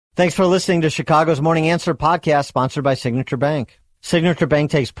Thanks for listening to Chicago's Morning Answer podcast, sponsored by Signature Bank. Signature Bank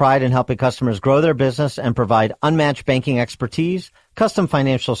takes pride in helping customers grow their business and provide unmatched banking expertise, custom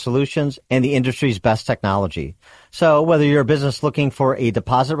financial solutions, and the industry's best technology. So whether you're a business looking for a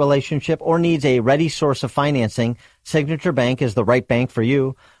deposit relationship or needs a ready source of financing, Signature Bank is the right bank for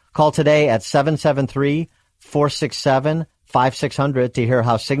you. Call today at 773-467-5600 to hear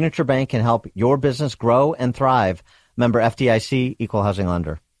how Signature Bank can help your business grow and thrive. Member FDIC, Equal Housing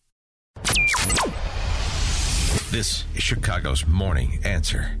Lender. This is Chicago's Morning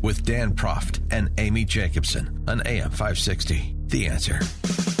Answer with Dan Proft and Amy Jacobson on AM 560. The Answer.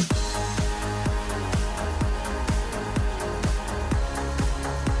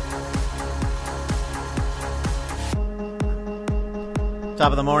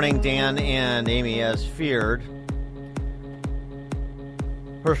 Top of the morning, Dan and Amy. As feared,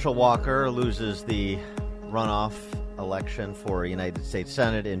 Herschel Walker loses the runoff election for United States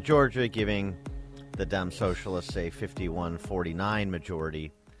Senate in Georgia, giving the Dem Socialists a 51-49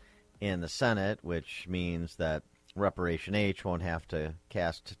 majority in the Senate, which means that Reparation H won't have to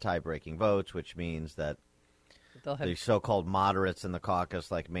cast tie-breaking votes, which means that the so-called moderates in the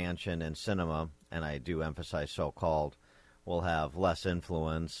caucus like Manchin and Sinema, and I do emphasize so-called, will have less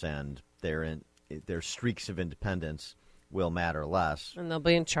influence, and their streaks of independence will matter less. And they'll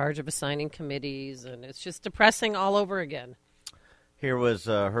be in charge of assigning committees, and it's just depressing all over again. Here was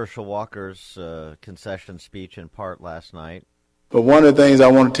Herschel Walker's concession speech in part last night. But one of the things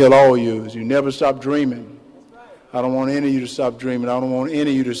I want to tell all of you is you never stop dreaming. I don't want any of you to stop dreaming. I don't want any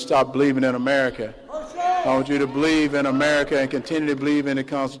of you to stop believing in America. I want you to believe in America and continue to believe in the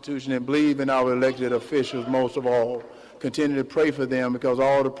Constitution and believe in our elected officials most of all. Continue to pray for them, because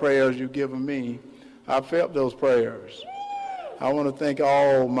all the prayers you've given me, I felt those prayers. I want to thank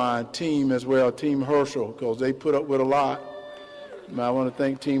all my team as well, Team Herschel, because they put up with a lot. I want to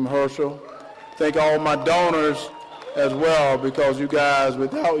thank Team Herschel. Thank all my donors as well, because you guys,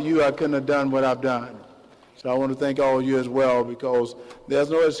 without you, I couldn't have done what I've done. So I want to thank all of you as well, because there's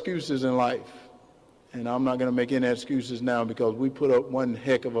no excuses in life. And I'm not going to make any excuses now, because we put up one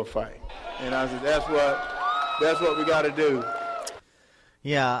heck of a fight. And I said, that's what we got to do.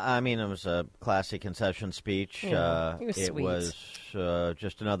 Yeah, I mean, it was a classic concession speech. Yeah, it was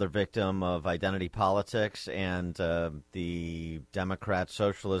just another victim of identity politics and the Democrat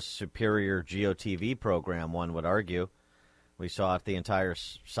Socialist Superior GOTV program, one would argue. We saw it the entire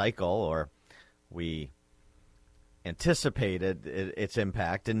cycle, or we anticipated its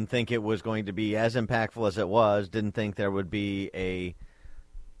impact, didn't think it was going to be as impactful as it was, didn't think there would be a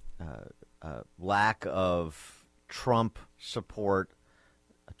lack of Trump support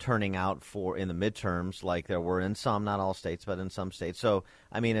turning out for in the midterms like there were in some, not all states, but in some states. So,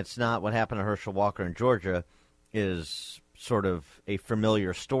 I mean, it's not what happened to Herschel Walker in Georgia is sort of a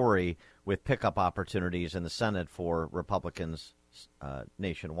familiar story with pickup opportunities in the Senate for Republicans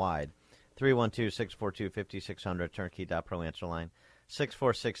nationwide. 312-642-5600, turnkey.pro answer line.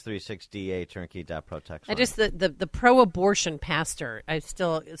 64636DA, turnkey.pro text line. I just, the pro-abortion pastor,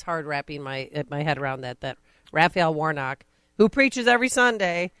 it's hard wrapping my head around that Raphael Warnock, who preaches every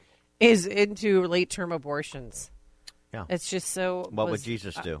Sunday, is into late-term abortions. Yeah. It's just so... What would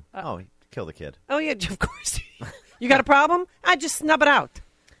Jesus do? Kill the kid. Oh, yeah, of course. You got a problem? I just snub it out.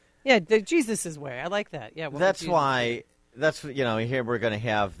 Yeah, Jesus' way. I like that. Yeah. That's why... That's, here we're going to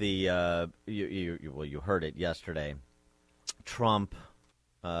have the, you heard it yesterday, Trump,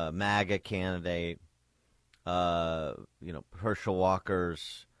 MAGA candidate, Herschel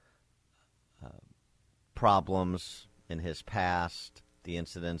Walker's problems in his past, the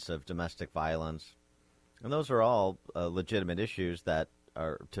incidents of domestic violence. And those are all legitimate issues that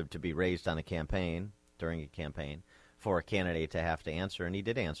are to be raised on a campaign, during a campaign, for a candidate to have to answer, and he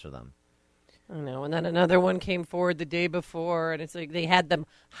did answer them. I know, and then another one came forward the day before, and it's like they had them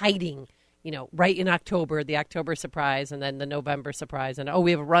hiding, right in October, the October surprise, and then the November surprise, and,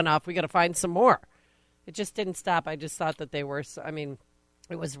 we have a runoff, we got to find some more. It just didn't stop. I just thought that they were,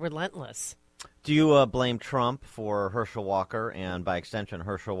 it was relentless. Do you blame Trump for Herschel Walker, and by extension,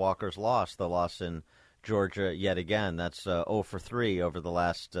 Herschel Walker's loss, the loss in Georgia yet again? That's 0 for 3 over the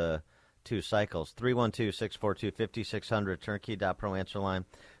last two cycles. 312-642-5600, turnkey.pro answer line.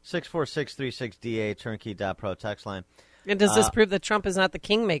 64636DA, turnkey.pro text line. And does this prove that Trump is not the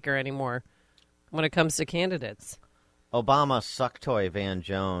kingmaker anymore when it comes to candidates? Obama sucktoy Van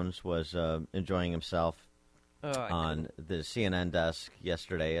Jones was enjoying himself on the CNN desk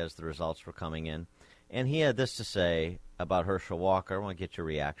yesterday as the results were coming in. And he had this to say about Herschel Walker. I want to get your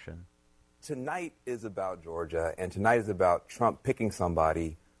reaction. Tonight is about Georgia, and tonight is about Trump picking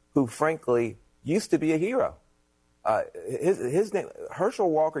somebody who, frankly, used to be a hero. His name,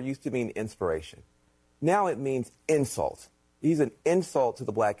 Herschel Walker, used to mean inspiration. Now it means insult. He's an insult to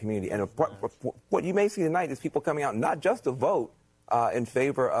the black community. And what you may see tonight is people coming out not just to vote in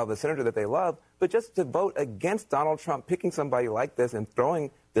favor of a senator that they love, but just to vote against Donald Trump, picking somebody like this and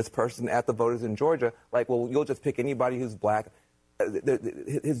throwing this person at the voters in Georgia like, well, you'll just pick anybody who's black.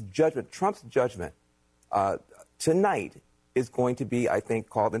 His judgment, Trump's judgment tonight is going to be, I think,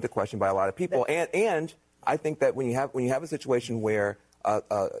 called into question by a lot of people. And I think that when you have a situation where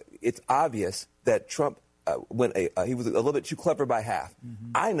it's obvious that Trump he was a little bit too clever by half.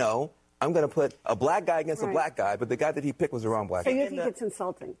 Mm-hmm. I know I'm going to put a black guy against a black guy, but the guy that he picked was the wrong black guy. So you think it's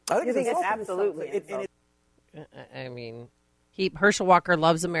insulting? I think it's absolutely insulting. I mean, Herschel Walker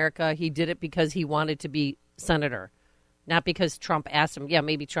loves America. He did it because he wanted to be senator, not because Trump asked him. Yeah,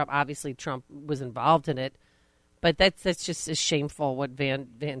 maybe obviously Trump was involved in it, but that's just as shameful what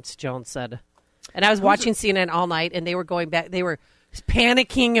Vance Jones said. And I was watching CNN all night, and they were going back. They were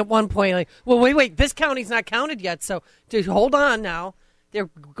panicking at one point, like, well, wait, this county's not counted yet, so hold on now. They're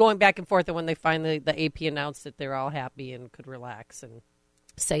going back and forth, and when they finally, the AP announced that they're all happy and could relax and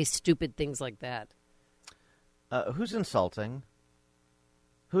say stupid things like that. Who's insulting?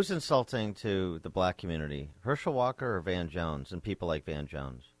 Who's insulting to the black community? Herschel Walker or Van Jones and people like Van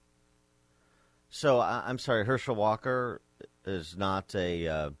Jones? So, I'm sorry, Herschel Walker is not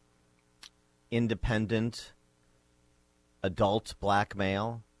a independent adult black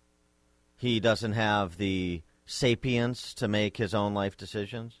male. He doesn't have the sapience to make his own life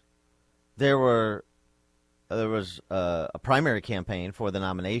decisions. There was a primary campaign for the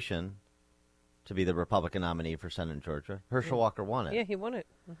nomination to be the Republican nominee for Senate in Georgia. Herschel Walker won it. Yeah, he won it.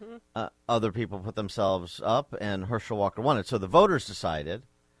 Mm-hmm. Other people put themselves up, and Herschel Walker won it. So the voters decided,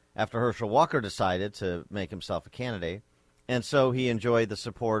 after Herschel Walker decided to make himself a candidate, and so he enjoyed the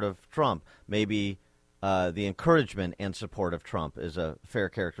support of Trump. Maybe the encouragement and support of Trump is a fair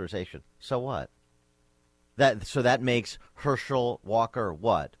characterization. So what? That makes Herschel Walker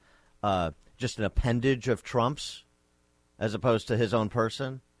what? Just an appendage of Trump's as opposed to his own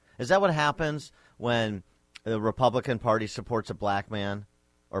person? Is that what happens when the Republican Party supports a black man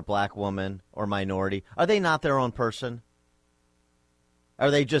or black woman or minority? Are they not their own person?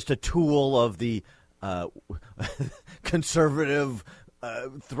 Are they just a tool of the conservative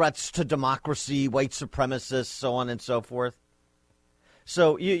threats to democracy, white supremacists, so on and so forth?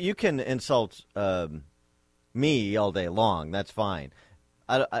 So you can insult me all day long. That's fine.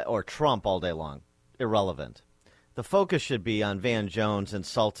 Or Trump all day long. Irrelevant. The focus should be on Van Jones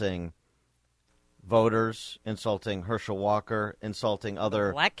insulting voters, insulting Herschel Walker, insulting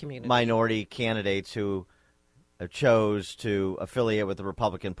other black community minority candidates who chose to affiliate with the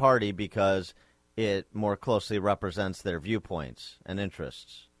Republican Party because it more closely represents their viewpoints and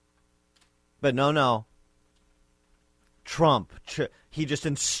interests. But no. Trump, he just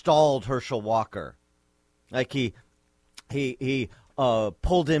installed Herschel Walker. Like he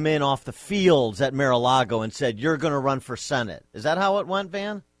pulled him in off the fields at Mar-a-Lago and said, "You're going to run for Senate." Is that how it went,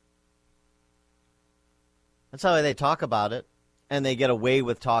 Van? That's how they talk about it. And they get away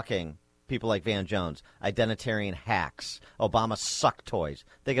with talking. People like Van Jones, identitarian hacks, Obama suck toys.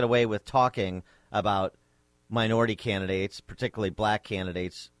 They get away with talking about minority candidates, particularly black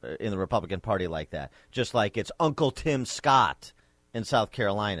candidates in the Republican Party like that. Just like it's Uncle Tim Scott in South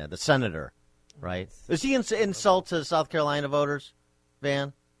Carolina, the senator, right? Is he insult to South Carolina voters,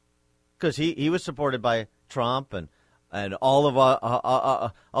 Van? Because he was supported by Trump and all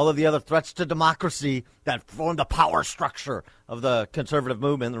of the other threats to democracy that form the power structure of the conservative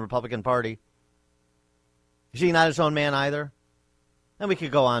movement, the Republican Party. Is he not his own man either? And we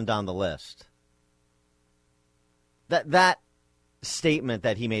could go on down the list. That statement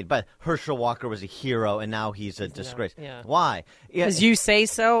that he made, but Herschel Walker was a hero and now he's a disgrace. Yeah. Why? Because you say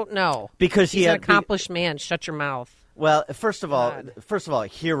so? No. Because he's an accomplished man. Shut your mouth. Well, first of all,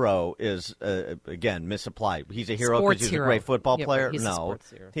 hero is again misapplied. He's a hero because he's a great football player. No,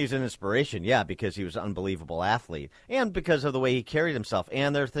 he's an inspiration. Yeah, because he was an unbelievable athlete, and because of the way he carried himself.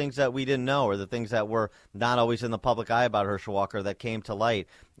 And there are things that we didn't know, or the things that were not always in the public eye about Herschel Walker that came to light,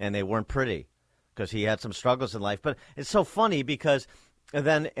 and they weren't pretty because he had some struggles in life. But it's so funny because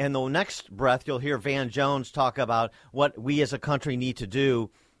then in the next breath you'll hear Van Jones talk about what we as a country need to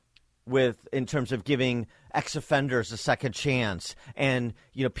do in terms of giving ex-offenders a second chance, and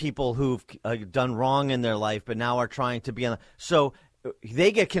people who've done wrong in their life but now are trying to be on. So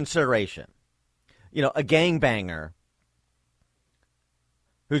they get consideration. A gangbanger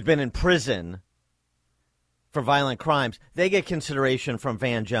who's been in prison for violent crimes, they get consideration from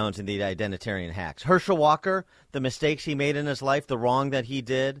Van Jones and the identitarian hacks. Herschel Walker, the mistakes he made in his life, the wrong that he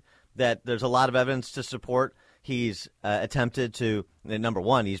did, that there's a lot of evidence to support. He's attempted to, number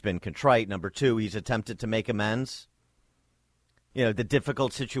one, he's been contrite. Number two, he's attempted to make amends. The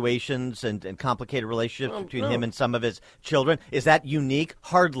difficult situations and complicated relationships between him and some of his children. Is that unique?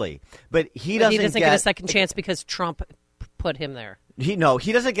 Hardly. But he doesn't get a second chance because Trump put him there. He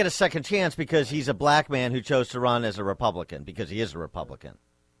doesn't get a second chance because he's a black man who chose to run as a Republican, because he is a Republican.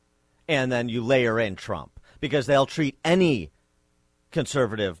 And then you layer in Trump, because they'll treat any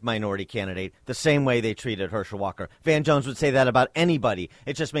conservative minority candidate the same way they treated Herschel Walker. Van Jones would say that about anybody.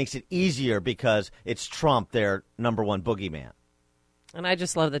 It just makes it easier because it's Trump, their number one boogeyman. And I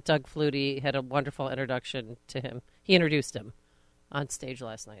just love that Doug Flutie had a wonderful introduction to him. He introduced him on stage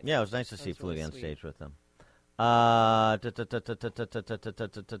last night. Yeah, it was nice to see Flutie on stage with him. Greg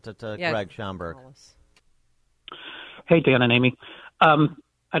Schomburg. Hey, Dan and Amy.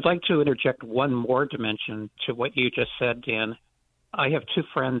 I'd like to interject one more dimension to what you just said, Dan. I have two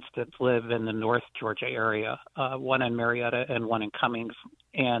friends that live in the North Georgia area, one in Marietta and one in Cummings,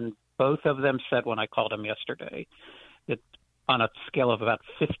 and both of them said when I called them yesterday that on a scale of about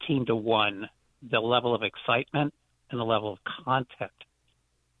 15 to 1, the level of excitement and the level of contact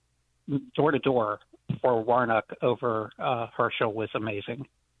door to door for Warnock over Herschel was amazing.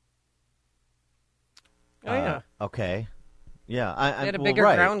 Oh, yeah. Okay. Yeah. They had a bigger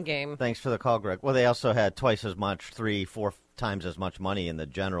ground game. Thanks for the call, Greg. Well, they also had twice as much, 3-4 times as much money in the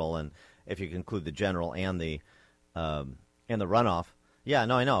general, and if you include the general and the runoff. Yeah,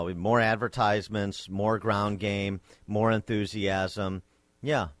 no, I know. More advertisements, more ground game, more enthusiasm.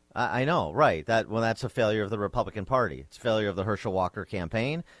 Yeah, I know. Right. That's a failure of the Republican Party. It's a failure of the Herschel Walker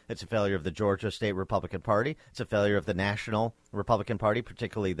campaign. It's a failure of the Georgia State Republican Party. It's a failure of the National Republican Party,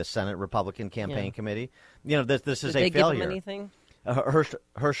 particularly the Senate Republican Campaign Committee. This is a failure. Did they give him anything?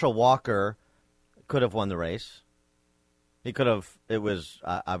 Herschel Walker could have won the race. He could have. It was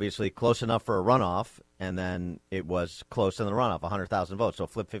obviously close enough for a runoff, and then it was close in the runoff, 100,000 votes. So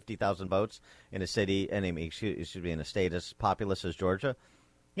flip 50,000 votes in a city, and in a state as populous as Georgia.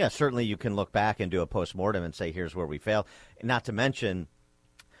 Yeah, certainly you can look back and do a postmortem and say, here's where we failed. Not to mention,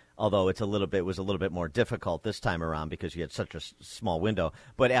 although it was a little bit more difficult this time around because you had such a small window.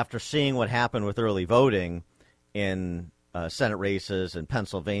 But after seeing what happened with early voting in Senate races in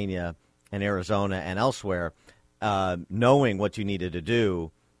Pennsylvania and Arizona and elsewhere, knowing what you needed to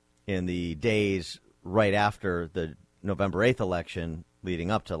do in the days right after the November 8th election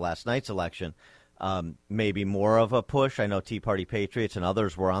leading up to last night's election, maybe more of a push. I know Tea Party Patriots and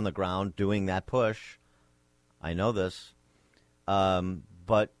others were on the ground doing that push. I know this.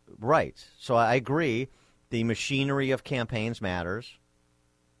 But, right. So I agree. The machinery of campaigns matters.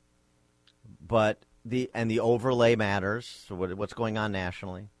 But the overlay matters. So what's going on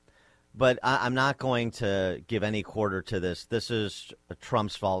nationally. But I'm not going to give any quarter to this. This is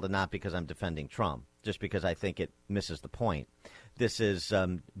Trump's fault, and not because I'm defending Trump, just because I think it misses the point. This is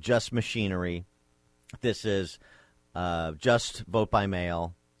just machinery. This is just vote by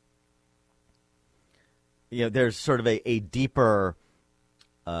mail. There's sort of a deeper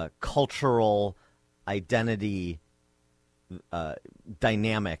cultural identity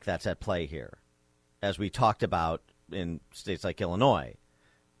dynamic that's at play here, as we talked about in states like Illinois.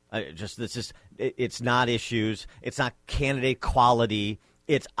 It's not issues. It's not candidate quality.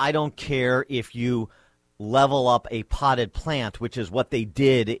 It's I don't care if you level up a potted plant, which is what they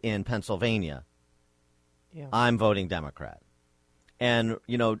did in Pennsylvania. Yeah. I'm voting Democrat. And,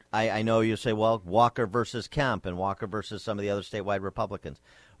 I know you say, well, Walker versus Kemp and Walker versus some of the other statewide Republicans.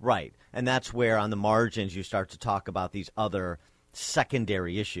 Right. And that's where on the margins you start to talk about these other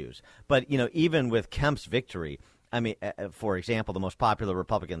secondary issues. But, even with Kemp's victory, I mean, for example, the most popular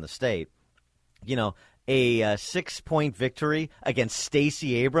Republican in the state, a 6-point victory against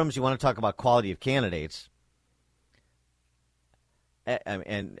Stacey Abrams. You want to talk about quality of candidates.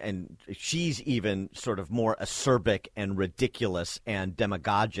 And she's even sort of more acerbic and ridiculous and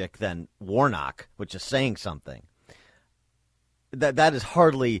demagogic than Warnock, which is saying something. That is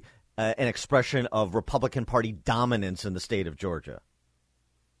hardly an expression of Republican Party dominance in the state of Georgia.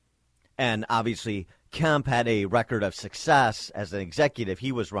 And obviously, Kemp had a record of success as an executive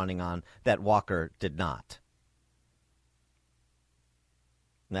he was running on that Walker did not.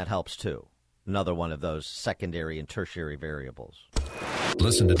 And that helps, too. Another one of those secondary and tertiary variables.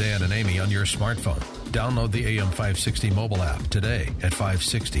 Listen to Dan and Amy on your smartphone. Download the AM560 mobile app today at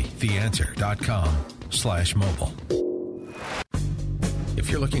 560theanswer.com/mobile. If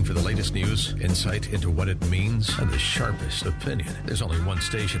you're looking for the latest news, insight into what it means, and the sharpest opinion, there's only one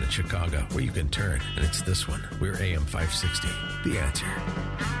station in Chicago where you can turn, and it's this one. We're AM560, The Answer.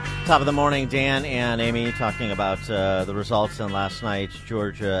 Top of the morning, Dan and Amy talking about the results in last night's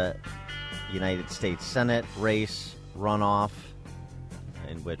Georgia United States Senate race runoff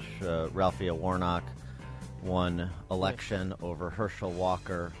in which Raphael Warnock won election over Herschel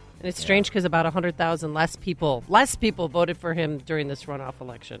Walker. And it's strange because about 100,000 less people voted for him during this runoff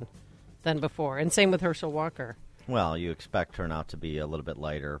election than before. And same with Herschel Walker. Well, you expect turnout to be a little bit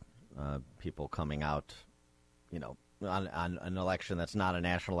lighter. People coming out, on an election that's not a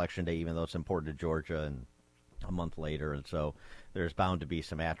national election day, even though it's important to Georgia, and a month later. And so there's bound to be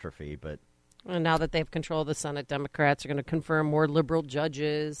some atrophy. But and now that they have control of the Senate, Democrats are going to confirm more liberal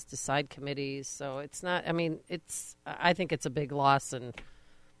judges, decide committees. So it's not. I mean, I think it's a big loss, and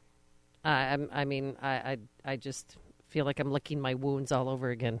I just feel like I'm licking my wounds all over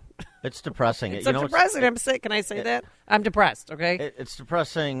again. It's depressing. It's depressing. I'm sick. Can I say that? I'm depressed. Okay. It's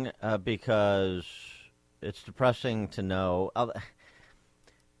depressing because it's depressing to know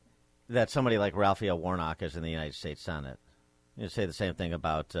that somebody like Raphael Warnock is in the United States Senate. You say the same thing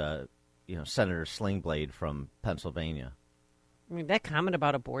about Senator Slingblade from Pennsylvania. I mean, that comment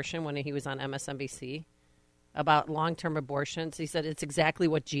about abortion when he was on MSNBC about long-term abortions, he said it's exactly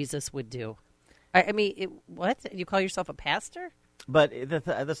what Jesus would do. I mean, what? You call yourself a pastor? But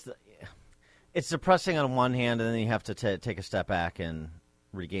it's depressing on one hand, and then you have to take a step back and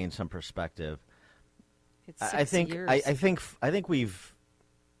regain some perspective. It's 6 years. I think we've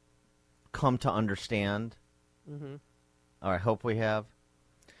come to understand, or I hope we have,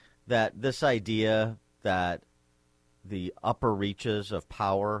 that this idea that the upper reaches of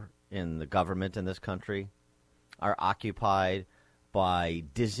power in the government in this country are occupied by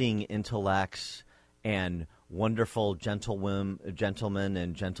dizzying intellects and wonderful gentlemen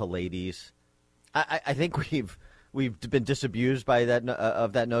and gentle ladies. I think we've been disabused by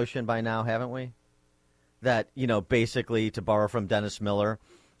that notion by now, haven't we? That, basically, to borrow from Dennis Miller,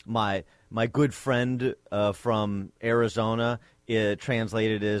 my good friend from Arizona,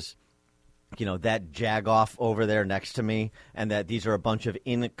 translated as, that jagoff over there next to me, and that these are a bunch of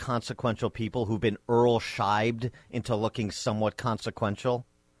inconsequential people who've been Earl Shibed into looking somewhat consequential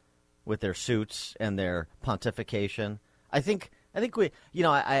with their suits and their pontification. I think we,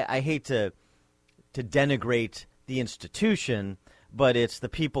 I hate to denigrate the institution, but it's the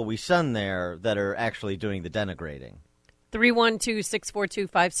people we send there that are actually doing the denigrating.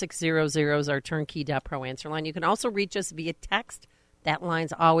 312-642-5600 is our turnkey.pro answer line. You can also reach us via text. That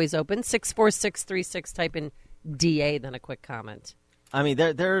line's always open. 64636. Type in DA, then a quick comment. I mean,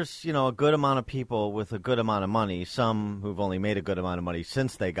 there's, a good amount of people with a good amount of money, some who've only made a good amount of money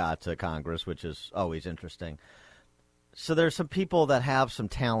since they got to Congress, which is always interesting. So there's some people that have some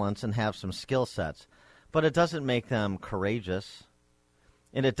talents and have some skill sets, but it doesn't make them courageous,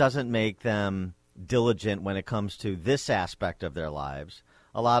 and it doesn't make them diligent when it comes to this aspect of their lives.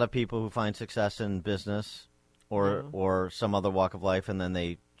 A lot of people who find success in business or some other walk of life, and then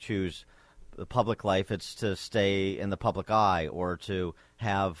they choose the public life, it's to stay in the public eye or to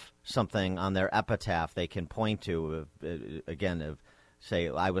have something on their epitaph they can point to, say,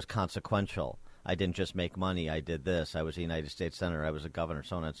 I was consequential. I didn't just make money. I did this. I was a United States Senator. I was a governor,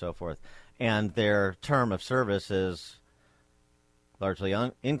 so on and so forth. And their term of service is largely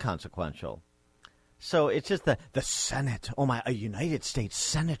inconsequential. So it's just the Senate. Oh, a United States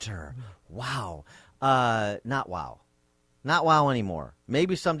Senator. Wow. Not wow. Not wow anymore.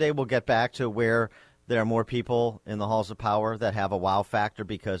 Maybe someday we'll get back to where there are more people in the halls of power that have a wow factor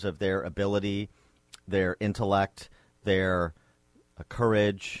because of their ability, their intellect, their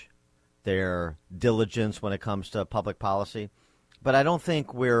courage, their diligence when it comes to public policy. But I don't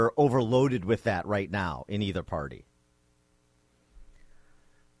think we're overloaded with that right now in either party.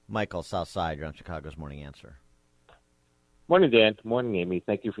 Michael, Southside, you're on Chicago's Morning Answer. Morning, Dan. Morning, Amy.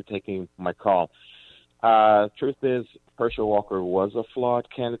 Thank you for taking my call. Truth is, Herschel Walker was a flawed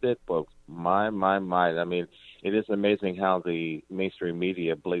candidate, but my. I mean, it is amazing how the mainstream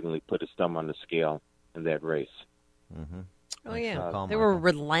media blatantly put his thumb on the scale in that race. Mm-hmm. Oh, yeah. They were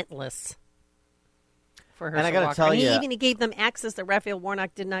relentless for Herschel Walker. And I got to tell you, he gave them access that Raphael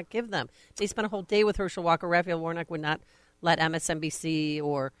Warnock did not give them. They spent a whole day with Herschel Walker. Raphael Warnock would not let MSNBC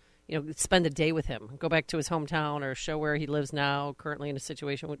or spend a day with him, go back to his hometown or show where he lives now, currently in a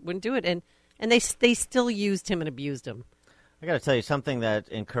situation, wouldn't do it. And they still used him and abused him. I got to tell you something that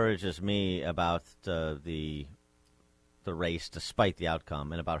encourages me about the race, despite the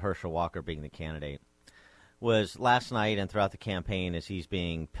outcome, and about Herschel Walker being the candidate, was last night and throughout the campaign as he's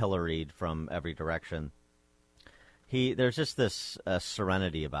being pilloried from every direction. There's just this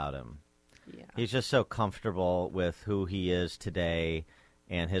serenity about him. Yeah. He's just so comfortable with who he is today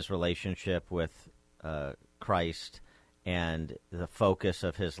and his relationship with Christ and the focus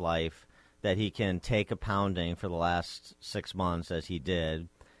of his life that he can take a pounding for the last 6 months as he did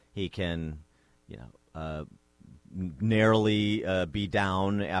He can, narrowly be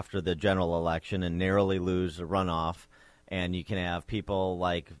down after the general election and narrowly lose a runoff. And you can have people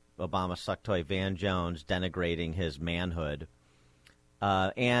like Obama sucktoy Van Jones denigrating his manhood.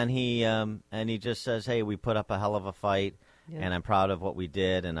 And he just says, hey, we put up a hell of a fight, and I'm proud of what we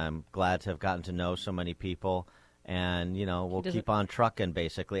did, and I'm glad to have gotten to know so many people. And, we'll keep on trucking,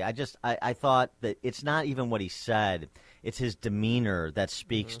 basically. I thought that it's not even what he said. It's his demeanor that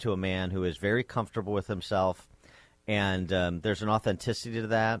speaks to a man who is very comfortable with himself. And there's an authenticity to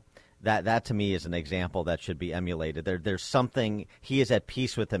that. That to me is an example that should be emulated. There's something, he is at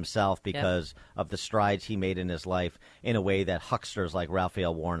peace with himself because of the strides he made in his life in a way that hucksters like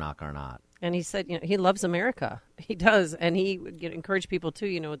Raphael Warnock are not. And he said, he loves America. He does. And he would encourage people,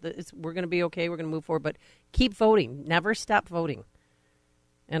 too, we're going to be okay. We're going to move forward. But keep voting. Never stop voting.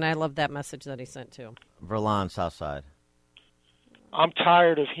 And I love that message that he sent, too. Verlon, Southside. I'm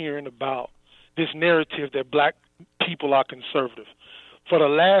tired of hearing about this narrative that black people are conservative. For the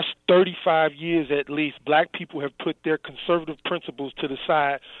last 35 years at least, black people have put their conservative principles to the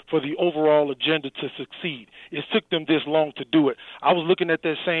side for the overall agenda to succeed. It took them this long to do it. I was looking at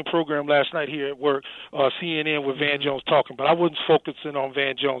that same program last night here at work, CNN, with Van Jones talking, but I wasn't focusing on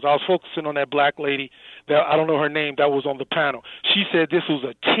Van Jones. I was focusing on that black lady, that I don't know her name, that was on the panel. She said this was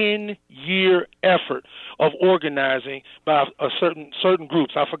a 10-year effort of organizing by certain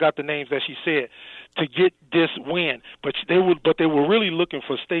groups. I forgot the names that she said, to get this win, but they were really looking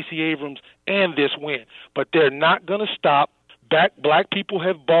for Stacey Abrams and this win. But they're not going to stop. Black people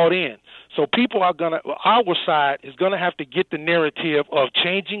have bought in, so our side is going to have to get the narrative of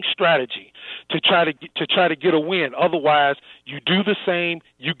changing strategy to try to get a win. Otherwise, you do the same,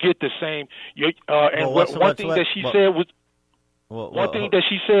 you get the same. One thing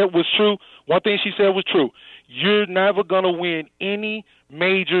she said was true. You're never going to win any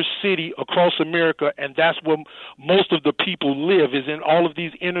major city across America, and that's where most of the people live, is in all of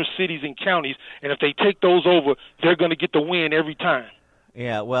these inner cities and counties. And if they take those over, they're going to get the win every time.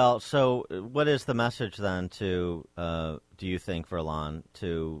 Yeah, well, so what is the message then to, do you think, Verlon,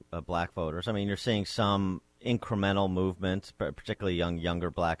 to black voters? I mean, you're seeing some incremental movement, particularly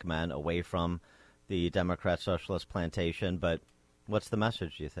younger black men, away from the Democrat Socialist plantation, but what's the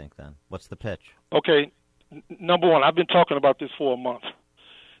message, do you think, then? What's the pitch? Okay. Number one, I've been talking about this for a month.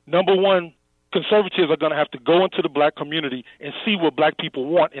 Number one, conservatives are going to have to go into the black community and see what black people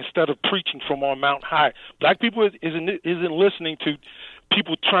want instead of preaching from on Mount High. Black people isn't listening to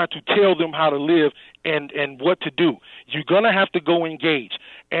people trying to tell them how to live and what to do. You're going to have to go engage.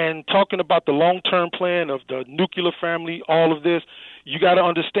 And talking about the long-term plan of the nuclear family, all of this, you got to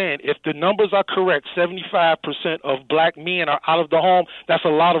understand, if the numbers are correct, 75% of black men are out of the home. That's a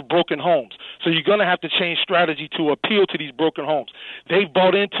lot of broken homes. So you're going to have to change strategy to appeal to these broken homes. They've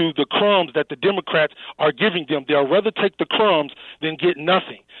bought into the crumbs that the Democrats are giving them. They'll rather take the crumbs than get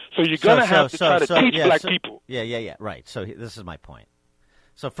nothing. So you're going to have to try to teach black people. Yeah, right. So this is my point.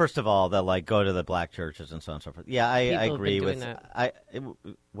 So first of all, they'll go to the black churches and so on and so forth. Yeah, I agree with that.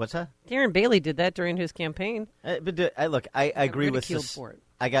 What's that? Darren Bailey did that during his campaign. I agree with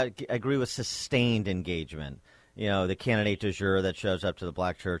agree with sustained engagement. The candidate du jour that shows up to the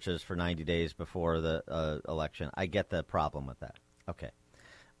black churches for 90 days before the election. I get the problem with that. Okay,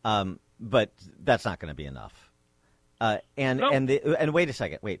 but that's not going to be enough. And wait a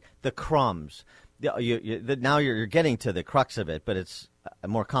second. Wait, the crumbs. Now you're getting to the crux of it, but it's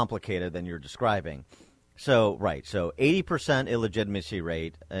more complicated than you're describing. So 80% illegitimacy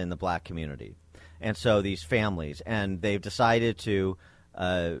rate in the black community. And so these families, and they've decided to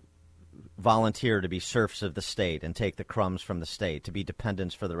volunteer to be serfs of the state and take the crumbs from the state, to be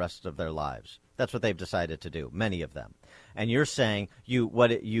dependents for the rest of their lives. That's what they've decided to do, many of them. And you're saying you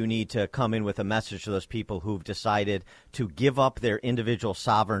need to come in with a message to those people who've decided to give up their individual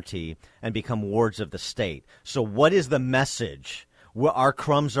sovereignty and become wards of the state. So what is the message? Our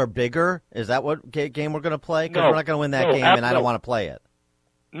crumbs are bigger? Is that what game we're going to play? Because we're not going to win that game, and I don't want to play it.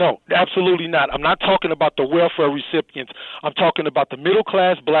 No, absolutely not. I'm not talking about the welfare recipients. I'm talking about the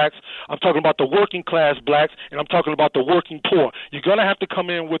middle-class blacks. I'm talking about the working-class blacks, and I'm talking about the working poor. You're going to have to come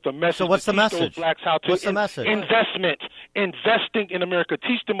in with a message. So what's the message? Blacks how to what's the message? Investing in America.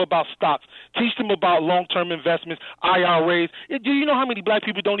 Teach them about stocks. Teach them about long-term investments, IRAs. Do you know how many black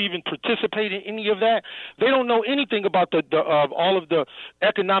people don't even participate in any of that? They don't know anything about all of the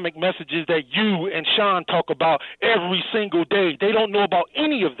economic messages that you and Sean talk about every single day. They don't know about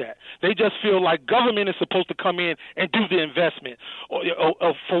any of that. They just feel like government is supposed to come in and do the investment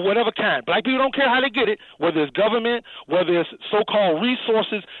or for whatever kind. Black people don't care how they get it, whether it's government, whether it's so-called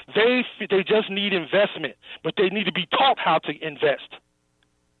resources. They just need investment, but they need to be taught how to invest.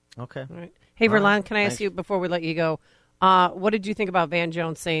 Okay. All right. Hey, All Verlon, right. can I ask Thanks. you before we let you go? What did you think about Van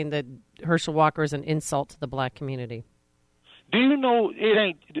Jones saying that Herschel Walker is an insult to the black community? Do you know it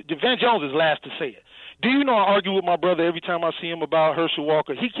ain't? Van Jones is last to say it. Do you know I argue with my brother every time I see him about Herschel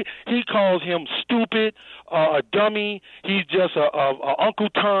Walker? He calls him stupid, a dummy. He's just a Uncle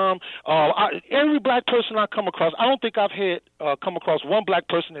Tom. Every black person I come across, I don't think I've had come across one black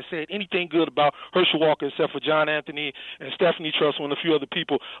person that said anything good about Herschel Walker except for John Anthony and Stephanie Trussell and a few other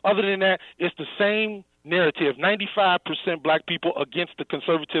people. Other than that, it's the same narrative. 95% black people against the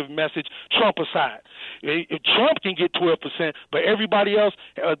conservative message, Trump aside. Trump can get 12%, but everybody else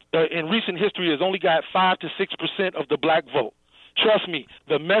in recent history has only got 5 to 6% of the black vote. Trust me,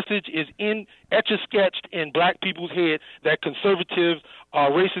 the message is etch-a-sketched in black people's head that conservatives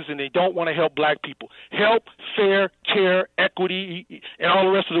are racist and they don't want to help black people. Help, fair, care, equity, and all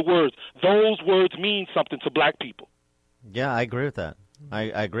the rest of the words. Those words mean something to black people. Yeah, I agree with that. I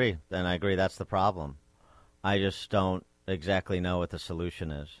agree, and I agree that's the problem. I just don't exactly know what the solution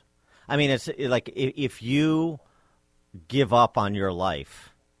is. I mean, it's like if you give up on your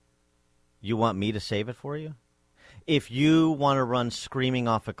life, you want me to save it for you? If you want to run screaming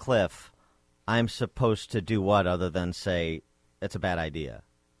off a cliff, I'm supposed to do what other than say it's a bad idea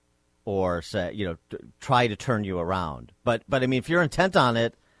or say, try to turn you around. But I mean, if you're intent on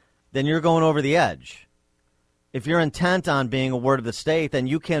it, then you're going over the edge. If you're intent on being a ward of the state, then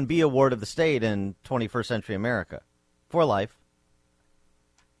you can be a ward of the state in 21st century America for life.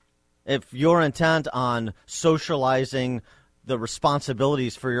 If you're intent on socializing the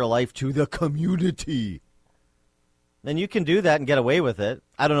responsibilities for your life to the community, then you can do that and get away with it.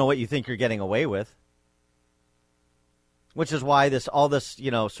 I don't know what you think you're getting away with, which is why all this,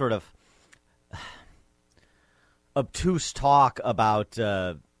 sort of obtuse talk about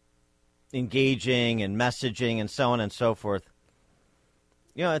engaging and messaging and so on and so forth.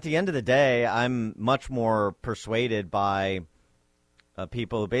 At the end of the day, I'm much more persuaded by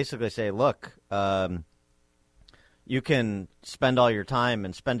people who basically say, look, you can spend all your time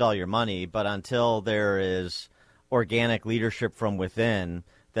and spend all your money, but until there is organic leadership from within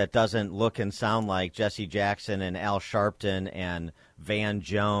that doesn't look and sound like Jesse Jackson and Al Sharpton and Van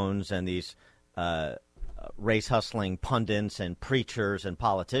Jones and these race-hustling pundits and preachers and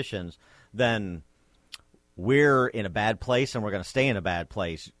politicians, then we're in a bad place, and we're going to stay in a bad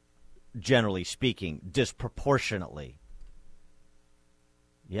place, generally speaking, disproportionately.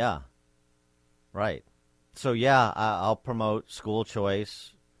 Yeah, right. So, yeah, I'll promote school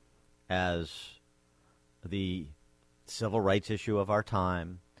choice as the civil rights issue of our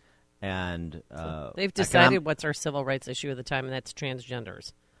time. And they've decided what's our civil rights issue of the time, and that's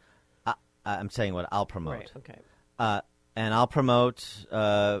transgenders. I'm saying what I'll promote. Right, okay. And I'll promote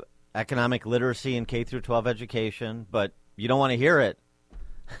economic literacy in K through 12 education, but you don't want to hear it.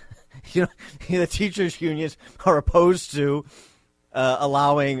 The teachers' unions are opposed to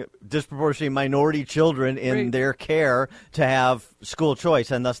allowing disproportionately minority children in their care to have school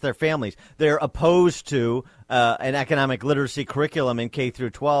choice and thus their families. They're opposed to an economic literacy curriculum in K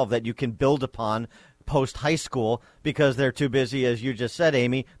through 12 that you can build upon post-high school because they're too busy, as you just said,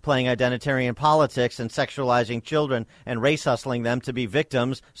 Amy, playing identitarian politics and sexualizing children and race hustling them to be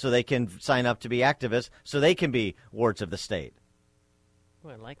victims so they can sign up to be activists so they can be wards of the state. Oh,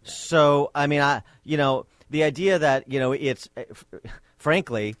 I like that. So, I mean, the idea that, it's,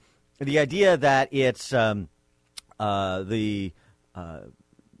 frankly, the idea that it's the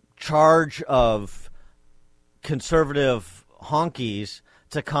charge of conservative honkies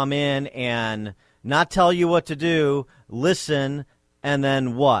to come in and not tell you what to do, listen, and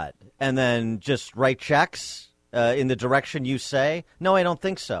then what? And then just write checks in the direction you say? No, I don't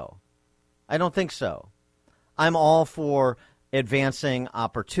think so. I don't think so. I'm all for advancing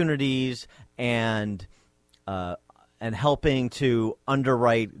opportunities and helping to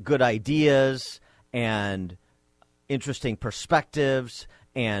underwrite good ideas and interesting perspectives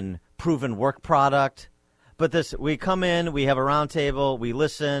and proven work product. But we come in, we have a round table, we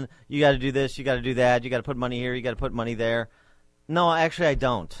listen, you got to do this, you got to do that, you got to put money here, you got to put money there. No, actually, I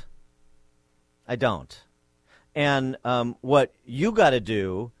don't. I don't. And what you got to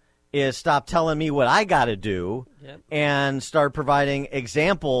do is stop telling me what I got to do and start providing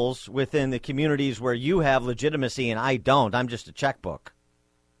examples within the communities where you have legitimacy and I don't. I'm just a checkbook.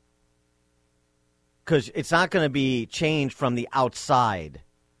 Because it's not going to be changed from the outside.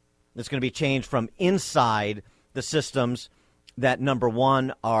 It's going to be changed from inside the systems that, number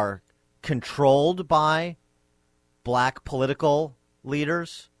one, are controlled by black political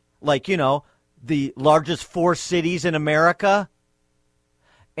leaders. Like, the largest 4 cities in America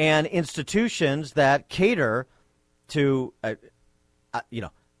and institutions that cater to,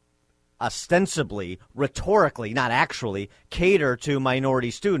 ostensibly, rhetorically, not actually, cater to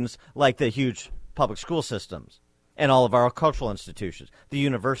minority students like the huge public school systems and all of our cultural institutions, the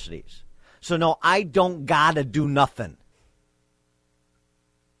universities. So, no, I don't gotta do nothing.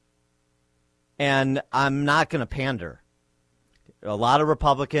 And I'm not going to pander. A lot of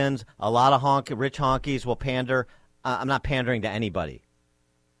Republicans, a lot of rich honkies will pander. I'm not pandering to anybody.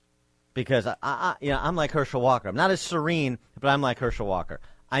 Because I'm like Herschel Walker. I'm not as serene, but I'm like Herschel Walker.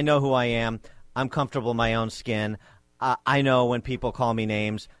 I know who I am. I'm comfortable in my own skin. I know when people call me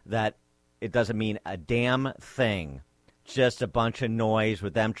names that it doesn't mean a damn thing. Just a bunch of noise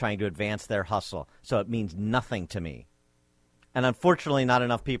with them trying to advance their hustle. So it means nothing to me. And unfortunately, not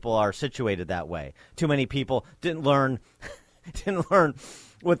enough people are situated that way. Too many people didn't learn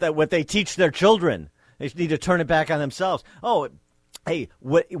what they teach their children. They need to turn it back on themselves. Oh, hey,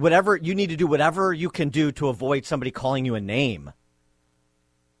 whatever you need to do, whatever you can do to avoid somebody calling you a name.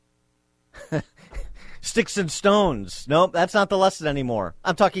 Sticks and stones. Nope, that's not the lesson anymore.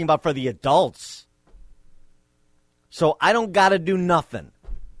 I'm talking about for the adults. So I don't got to do nothing.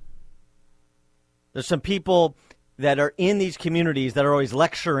 There's some people that are in these communities that are always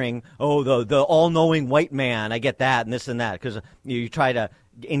lecturing, the all-knowing white man. I get that and this and that because you try to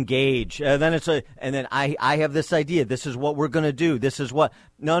engage. And then I have this idea. This is what we're going to do. This is what.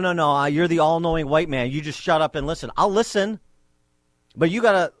 No. You're the all-knowing white man. You just shut up and listen. I'll listen, but you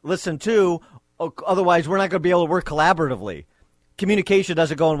got to listen too. Otherwise, we're not going to be able to work collaboratively. Communication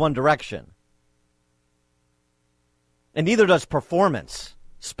doesn't go in one direction, and neither does performance,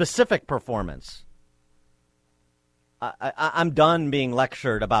 specific performance. I'm done being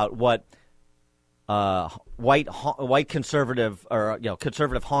lectured about what white conservative or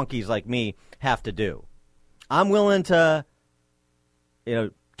conservative honkies like me have to do. I'm willing to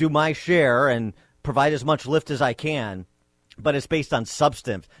do my share and provide as much lift as I can, but it's based on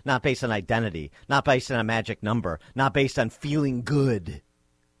substance, not based on identity, not based on a magic number, not based on feeling good.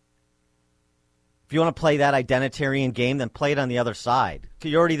 If you want to play that identitarian game, then play it on the other side.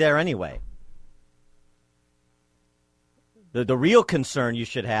 You're already there anyway. The real concern you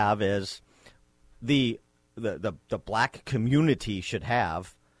should have is the black community should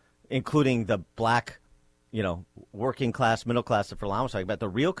have, including the black, working class, middle class, for allowance. But the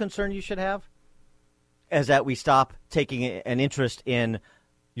real concern you should have is that we stop taking an interest in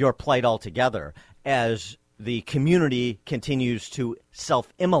your plight altogether as the community continues to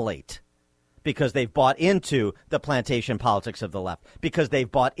self-immolate. Because they've bought into the plantation politics of the left, because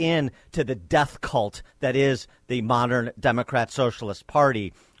they've bought into the death cult that is the modern Democrat Socialist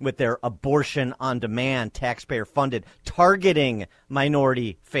Party with their abortion on demand, taxpayer funded, targeting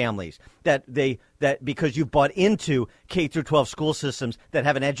minority families. That because you've bought into K through 12 school systems that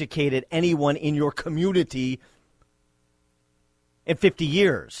haven't educated anyone in your community in 50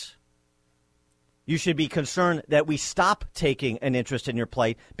 years. You should be concerned that we stop taking an interest in your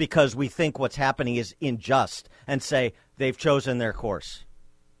plight because we think what's happening is unjust and say they've chosen their course.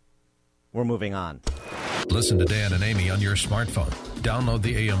 We're moving on. Listen to Dan and Amy on your smartphone. Download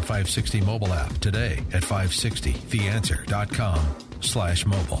the AM560 mobile app today at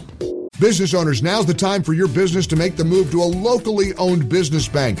 560theanswer.com/mobile. Business owners, now's the time for your business to make the move to a locally owned business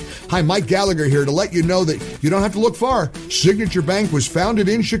bank. Hi, Mike Gallagher here to let you know that you don't have to look far. Signature Bank was founded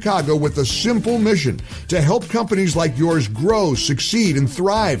in Chicago with a simple mission to help companies like yours grow, succeed, and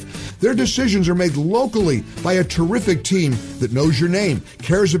thrive. Their decisions are made locally by a terrific team that knows your name,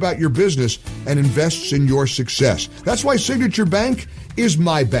 cares about your business, and invests in your success. That's why Signature Bank is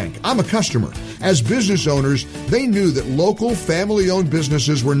my bank. I'm a customer. As business owners, they knew that local family-owned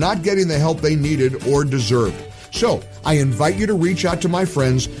businesses were not getting the help they needed or deserved. So I invite you to reach out to my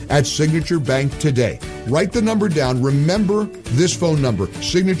friends at Signature Bank today. Write the number down. Remember this phone number,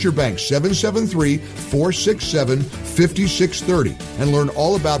 Signature Bank, 773-467-5630, and learn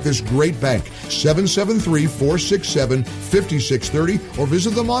all about this great bank, 773-467-5630, or visit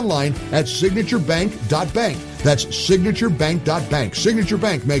them online at signaturebank.bank. That's signaturebank.bank. Signature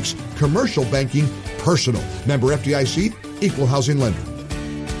Bank makes commercial banking personal. Member FDIC, equal housing lender.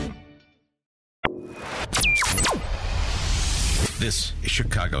 This is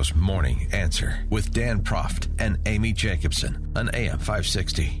Chicago's Morning Answer with Dan Proft and Amy Jacobson on AM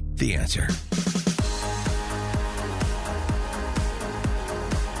 560. The Answer.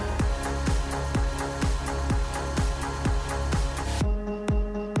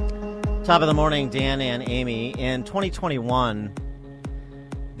 Top of the morning, Dan and Amy. In 2021,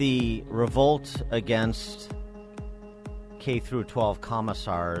 the revolt against K through 12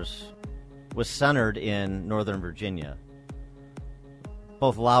 commissars was centered in Northern Virginia.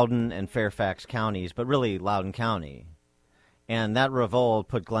 Both Loudoun and Fairfax counties, but really Loudoun County. And that revolt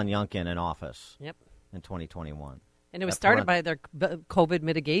put Glenn Youngkin in office. Yep. In 2021. And it was started by their COVID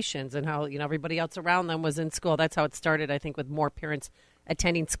mitigations and how, everybody else around them was in school. That's how it started, I think, with more parents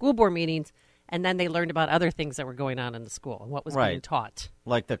attending school board meetings. And then they learned about other things that were going on in the school and what was being taught.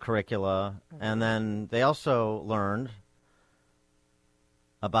 Like the curricula. And then they also learned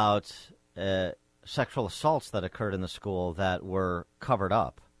about sexual assaults that occurred in the school that were covered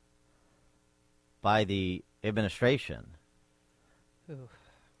up by the administration. Ooh.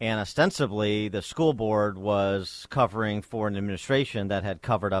 And ostensibly, the school board was covering for an administration that had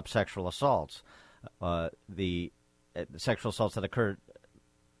covered up sexual assaults. The sexual assaults that occurred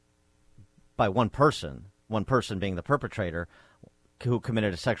by one person being the perpetrator, who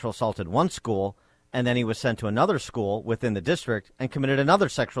committed a sexual assault in one school, and then he was sent to another school within the district and committed another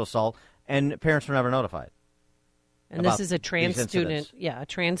sexual assault, and parents were never notified. And this is a trans student, a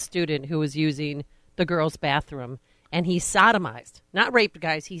trans student who was using the girls' bathroom, and he sodomized, not raped,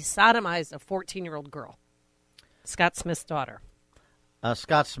 guys, he sodomized a 14-year-old girl, Scott Smith's daughter.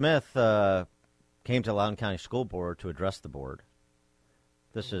 Scott Smith came to Loudoun County School Board to address the board.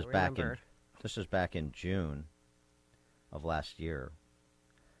 This is back in June of last year,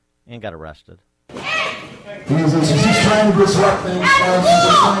 and got arrested. She's trying to disrupt things.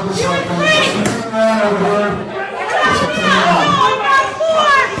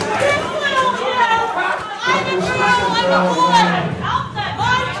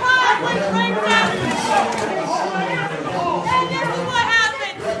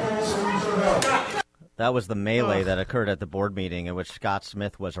 That was the melee that occurred at the board meeting in which Scott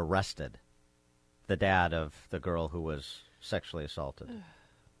Smith was arrested, the dad of the girl who was sexually assaulted.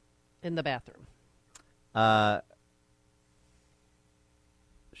 In the bathroom.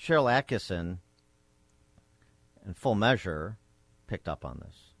 Cheryl Atkinson, in Full Measure, picked up on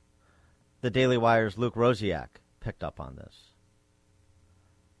this. The Daily Wire's Luke Rosiak picked up on this.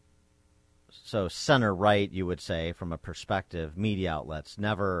 So center-right, you would say, from a perspective, media outlets,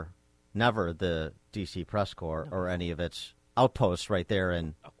 never the D.C. Press Corps or any of its outposts right there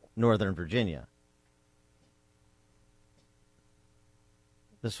in Northern Virginia.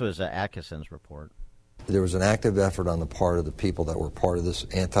 This was Atkinson's report. There was an active effort on the part of the people that were part of this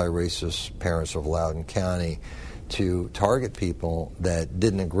anti-racist Parents of Loudoun County to target people that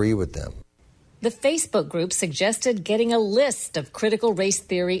didn't agree with them. The Facebook group suggested getting a list of critical race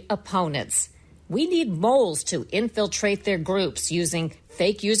theory opponents. We need moles to infiltrate their groups using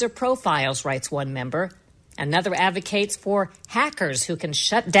fake user profiles, writes one member. Another advocates for hackers who can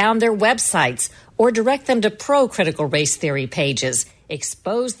shut down their websites or direct them to pro-critical race theory pages.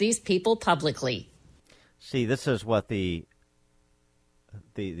 Expose these people publicly. See, this is what the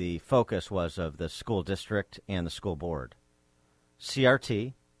focus was of the school district and the school board.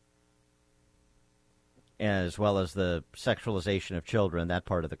 CRT, as well as the sexualization of children, that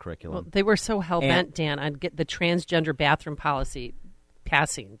part of the curriculum. Well, they were so hell-bent, Dan, on get the transgender bathroom policy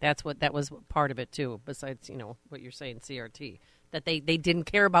passing. That was part of it, too, besides, what you're saying, CRT. That they didn't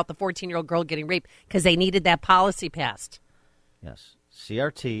care about the 14-year-old girl getting raped because they needed that policy passed. Yes.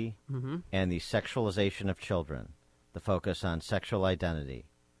 CRT and the sexualization of children, the focus on sexual identity,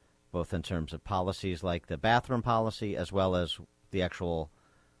 both in terms of policies like the bathroom policy as well as the actual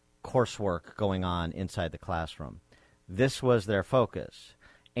coursework going on inside the classroom. This was their focus.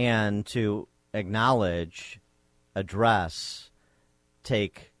 And to acknowledge, address,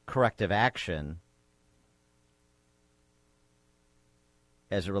 take corrective action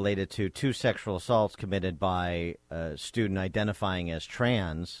as it related to two sexual assaults committed by a student identifying as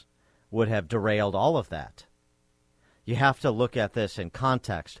trans would have derailed all of that. You have to look at this in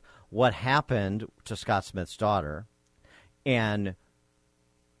context. What happened to Scott Smith's daughter and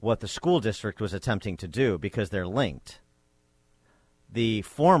what the school district was attempting to do, because they're linked. The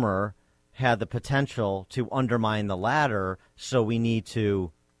former had the potential to undermine the latter, so we need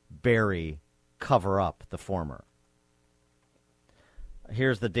to cover up the former.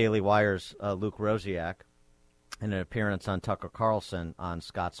 Here's the Daily Wire's Luke Rosiak in an appearance on Tucker Carlson on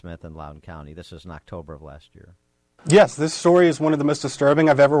Scott Smith and Loudoun County. This is in October of last year. Yes, this story is one of the most disturbing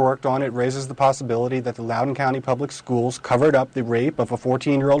I've ever worked on. It raises the possibility that the Loudoun County Public Schools covered up the rape of a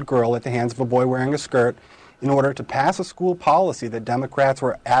 14-year-old girl at the hands of a boy wearing a skirt in order to pass a school policy that Democrats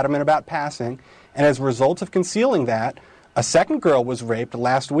were adamant about passing. And as a result of concealing that, a second girl was raped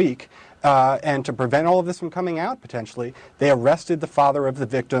last week. And to prevent all of this from coming out, potentially, they arrested the father of the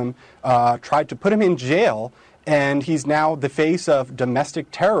victim, tried to put him in jail, and he's now the face of domestic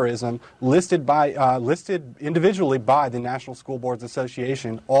terrorism, listed individually by the National School Boards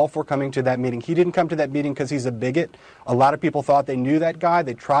Association, all for coming to that meeting. He didn't come to that meeting because he's a bigot. A lot of people thought they knew that guy.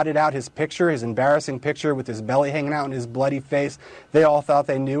 They trotted out his picture, his embarrassing picture with his belly hanging out and his bloody face. They all thought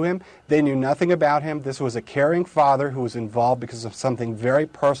they knew him. They knew nothing about him. This was a caring father who was involved because of something very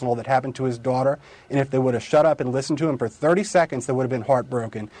personal that happened to his daughter, and if they would have shut up and listened to him for 30 seconds, they would have been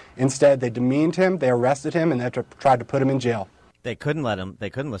heartbroken. Instead, they demeaned him, they arrested him, and they tried to put him in jail. They couldn't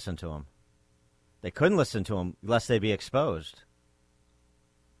listen to him. They couldn't listen to him lest they be exposed.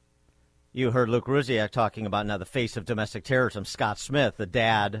 You heard Luke Ruziak talking about now the face of domestic terrorism, Scott Smith,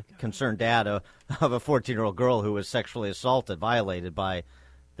 the concerned dad of a 14-year-old girl who was sexually assaulted, violated by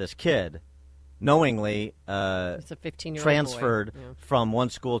this kid, knowingly it's a 15-year-old transferred boy. Yeah. from one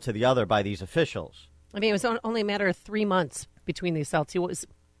school to the other by these officials. I mean, it was only a matter of 3 months between the assaults.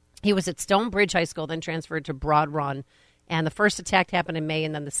 He was at Stonebridge High School, then transferred to Broad Run, and the first attack happened in May,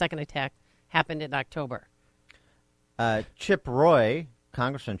 and then the second attack happened in October. Chip Roy,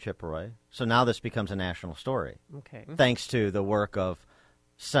 Congressman Chip Roy, so now this becomes a national story. Okay. Thanks to the work of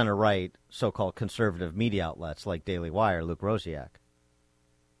center-right, so-called conservative media outlets like Daily Wire, Luke Ruziak.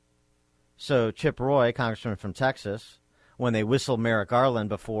 So Chip Roy, congressman from Texas, when they whistled Merrick Garland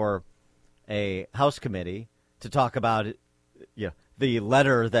before a House committee to talk about the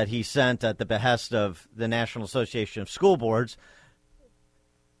letter that he sent at the behest of the National Association of School Boards,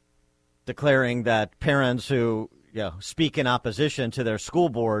 declaring that parents who speak in opposition to their school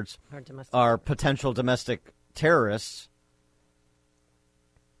boards are potential domestic terrorists.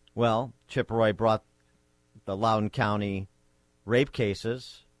 Well, Chip Roy brought the Loudoun County rape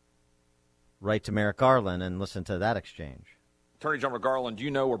cases right to Merrick Garland, and listen to that exchange. Attorney General Garland, do you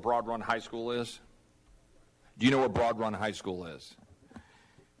know where Broad Run High School is? Do you know where Broad Run High School is?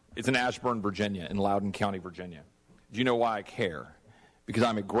 It's in Ashburn, Virginia, in Loudoun County, Virginia. Do you know why I care? Because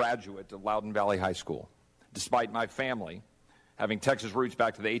I'm a graduate of Loudoun Valley High School. Despite my family having Texas roots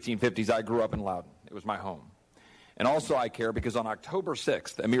back to the 1850s, I grew up in Loudoun. It was my home. And also I care because on October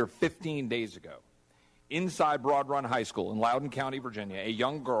 6th, a mere 15 days ago, inside Broad Run High School in Loudoun County, Virginia, a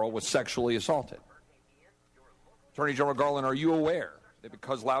young girl was sexually assaulted. Attorney General Garland, are you aware that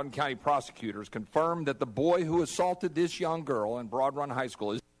because Loudoun County prosecutors confirmed that the boy who assaulted this young girl in Broad Run High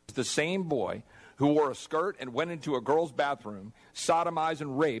School is the same boy who wore a skirt and went into a girl's bathroom, sodomized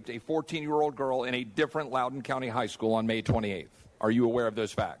and raped a 14-year-old girl in a different Loudoun County high school on May 28th? Are you aware of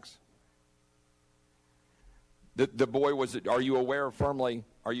those facts? The boy was, are you aware firmly,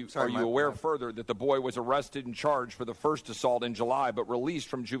 are you aware further that the boy was arrested and charged for the first assault in July but released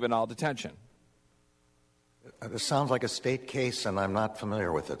from juvenile detention? This sounds like a state case, and I'm not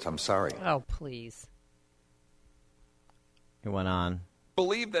familiar with it. I'm sorry. Oh, please. He went on.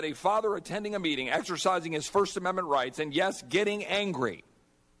 Believe that a father attending a meeting, exercising his First Amendment rights, and yes, getting angry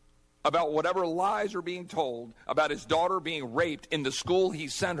about whatever lies are being told about his daughter being raped in the school he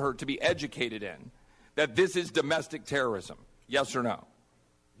sent her to be educated in, that this is domestic terrorism? Yes or no?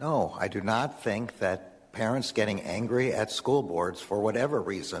 No, I do not think that parents getting angry at school boards for whatever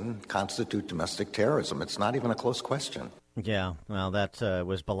reason constitute domestic terrorism. It's not even a close question. Yeah, well, that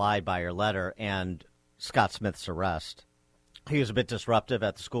was belied by your letter and Scott Smith's arrest. He was a bit disruptive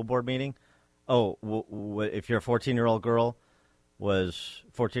at the school board meeting. Oh, if your 14-year-old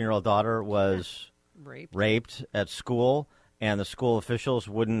daughter was raped at school and the school officials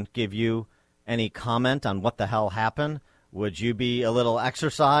wouldn't give you any comment on what the hell happened, would you be a little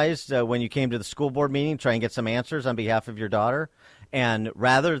exercised when you came to the school board meeting, try and get some answers on behalf of your daughter? And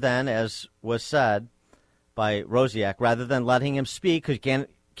rather than, as was said by Ruziak, rather than letting him speak, because you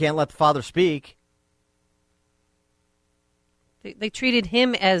can't let the father speak. They treated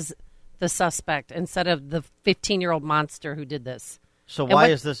him as the suspect instead of the 15-year-old monster who did this. So why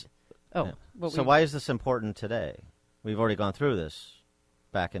is this? Oh, so why is this important today? We've already gone through this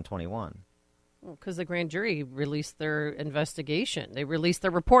back in 21. Because the grand jury released their investigation. They released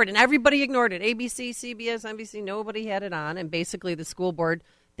their report, and everybody ignored it. ABC, CBS, NBC, nobody had it on. And basically the school board,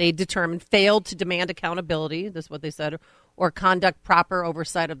 they determined, failed to demand accountability, this is what they said, or conduct proper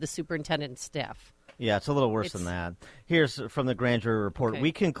oversight of the superintendent and staff. Yeah, it's a little worse than that. Here's from the grand jury report. Okay.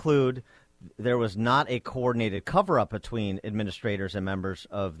 We conclude there was not a coordinated cover-up between administrators and members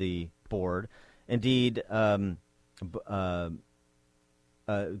of the board. Indeed, the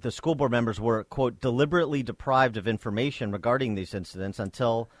school board members were, quote, deliberately deprived of information regarding these incidents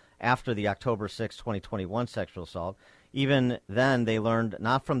until after the October 6, 2021 sexual assault. Even then, they learned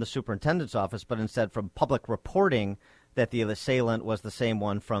not from the superintendent's office, but instead from public reporting that the assailant was the same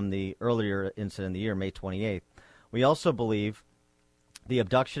one from the earlier incident in the year, May 28th. We also believe the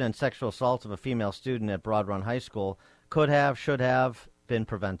abduction and sexual assault of a female student at Broad Run High School should have been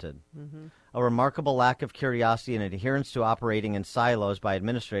prevented. Mm-hmm. A remarkable lack of curiosity and adherence to operating in silos by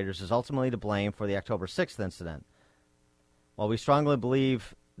administrators is ultimately to blame for the October 6th incident. While we strongly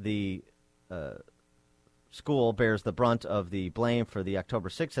believe the school bears the brunt of the blame for the October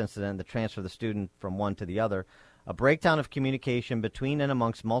 6th incident, the transfer of the student from one to the other, a breakdown of communication between and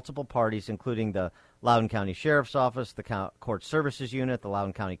amongst multiple parties, including the Loudoun County Sheriff's Office, the Court Services Unit, the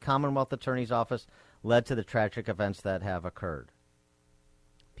Loudoun County Commonwealth Attorney's Office, led to the tragic events that have occurred.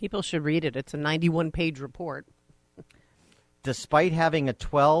 People should read it. It's a 91-page report. Despite having a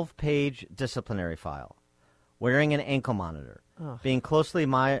 12-page disciplinary file, wearing an ankle monitor, being closely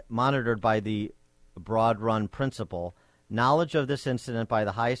monitored by the Broad Run principal, knowledge of this incident by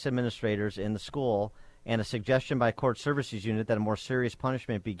the highest administrators in the school, and a suggestion by Court Services Unit that a more serious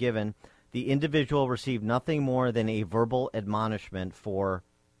punishment be given, the individual received nothing more than a verbal admonishment for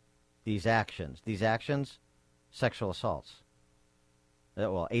these actions. These actions, sexual assaults.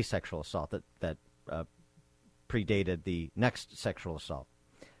 Asexual assault that predated the next sexual assault.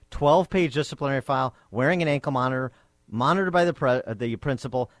 12-page disciplinary file, wearing an ankle monitor, monitored by the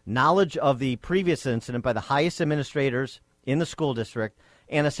principal, knowledge of the previous incident by the highest administrators in the school district,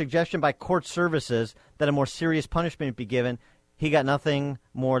 and a suggestion by Court Services that a more serious punishment be given. He got nothing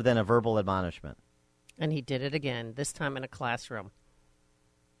more than a verbal admonishment. And he did it again, this time in a classroom.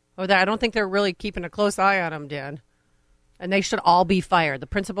 I don't think they're really keeping a close eye on him, Dan. And they should all be fired. The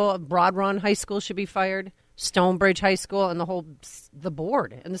principal of Broad Run High School should be fired, Stonebridge High School, and the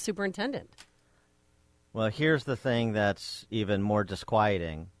board and the superintendent. Well, here's the thing that's even more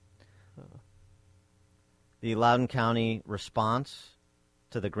disquieting. The Loudoun County response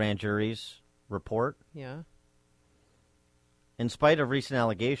to the grand jury's report. Yeah. In spite of recent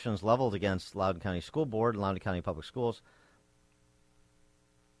allegations leveled against Loudoun County School Board and Loudoun County Public Schools,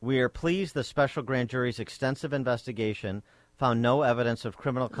 we are pleased the special grand jury's extensive investigation found no evidence of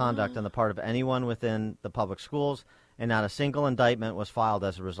criminal conduct on the part of anyone within the public schools, and not a single indictment was filed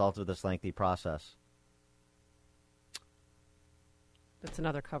as a result of this lengthy process. That's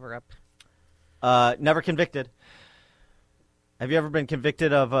another cover-up. Never convicted. Have you ever been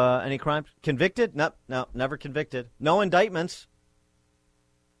convicted of any crime? Convicted? No, never convicted. No indictments.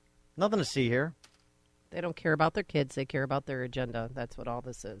 Nothing to see here. They don't care about their kids. They care about their agenda. That's what all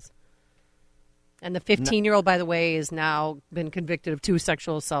this is. And the 15-year-old, by the way, has now been convicted of 2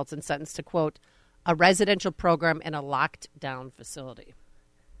 sexual assaults and sentenced to, quote, a residential program in a locked-down facility.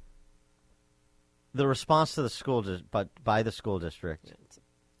 The response to the school, by the school district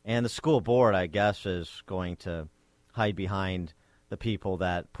and the school board, I guess, is going to hide behind the people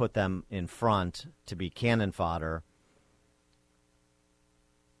that put them in front to be cannon fodder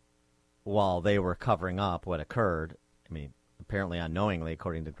while they were covering up what occurred. I mean, apparently unknowingly,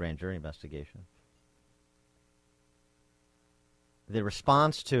 according to the grand jury investigation. The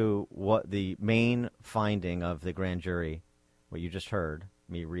response to what the main finding of the grand jury, what you just heard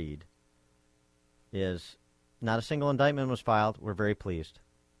me read, is not a single indictment was filed. We're very pleased.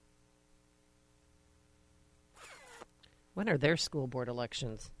 When are their school board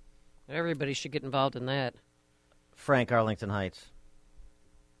elections? Everybody should get involved in that. Frank, Arlington Heights.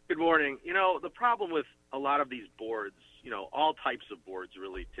 Good morning. You know, the problem with a lot of these boards, all types of boards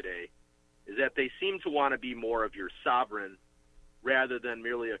really today, is that they seem to want to be more of your sovereign rather than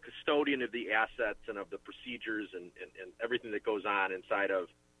merely a custodian of the assets and of the procedures and everything that goes on inside of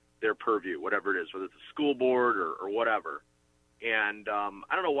their purview, whatever it is, whether it's a school board or whatever. And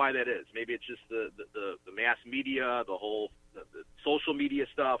I don't know why that is. Maybe it's just the mass media, the social media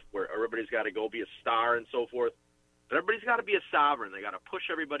stuff where everybody's got to go be a star and so forth. But everybody's got to be a sovereign. They got to push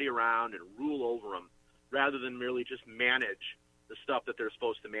everybody around and rule over them rather than merely just manage the stuff that they're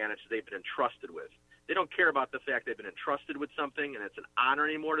supposed to manage that they've been entrusted with. They don't care about the fact they've been entrusted with something and it's an honor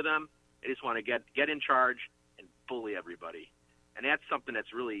anymore to them. They just want to get in charge and bully everybody. And that's something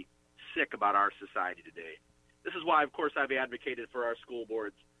that's really sick about our society today. This is why, of course, I've advocated for our school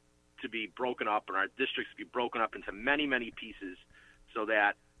boards to be broken up and our districts to be broken up into many, many pieces so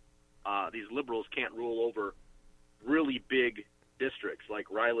that these liberals can't rule over really big districts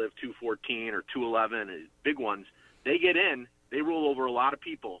like where I live, 214 or 211, big ones. They get in, they rule over a lot of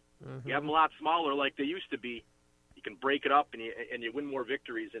people. Mm-hmm. You have them a lot smaller like they used to be. You can break it up and you win more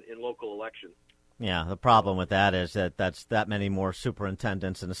victories in local elections. Yeah, the problem with that is that's that many more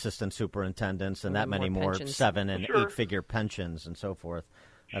superintendents and assistant superintendents and that many more pensions. 7- and 8-figure pensions and so forth.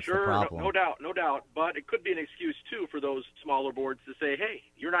 That's the problem. No doubt. But it could be an excuse, too, for those smaller boards to say, hey,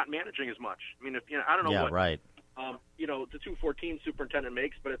 you're not managing as much. I mean, I don't know what right. The 214 superintendent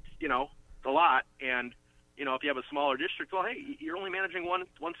makes, but it's, a lot. And, if you have a smaller district, well, hey, you're only managing one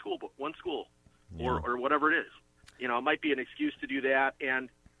school, or whatever it is. It might be an excuse to do that, and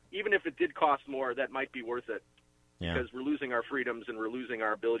even if it did cost more, that might be worth it. Yeah. Because we're losing our freedoms and we're losing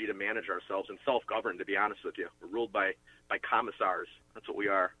our ability to manage ourselves and self-govern, to be honest with you. We're ruled by commissars. That's what we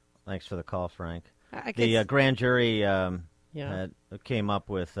are. Thanks for the call, Frank. I The grand jury came up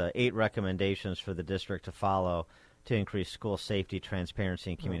with 8 recommendations for the district to follow to increase school safety,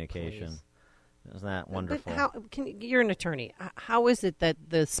 transparency, and communication. Isn't that wonderful? But you're an attorney. How is it that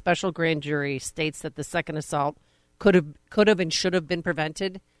the special grand jury states that the second assault could have and should have been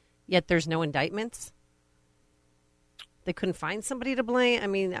prevented, yet there's no indictments? They couldn't find somebody to blame? I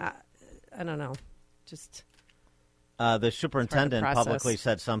mean, I don't know. Just the superintendent publicly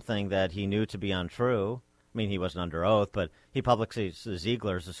said something that he knew to be untrue. I mean, he wasn't under oath, but he publicly,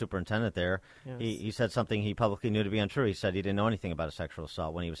 Ziegler's the superintendent there, yes. He said something he publicly knew to be untrue. He said he didn't know anything about a sexual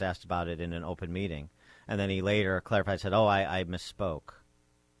assault when he was asked about it in an open meeting. And then he later clarified, said, I misspoke.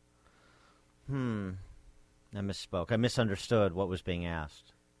 I misspoke. I misunderstood what was being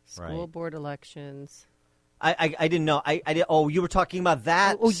asked. School board elections. I didn't know. Oh, you were talking about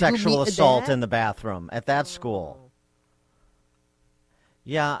that sexual assault in the bathroom at that school.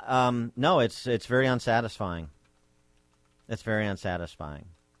 Yeah, no, it's very unsatisfying. It's very unsatisfying.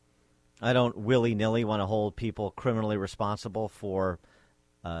 I don't willy-nilly want to hold people criminally responsible for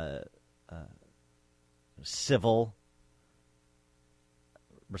civil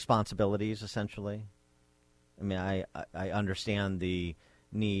responsibilities, essentially. I mean, I understand the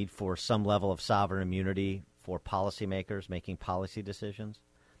need for some level of sovereign immunity for policymakers making policy decisions.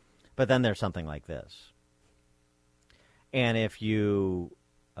 But then there's something like this. And if you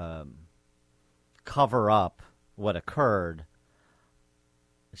cover up what occurred,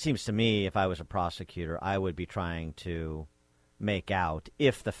 it seems to me if I was a prosecutor, I would be trying to make out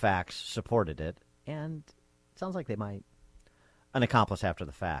if the facts supported it. And it sounds like they might. An accomplice after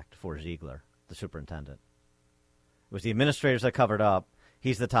the fact for Ziegler, the superintendent. It was the administrators that covered up.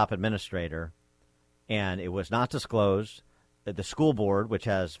 He's the top administrator. And it was not disclosed. The school board, which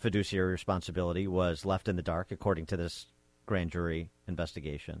has fiduciary responsibility, was left in the dark, according to this grand jury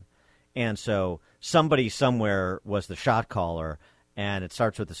investigation. And so somebody somewhere was the shot caller, and it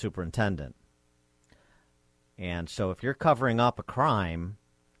starts with the superintendent. And so if you're covering up a crime,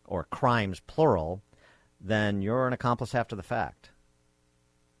 or crimes plural, then you're an accomplice after the fact.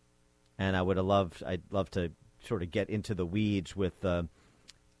 And I'd love to sort of get into the weeds with the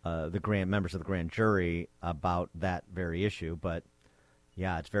members of the grand jury about that very issue. But,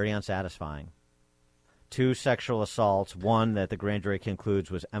 yeah, it's very unsatisfying. 2 sexual assaults, 1 that the grand jury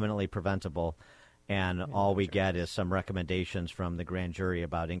concludes was eminently preventable, and all we get is some recommendations from the grand jury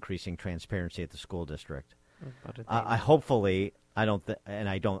about increasing transparency at the school district. I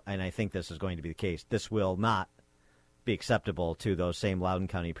think this is going to be the case. This will not be acceptable to those same Loudoun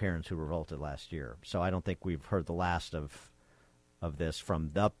County parents who revolted last year. So I don't think we've heard the last of this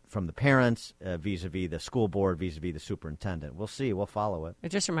from the parents vis-a-vis the school board, vis-a-vis the superintendent. We'll see. We'll follow it. It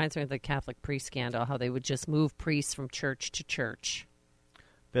just reminds me of the Catholic priest scandal, how they would just move priests from church to church.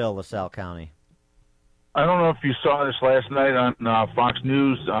 Bill, LaSalle County. I don't know if you saw this last night on Fox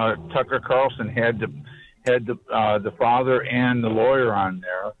News. Tucker Carlson had the father and the lawyer on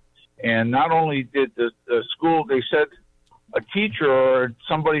there. And not only did the school, they said a teacher or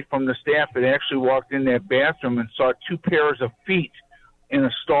somebody from the staff had actually walked in that bathroom and saw 2 pairs of feet in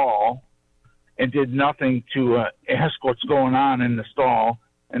a stall and did nothing to ask what's going on in the stall.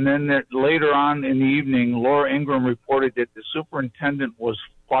 And then later on in the evening, Laura Ingram reported that the superintendent was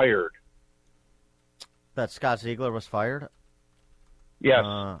fired. That Scott Ziegler was fired? Yes.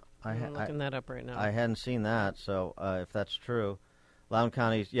 I'm looking that up right now. I hadn't seen that, so if that's true. Loudoun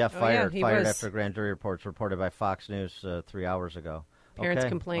County, fired after grand jury reports reported by Fox News 3 hours ago. Parents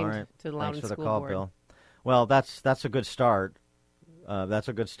complained to the Loudoun Thanks for the School call, Board. Bill. Well, that's a good start. That's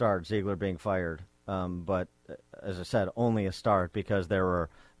a good start, Ziegler being fired. But, as I said, only a start because there were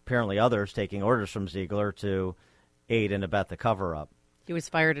apparently others taking orders from Ziegler to aid and abet the cover-up. He was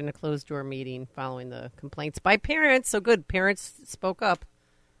fired in a closed-door meeting following the complaints by parents. So good, parents spoke up.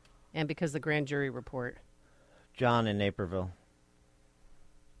 And because of the grand jury report. John in Naperville.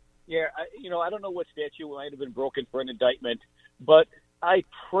 Yeah, I don't know what statute might have been broken for an indictment, but I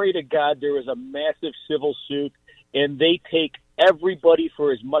pray to God there is a massive civil suit, and they take everybody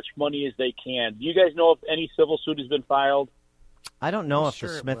for as much money as they can. Do you guys know if any civil suit has been filed? I don't know if the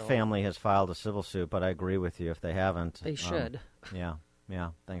Smith family has filed a civil suit, but I agree with you if they haven't. They should. Yeah.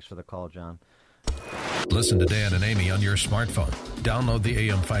 Thanks for the call, John. Listen to Dan and Amy on your smartphone. Download the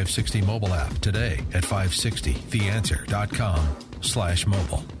AM560 mobile app today at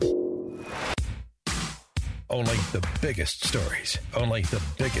 560theanswer.com/mobile. Only the biggest stories, only the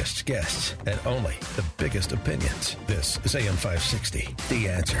biggest guests, and only the biggest opinions. This is AM 560, The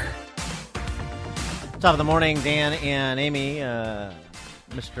Answer. Top of the morning, Dan and Amy.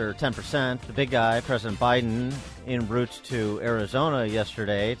 Mr. 10%, the big guy, President Biden, en route to Arizona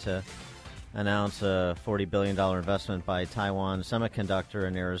yesterday to announce a $40 billion investment by Taiwan Semiconductor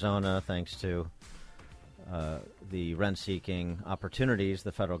in Arizona, thanks to the rent-seeking opportunities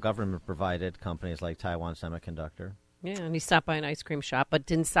the federal government provided companies like Taiwan Semiconductor. Yeah, and he stopped by an ice cream shop, but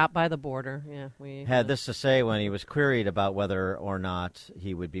didn't stop by the border. Yeah, we had this to say when he was queried about whether or not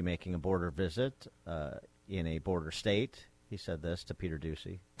he would be making a border visit in a border state. He said this to Peter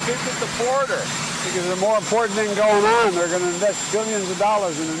Ducey. Visit the border because the more important thing going on, they're going to invest billions of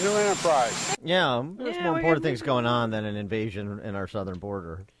dollars in a new enterprise. Yeah, there's more important things going on than an invasion in our southern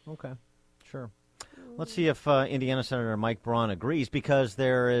border. Okay, sure. Let's see if Indiana Senator Mike Braun agrees, because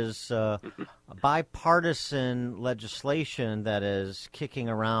there is bipartisan legislation that is kicking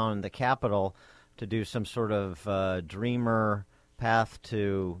around the Capitol to do some sort of dreamer path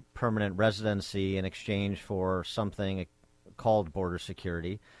to permanent residency in exchange for something called border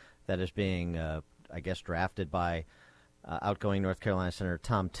security that is being, drafted by outgoing North Carolina Senator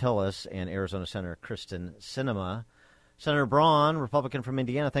Thom Tillis and Arizona Senator Kyrsten Sinema. Senator Braun, Republican from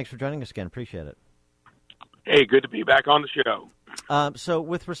Indiana, thanks for joining us again. Appreciate it. Hey, good to be back on the show. So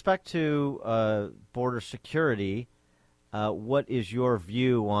with respect to border security, what is your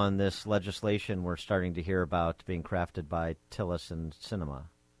view on this legislation we're starting to hear about being crafted by Tillis and Sinema?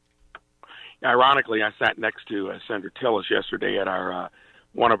 Ironically, I sat next to Senator Tillis yesterday at our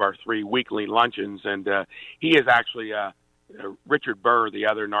one of our 3 weekly luncheons, and he is actually Richard Burr, the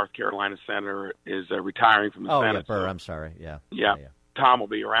other North Carolina senator, is retiring from the Senate. Oh, yeah, Burr, I'm sorry, yeah. Tom will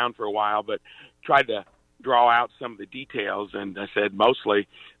be around for a while, but tried to draw out some of the details, and I said mostly,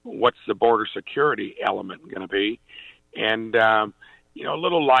 what's the border security element going to be? And, a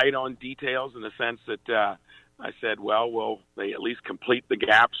little light on details in the sense that I said, well, will they at least complete the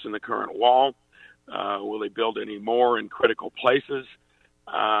gaps in the current wall? Will they build any more in critical places?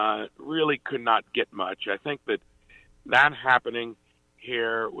 Really could not get much. I think that happening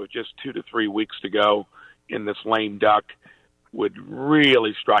here with just 2 to 3 weeks to go in this lame duck would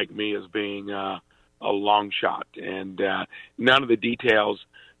really strike me as being a long shot. And none of the details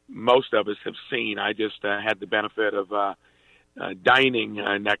most of us have seen. I just had the benefit of dining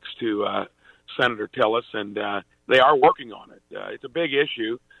next to Senator Tillis, and they are working on it. It's a big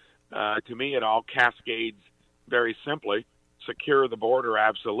issue. To me, it all cascades very simply. Secure the border,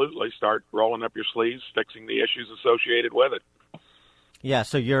 absolutely. Start rolling up your sleeves, fixing the issues associated with it. Yeah,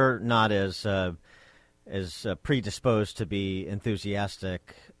 so you're not as predisposed to be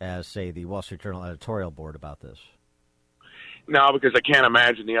enthusiastic as, say, the Wall Street Journal editorial board about this. No, because I can't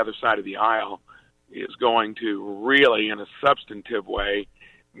imagine the other side of the aisle is going to really, in a substantive way,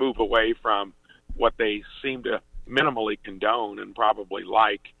 move away from what they seem to minimally condone and probably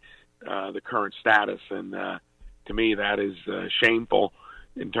like the current status. And to me, that is shameful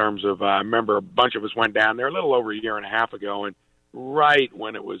in terms of, I remember a bunch of us went down there a little over a year and a half ago, and right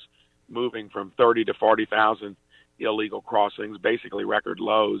when it was moving from 30 to 40,000 illegal crossings, basically record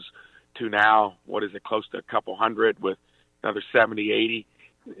lows, to now, what is it, close to a couple hundred, with another 70, 80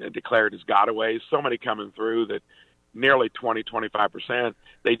 declared as gotaways. So many coming through that nearly 20-25%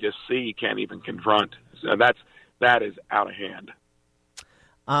 they just see, can't even confront. So that is out of hand.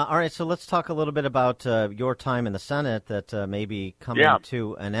 All right, so let's talk a little bit about your time in the Senate that may be coming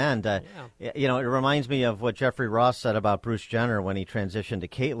to an end. It reminds me of what Jeffrey Ross said about Bruce Jenner when he transitioned to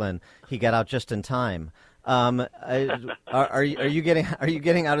Caitlyn. He got out just in time. Are you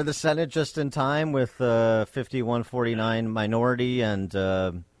getting out of the Senate just in time with 51-49 minority and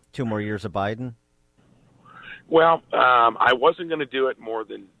 2 more years of Biden? Well, I wasn't going to do it more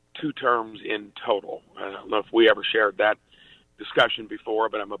than 2 terms in total. I don't know if we ever shared that discussion before,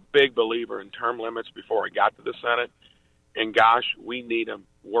 but I'm a big believer in term limits before I got to the Senate. And gosh, we need them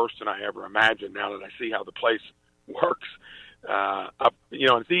worse than I ever imagined now that I see how the place works.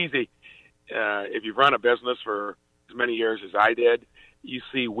 It's easy. If you've run a business for as many years as I did, you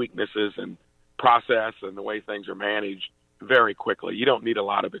see weaknesses in process and the way things are managed very quickly. You don't need a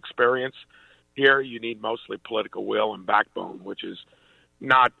lot of experience here. You need mostly political will and backbone, which is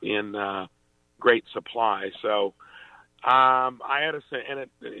not in great supply. So I had to say, and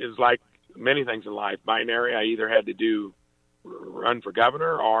it is like many things in life, binary. I either had to run for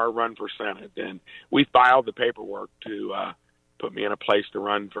governor or run for Senate. And we filed the paperwork to put me in a place to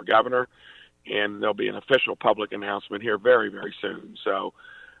run for governor. And there'll be an official public announcement here very, very soon. So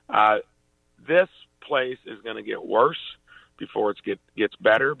this place is going to get worse before it gets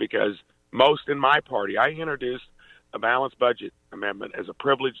better, because most in my party. I introduced a balanced budget amendment as a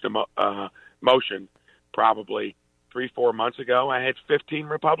privileged motion probably 3-4 months ago. I had 15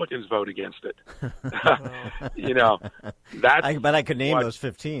 Republicans vote against it. You know, that's I bet I could name those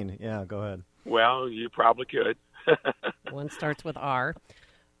 15. Yeah, go ahead. Well, you probably could. One starts with R.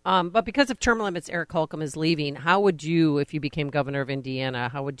 But because of term limits, Eric Holcomb is leaving. How would you, if you became governor of Indiana,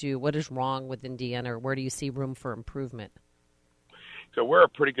 what is wrong with Indiana, or where do you see room for improvement? So we're a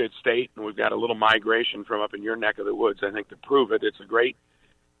pretty good state, and we've got a little migration from up in your neck of the woods, I think, to prove it. It's a great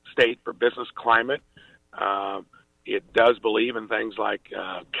state for business climate. It does believe in things like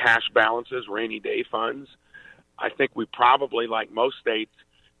cash balances, rainy day funds. I think we probably, like most states,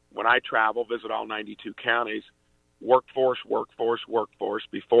 when I travel, visit all 92 counties, workforce.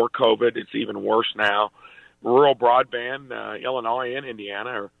 Before COVID, it's even worse now. Rural broadband, Illinois and Indiana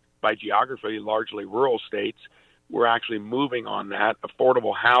are, by geography, largely rural states. We're actually moving on that.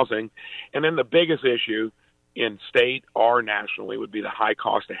 Affordable housing. And then the biggest issue in state or nationally would be the high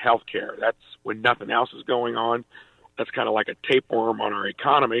cost of health care. That's when nothing else is going on. That's kind of like a tapeworm on our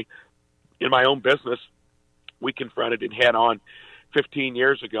economy. In my own business, we confronted it head on 15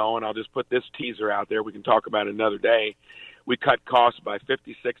 years ago, and I'll just put this teaser out there. We can talk about it another day. We cut costs by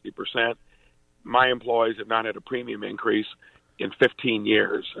 50-60%. My employees have not had a premium increase in 15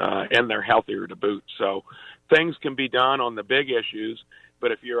 years, and they're healthier to boot. So things can be done on the big issues,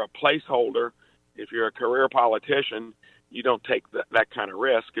 but if you're a placeholder, if you're a career politician, you don't take that kind of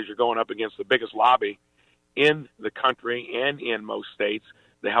risk because you're going up against the biggest lobby in the country and in most states,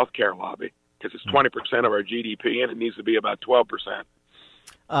 the healthcare lobby, because it's 20% of our GDP, and it needs to be about 12%.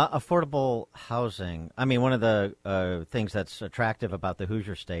 Affordable housing. I mean, one of the things that's attractive about the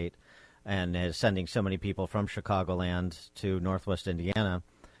Hoosier State and is sending so many people from Chicagoland to Northwest Indiana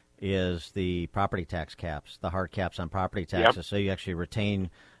is the property tax caps, the hard caps on property taxes. Yep. So you actually retain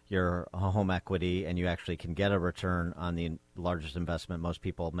your home equity, and you actually can get a return on the largest investment most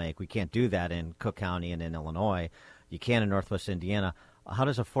people make. We can't do that in Cook County and in Illinois. You can in Northwest Indiana. How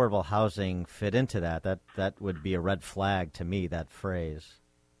does affordable housing fit into that? That would be a red flag to me, that phrase.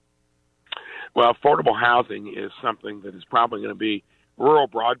 Well, affordable housing is something that is probably going to be, rural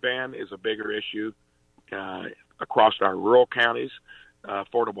broadband is a bigger issue across our rural counties.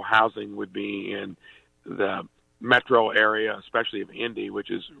 Affordable housing would be in the metro area, especially of Indy, which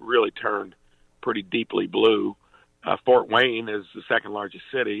has really turned pretty deeply blue. Fort Wayne is the second largest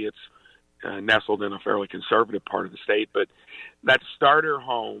city. It's nestled in a fairly conservative part of the state, but that starter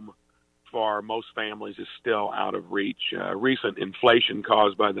home for most families is still out of reach. Recent inflation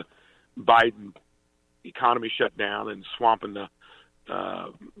caused by the Biden economy shutdown and swamping the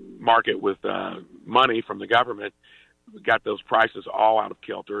market with money from the government got those prices all out of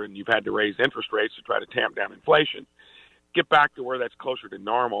kilter, and you've had to raise interest rates to try to tamp down inflation. Get back to where that's closer to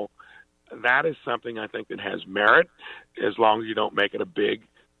normal. That is something I think that has merit as long as you don't make it a big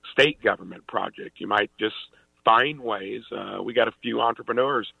state government project. You might just find ways. We got a few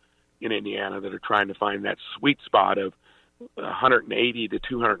entrepreneurs in Indiana that are trying to find that sweet spot of 180 to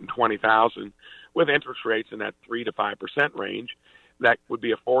 220,000 with interest rates in that 3 to 5% range. That would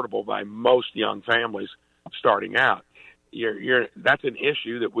be affordable by most young families starting out. That's an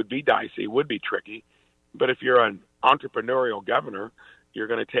issue that would be dicey, would be tricky. But if you're an entrepreneurial governor, you're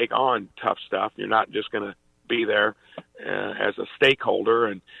going to take on tough stuff. You're not just going to be there as a stakeholder.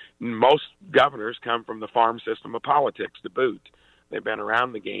 And most governors come from the farm system of politics to boot. They've been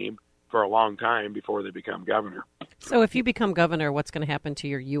around the game for a long time before they become governor. So if you become governor, what's going to happen to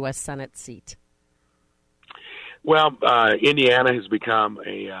your U.S. Senate seat? Well, Indiana has become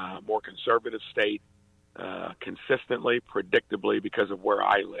a more conservative state consistently, predictably, because of where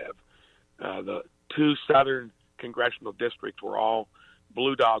I live. The two southern congressional districts were all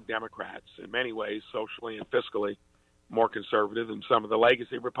blue dog Democrats, in many ways socially and fiscally more conservative than some of the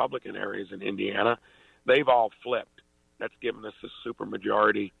legacy Republican areas in Indiana. They've all flipped. That's given us a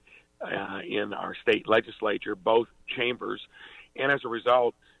supermajority in our state legislature, both chambers. And as a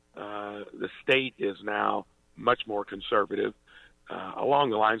result, the state is now much more conservative along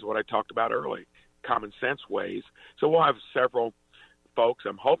the lines of what I talked about earlier, common sense ways. So we'll have several folks.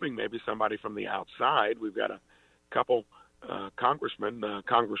 I'm hoping maybe somebody from the outside. We've got a couple congressmen, a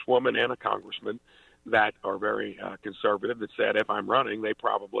congresswoman and a congressman that are very conservative that said if I'm running,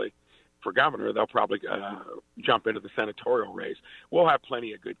 for governor, they'll probably jump into the senatorial race. We'll have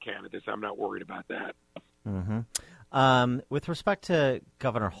plenty of good candidates. I'm not worried about that. Mm-hmm. With respect to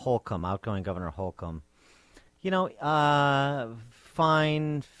Governor Holcomb, outgoing Governor Holcomb,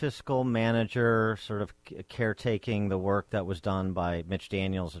 fine fiscal manager, sort of caretaking the work that was done by Mitch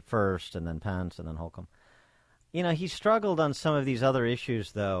Daniels at first, and then Pence, and then Holcomb. You know, he struggled on some of these other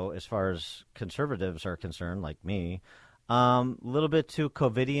issues, though, as far as conservatives are concerned, like me. A little bit too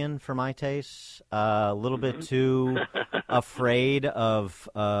COVIDian for my tastes. A little bit too afraid of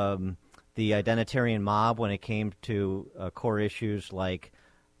the identitarian mob when it came to core issues like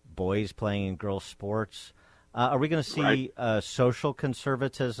boys playing in girls' sports. Are we going to see social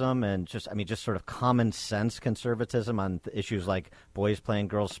conservatism and just sort of common sense conservatism on issues like boys playing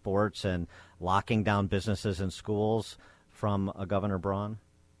girls' sports and locking down businesses and schools from Governor Braun?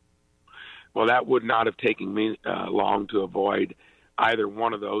 Well, that would not have taken me long to avoid either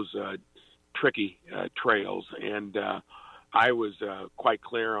one of those tricky trails. And I was quite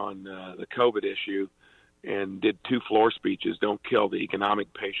clear on the COVID issue and did 2 floor speeches, don't kill the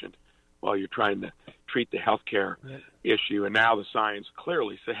economic patient while you're trying to treat the healthcare issue. And now the science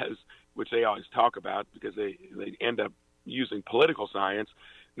clearly says, which they always talk about because they end up using political science,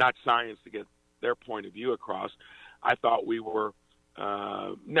 not science to get their point of view across. I thought we were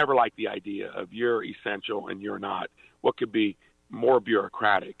never liked the idea of you're essential and you're not. What could be more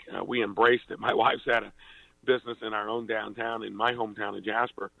bureaucratic? We embraced it. My wife's had a business in our own downtown, in my hometown of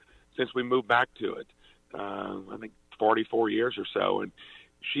Jasper, since we moved back to it. I think 44 years or so, and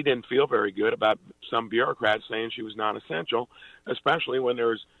she didn't feel very good about some bureaucrats saying she was non-essential, especially when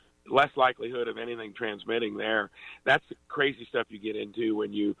there's less likelihood of anything transmitting there. That's the crazy stuff you get into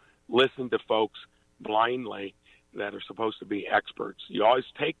when you listen to folks blindly that are supposed to be experts. You always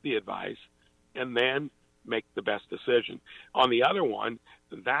take the advice and then make the best decision. On the other one,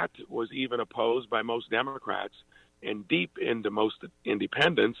 that was even opposed by most Democrats and deep into most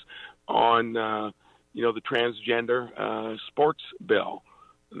independents on, the transgender sports bill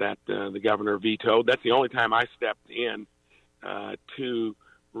that the governor vetoed. That's the only time I stepped in to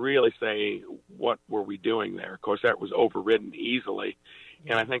really say, what were we doing there? Of course, that was overridden easily,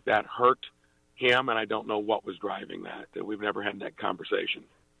 and I think that hurt him, and I don't know what was driving that. We've never had that conversation.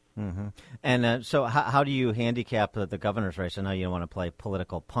 Mm-hmm. And so how do you handicap the governor's race? I know you don't want to play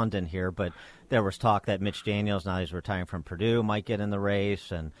political pundit here, but there was talk that Mitch Daniels, now he's retiring from Purdue, might get in the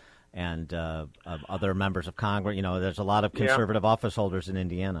race, and other members of Congress. You know, there's a lot of conservative office holders in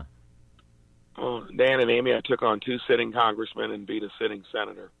Indiana. Well, Dan and Amy, I took on 2 sitting congressmen and beat a sitting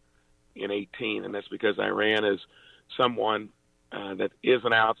senator in 2018, and that's because I ran as someone that is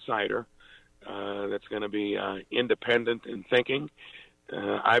an outsider, that's going to be independent in thinking.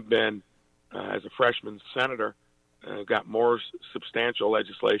 I've been, as a freshman senator, got more substantial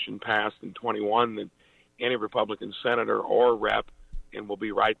legislation passed in 21 than any Republican senator or rep, and will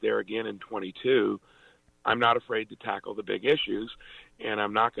be right there again in 22. I'm not afraid to tackle the big issues, and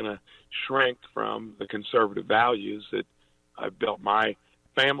I'm not going to shrink from the conservative values that I've built my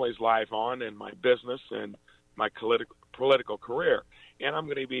family's life on and my business and my political career. And I'm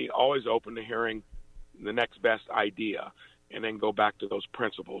going to be always open to hearing the next best idea and then go back to those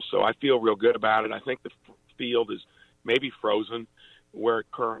principles. So I feel real good about it. I think the field is maybe frozen where it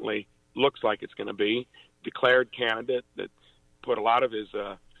currently looks like it's going to be. Declared candidate that put a lot of his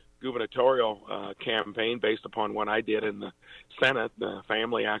gubernatorial campaign based upon what I did in the Senate. The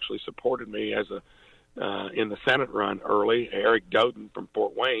family actually supported me as in the Senate run early. Eric Doden from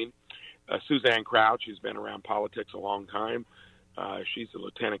Fort Wayne. Suzanne Crouch, who's been around politics a long time. She's the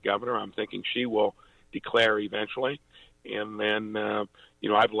lieutenant governor. I'm thinking she will declare eventually. And then,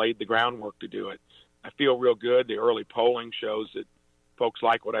 I've laid the groundwork to do it. I feel real good. The early polling shows that folks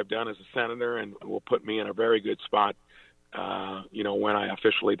like what I've done as a senator and will put me in a very good spot, when I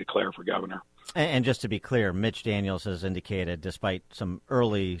officially declare for governor. And just to be clear, Mitch Daniels has indicated, despite some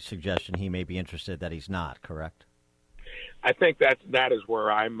early suggestion he may be interested, that he's not, correct? I think that is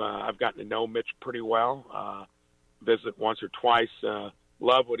where I've gotten to know Mitch pretty well. Visit once or twice.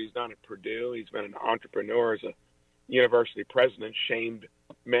 Love what he's done at Purdue. He's been an entrepreneur as a university president, shamed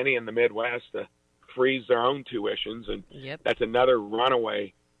many in the Midwest to freeze their own tuitions. And that's another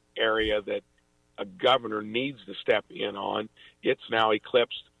runaway area that a governor needs to step in on. It's now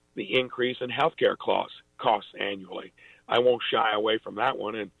eclipsed the increase in healthcare costs annually. I won't shy away from that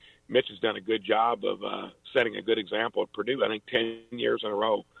one. And Mitch has done a good job of setting a good example at Purdue. I think 10 years in a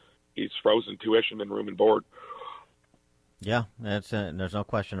row, he's frozen tuition and room and board. Yeah, there's no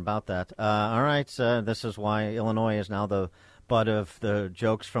question about that. All right, this is why Illinois is now the butt of the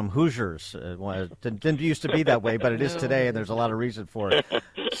jokes from Hoosiers. It didn't used to be that way, but it is today, and there's a lot of reason for it.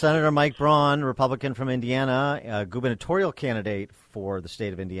 Senator Mike Braun, Republican from Indiana, gubernatorial candidate for the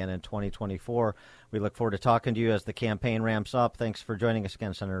state of Indiana in 2024. We look forward to talking to you as the campaign ramps up. Thanks for joining us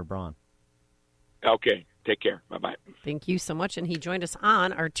again, Senator Braun. Okay, take care. Bye-bye. Thank you so much, and he joined us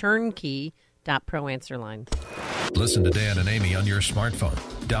on our turnkey.pro answer line. Listen to Dan and Amy on your smartphone.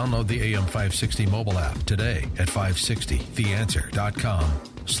 Download the AM 560 mobile app today at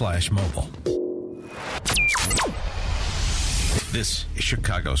 560theanswer.com/mobile. This is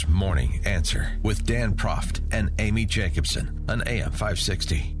Chicago's Morning Answer with Dan Proft and Amy Jacobson on AM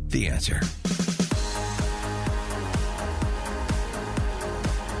 560. The Answer.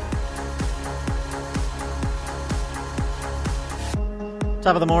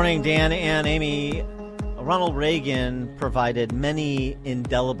 Top of the morning, Dan and Amy. Ronald Reagan provided many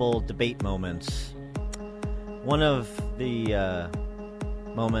indelible debate moments. One of the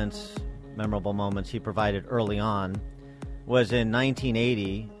memorable moments he provided early on was in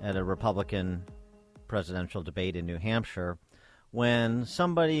 1980 at a Republican presidential debate in New Hampshire when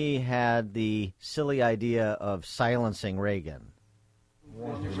somebody had the silly idea of silencing Reagan.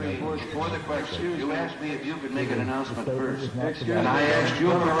 For the question, you asked me if you could make an announcement first, and I asked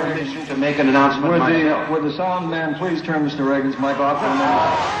you for permission to make an announcement myself. Would the sound man please turn Mr. Reagan's mic off for a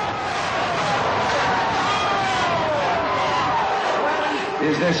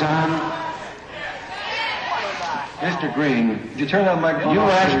minute? Is this on? Mr. Green, Did you turn that microphone you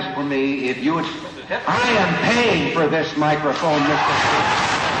off, asked please? for me if you would... I am paying for this microphone, Mr. Green.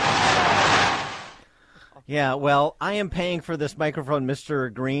 Yeah, well, I am paying for this microphone,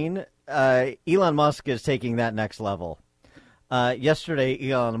 Mr. Green. Elon Musk is taking that next level.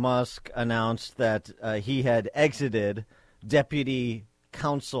 Yesterday, Elon Musk announced that he had exited deputy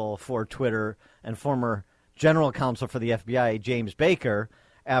counsel for Twitter and former general counsel for the FBI, James Baker,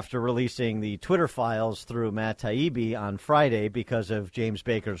 after releasing the Twitter files through Matt Taibbi on Friday because of James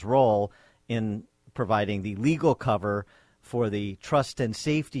Baker's role in providing the legal cover for the trust and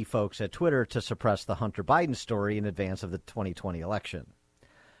safety folks at Twitter to suppress the Hunter Biden story in advance of the 2020 election.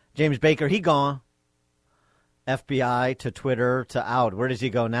 James Baker, he gone. FBI to Twitter to out. Where does he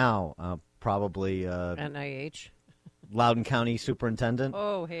go now? Probably NIH. Loudoun County Superintendent.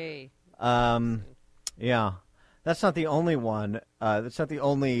 Oh, hey. Yeah. That's not the only one. That's not the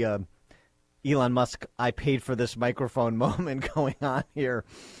only Elon Musk, I paid for this microphone moment going on here.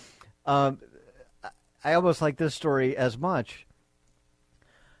 I almost like this story as much.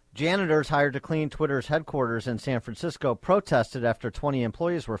 Janitors hired to clean Twitter's headquarters in San Francisco protested after 20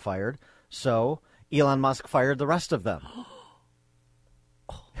 employees were fired, so Elon Musk fired the rest of them.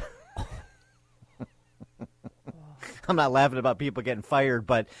 I'm not laughing about people getting fired,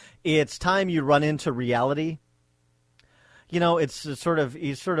 but it's time you run into reality. You know, he's sort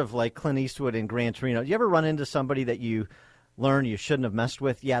of like Clint Eastwood in Gran Torino. Do you ever run into somebody that you learn you shouldn't have messed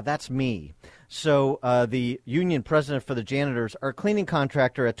with? Yeah, that's me. So the union president for the janitors, our cleaning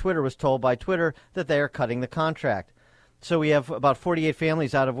contractor at Twitter, was told by Twitter that they are cutting the contract. So we have about 48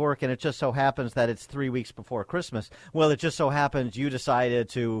 families out of work, and it just so happens that it's 3 weeks before Christmas. Well, it just so happens you decided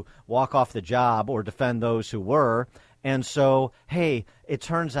to walk off the job or defend those who were. And so, hey, it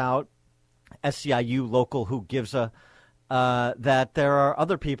turns out SCIU local who gives a that there are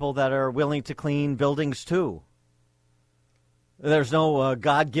other people that are willing to clean buildings too. There's no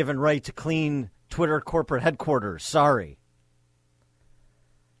God-given right to clean Twitter corporate headquarters. Sorry.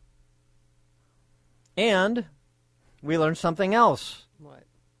 And we learned something else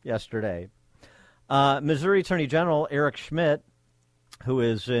yesterday. Missouri Attorney General Eric Schmidt, who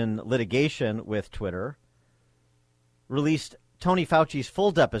is in litigation with Twitter, released Tony Fauci's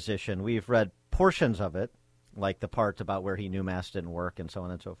full deposition. We've read portions of it, like the part about where he knew masks didn't work and so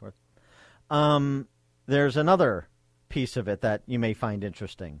on and so forth. There's another piece of it that you may find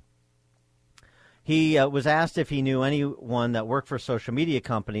interesting. He was asked if he knew anyone that worked for social media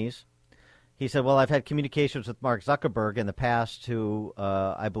companies. He said, well, I've had communications with Mark Zuckerberg in the past who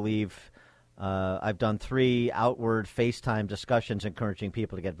I believe I've done 3 outward FaceTime discussions encouraging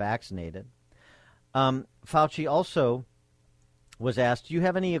people to get vaccinated. Fauci also was asked, do you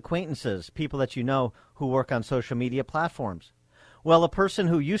have any acquaintances, people that you know who work on social media platforms? Well, a person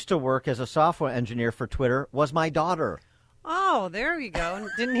who used to work as a software engineer for Twitter was my daughter. Oh, there you go.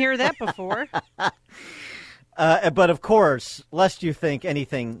 Didn't hear that before. But, of course, lest you think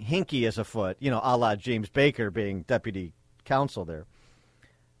anything hinky is afoot, a la James Baker being deputy counsel there.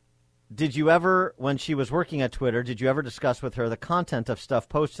 Did you ever, when she was working at Twitter, did you ever discuss with her the content of stuff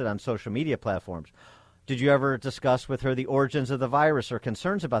posted on social media platforms? Did you ever discuss with her the origins of the virus or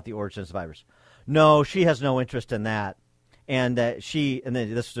concerns about the origins of the virus? No, she has no interest in that. And then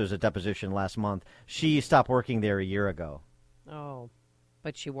this was a deposition last month, she stopped working there a year ago. Oh,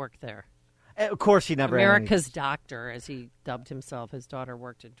 but she worked there. Of course, he never America's doctor, as he dubbed himself. His daughter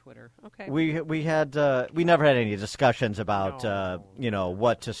worked in Twitter. Okay. We never had any discussions about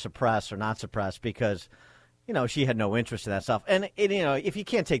what to suppress or not suppress because she had no interest in that stuff. And if you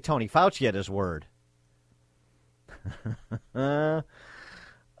can't take Tony Fauci at his word,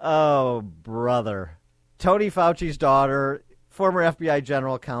 Oh, brother. Tony Fauci's daughter, former FBI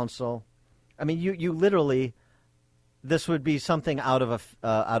general counsel. I mean, you literally, this would be something out of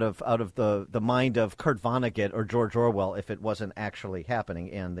the mind of Kurt Vonnegut or George Orwell if it wasn't actually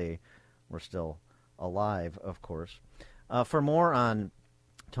happening, and they were still alive, of course. For more on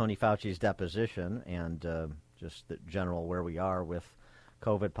Tony Fauci's deposition and just the general where we are with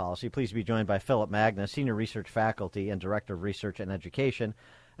COVID policy, please be joined by Philip Magna, Senior Research Faculty and Director of Research and Education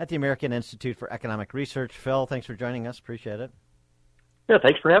at the American Institute for Economic Research. Phil, thanks for joining us. Appreciate it. Yeah,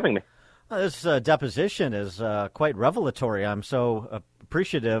 thanks for having me. This deposition is quite revelatory. I'm so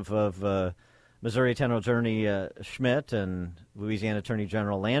appreciative of Missouri Attorney Schmidt and Louisiana Attorney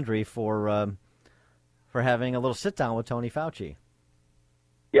General Landry for having a little sit-down with Tony Fauci.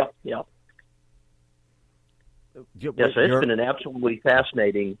 Yeah. Yes, it's been an absolutely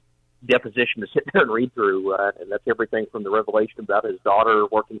fascinating deposition to sit there and read through, and that's everything from the revelation about his daughter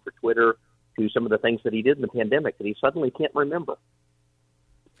working for Twitter to some of the things that he did in the pandemic that he suddenly can't remember.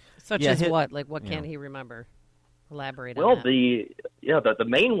 Such as what? Like, what can't he remember? Elaborate on that. The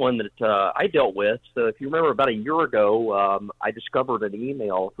main one that I dealt with, so if you remember about a year ago, I discovered an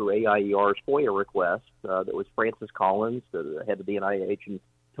email through AIER's FOIA request that was Francis Collins, the head of the NIH, and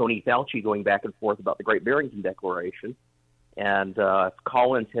Tony Fauci going back and forth about the Great Barrington Declaration. And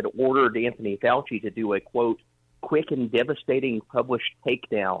Collins had ordered Anthony Fauci to do a, quote, quick and devastating published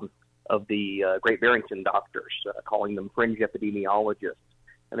takedown of the Great Barrington doctors, calling them fringe epidemiologists.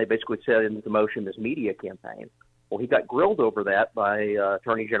 And they basically set into motion this media campaign. Well, he got grilled over that by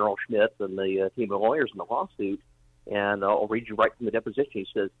Attorney General Schmidt and the team of lawyers in the lawsuit. And I'll read you right from the deposition. He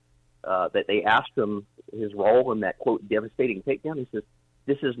says that they asked him his role in that, quote, devastating takedown. He says,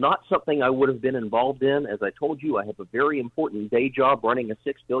 "This is not something I would have been involved in. As I told you, I have a very important day job running a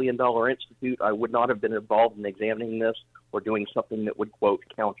 $6 billion institute. I would not have been involved in examining this or doing something that would, quote,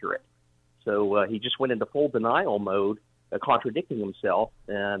 counter it." So he just went into full denial mode, contradicting himself.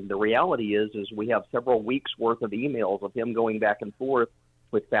 And the reality is we have several weeks' worth of emails of him going back and forth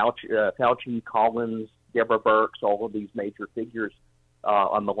with Fauci, Collins, Deborah Birx, all of these major figures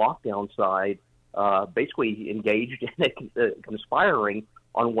on the lockdown side, basically engaged in conspiring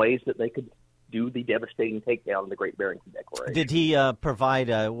on ways that they could do the devastating takedown of the Great Barrington Declaration. Did he provide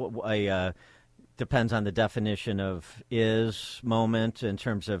a depends on the definition of is moment in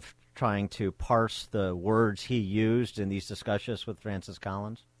terms of trying to parse the words he used in these discussions with Francis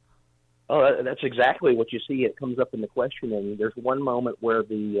Collins? Oh, that's exactly what you see. It comes up in the questioning. There's one moment where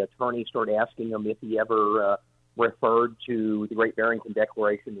the attorney started asking him if he ever referred to the Great Barrington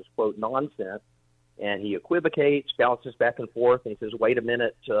Declaration as, quote, nonsense. And he equivocates, bounces back and forth, and he says, wait a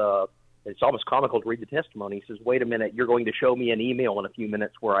minute. It's almost comical to read the testimony. He says, wait a minute, you're going to show me an email in a few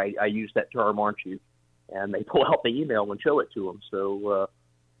minutes where I use that term, aren't you? And they pull out the email and show it to him. So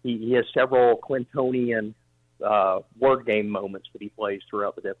he has several Clintonian word game moments that he plays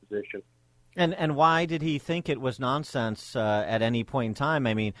throughout the deposition. And why did he think it was nonsense at any point in time?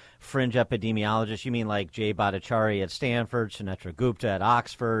 I mean, fringe epidemiologists, you mean like Jay Bhattacharya at Stanford, Sunetra Gupta at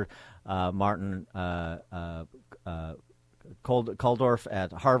Oxford, Martin Kulldorff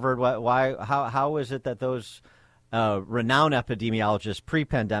at Harvard? How is it that those renowned epidemiologists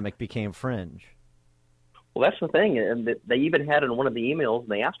pre-pandemic became fringe? Well, that's the thing, and they even had in one of the emails, and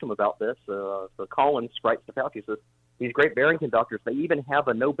they asked him about this. So Collins writes to Fauci, says, these Great Barrington doctors, they even have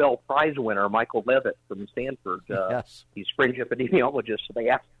a Nobel Prize winner, Michael Levitt from Stanford. Yes. He's fringe epidemiologist. So they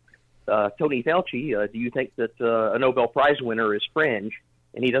asked Tony Fauci, do you think that a Nobel Prize winner is fringe?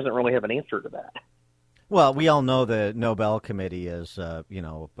 And he doesn't really have an answer to that. Well, we all know the Nobel Committee is, a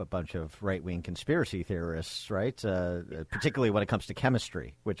bunch of right-wing conspiracy theorists, right? Particularly when it comes to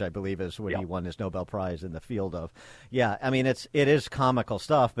chemistry, which I believe is what he won his Nobel Prize in the field of. Yeah, I mean, it is comical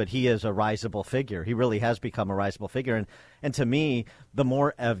stuff, but he is a risible figure. He really has become a risible figure. And to me, the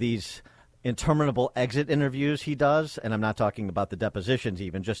more of these interminable exit interviews he does, and I'm not talking about the depositions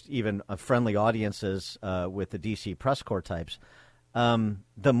even, just even friendly audiences with the D.C. press corps types,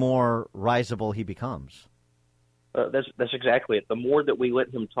 the more risible he becomes. That's exactly it. The more that we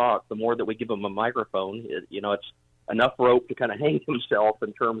let him talk, the more that we give him a microphone, it's enough rope to kind of hang himself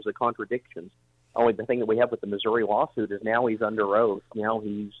in terms of contradictions. Only the thing that we have with the Missouri lawsuit is now he's under oath. Now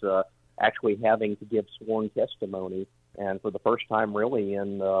he's actually having to give sworn testimony. And for the first time really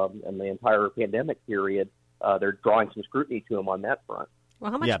in the entire pandemic period, they're drawing some scrutiny to him on that front.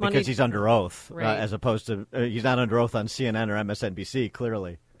 Well, how much money? Because he's under oath, right. As opposed to he's not under oath on CNN or MSNBC,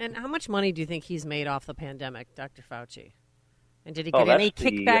 clearly. And how much money do you think he's made off the pandemic, Dr. Fauci? And did he get any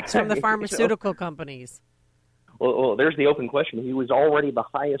kickbacks from the pharmaceutical companies? Well, there's the open question. He was already the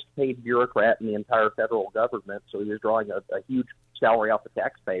highest paid bureaucrat in the entire federal government, so he was drawing a huge salary off the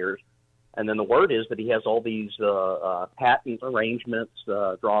taxpayers. And then the word is that he has all these patent arrangements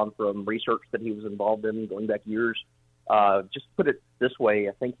drawn from research that he was involved in going back years. Just put it this way,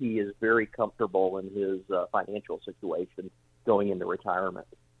 I think he is very comfortable in his financial situation going into retirement.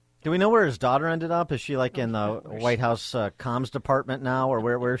 Do we know where his daughter ended up? Is she like in the White House comms department now, or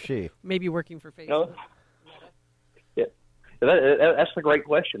where is she? Maybe working for Facebook. No. That's a great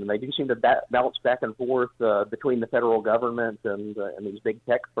question, and they do seem to bounce back and forth between the federal government and these big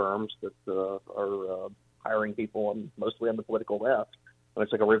tech firms that are hiring people, and mostly on the political left. And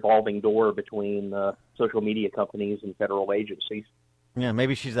it's like a revolving door between social media companies and federal agencies. Yeah,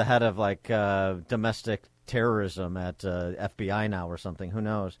 maybe she's the head of like domestic terrorism at FBI now or something. Who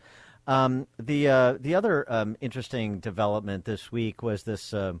knows? The other interesting development this week was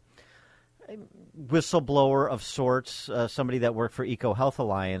this whistleblower of sorts, somebody that worked for EcoHealth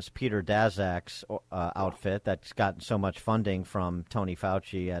Alliance, Peter Daszak's outfit that's gotten so much funding from Tony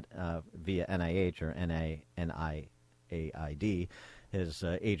Fauci via NIH or NIAID, his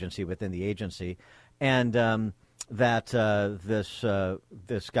agency within the agency, and that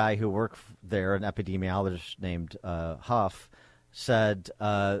this guy who worked there, an epidemiologist named Huff, said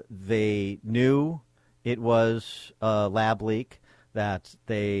they knew it was a lab leak, that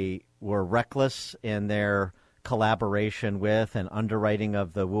they were reckless in their collaboration with and underwriting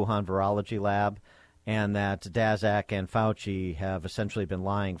of the Wuhan Virology Lab, and that Daszak and Fauci have essentially been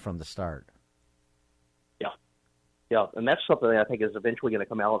lying from the start. Yeah, and that's something that I think is eventually going to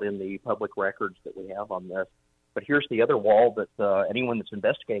come out in the public records that we have on this. But here's the other wall that anyone that's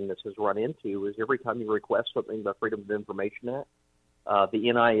investigating this has run into is every time you request something about Freedom of Information Act, the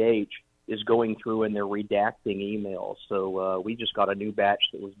NIH is going through and they're redacting emails. So we just got a new batch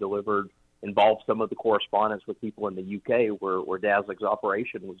that was delivered, involved some of the correspondence with people in the UK where Daszak's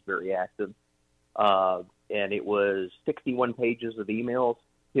operation was very active. And it was 61 pages of emails,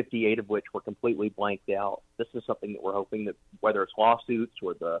 58 of which were completely blanked out. This is something that we're hoping that whether it's lawsuits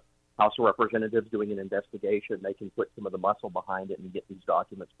or the House of Representatives doing an investigation, they can put some of the muscle behind it and get these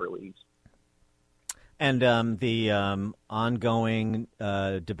documents released. And the ongoing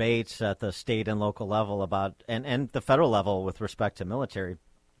debates at the state and local level about, and the federal level with respect to military,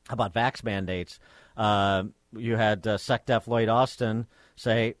 about vax mandates. You had SecDef Lloyd Austin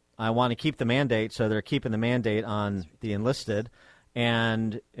say, I want to keep the mandate, so they're keeping the mandate on the enlisted.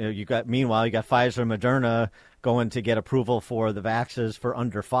 And meanwhile, you got Pfizer and Moderna going to get approval for the vaxes for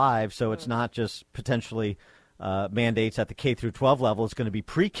under 5. So it's not just potentially mandates at the K through 12 level. It's going to be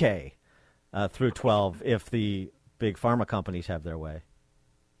pre-K through 12 if the big pharma companies have their way.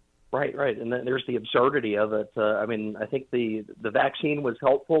 Right. And then there's the absurdity of it. I think the vaccine was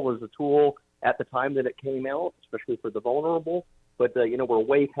helpful as a tool at the time that it came out, especially for the vulnerable. But, we're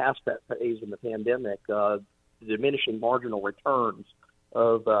way past that phase in the pandemic. The diminishing marginal returns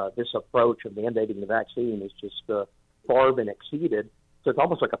of this approach of mandating the vaccine is just far been exceeded. So it's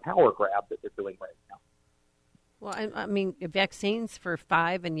almost like a power grab that they're doing right now. Well, vaccines for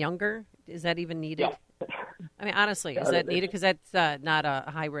 5 and younger, is that even needed? Yeah. Honestly, is that needed? Because that's not a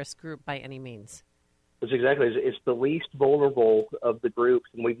high-risk group by any means. It's it's the least vulnerable of the groups,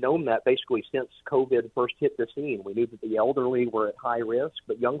 and we've known that basically since COVID first hit the scene. We knew that the elderly were at high risk,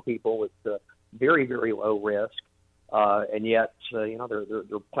 but young people it's very, very low risk, and yet they're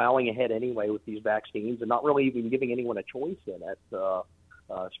plowing ahead anyway with these vaccines and not really even giving anyone a choice in it,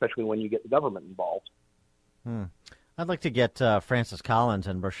 especially when you get the government involved. I'd like to get Francis Collins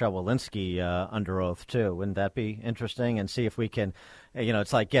and Rochelle Walensky under oath, too. Wouldn't that be interesting? And see if we can,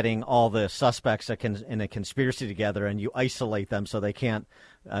 it's like getting all the suspects in a conspiracy together and you isolate them so they can't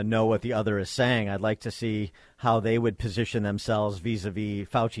know what the other is saying. I'd like to see how they would position themselves vis-a-vis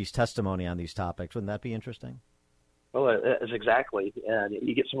Fauci's testimony on these topics. Wouldn't that be interesting? Well, that's exactly. And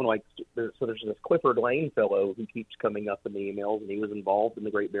you get someone like, there's this Clifford Lane fellow who keeps coming up in the emails, and he was involved in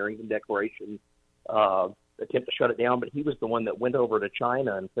the Great Barrington Declaration attempt to shut it down, but he was the one that went over to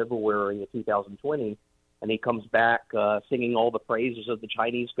China in February of 2020, and he comes back singing all the praises of the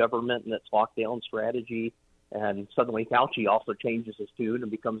Chinese government and its lockdown strategy, and suddenly Fauci also changes his tune and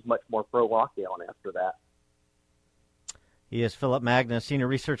becomes much more pro-lockdown after that. He is Philip Magnus, Senior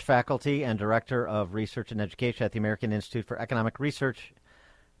Research Faculty and Director of Research and Education at the American Institute for Economic Research.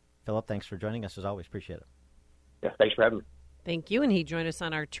 Philip, thanks for joining us as always. Appreciate it. Yeah, thanks for having me. Thank you, and he joined us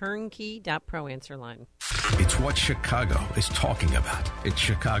on our turnkey.pro answer line. It's what Chicago is talking about. It's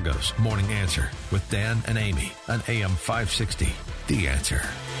Chicago's Morning Answer with Dan and Amy on AM 560. The Answer.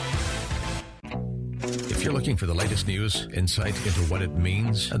 If If you're looking for the latest news, insight into what it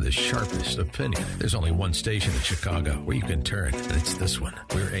means, and the sharpest opinion, there's only one station in Chicago where you can turn, and it's this one.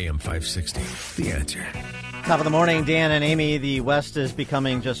 We're AM 560. The Answer. Top of the morning, Dan and Amy. The West is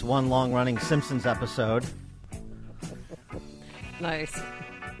becoming just one long-running Simpsons episode. Nice.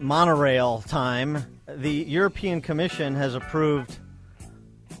 Monorail time. The European Commission has approved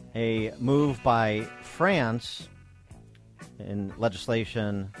a move by France in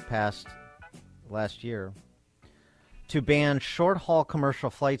legislation passed last year to ban short-haul commercial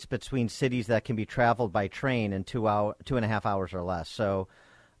flights between cities that can be traveled by train in 2.5 hours or less. So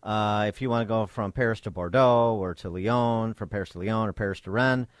if you want to go from Paris to Bordeaux or to Lyon, from Paris to Lyon or Paris to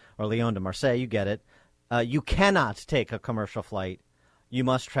Rennes or Lyon to Marseille, you get it. You cannot take a commercial flight. You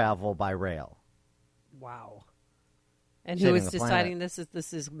must travel by rail. Wow. And who is deciding this?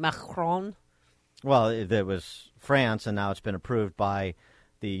 This is Macron? Well, it was France, and now it's been approved by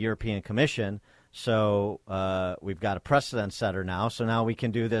the European Commission. So we've got a precedent setter now. So now we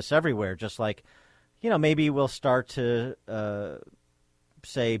can do this everywhere. Just like, maybe we'll start to,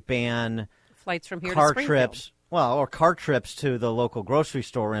 say, ban flights from here car to Springfield. trips. Well, or car trips to the local grocery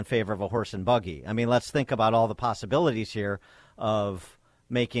store in favor of a horse and buggy. I mean, let's think about all the possibilities here of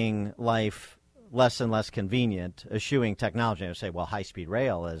making life less and less convenient, eschewing technology. I would say, well, high-speed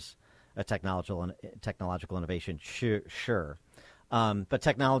rail is a technological innovation, sure. But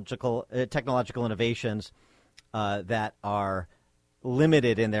technological innovations that are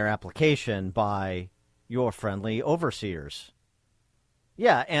limited in their application by your friendly overseers.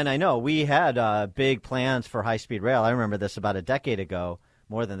 Yeah, and I know we had big plans for high-speed rail. I remember this about a decade ago,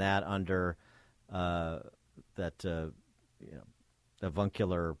 more than that, under the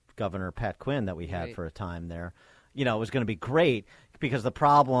avuncular Governor Pat Quinn that we had for a time there. It was going to be great because the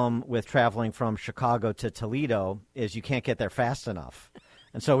problem with traveling from Chicago to Toledo is you can't get there fast enough.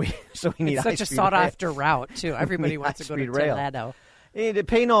 And so we need it's such a sought-after route, too. Everybody wants to go to Toledo.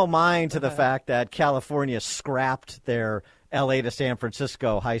 Pay no mind to the fact that California scrapped their L.A. to San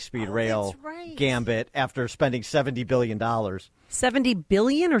Francisco high-speed rail gambit after spending $70 billion. $70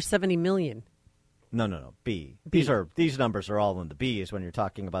 billion or $70 million? No. B. These numbers are all in the B's when you're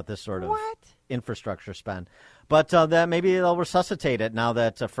talking about this sort of infrastructure spend. But that maybe they'll resuscitate it now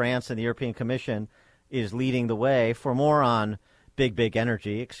that France and the European Commission is leading the way. For more on big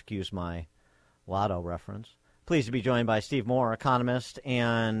energy, excuse my lotto reference, pleased to be joined by Steve Moore, economist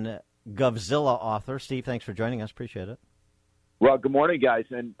and Govzilla author. Steve, thanks for joining us. Appreciate it. Well, good morning, guys.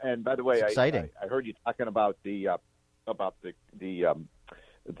 And by the way, exciting. I heard you talking about the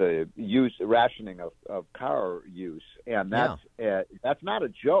use rationing of car use, and that's not a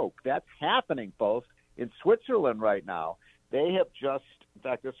joke. That's happening both in Switzerland right now. They have just, in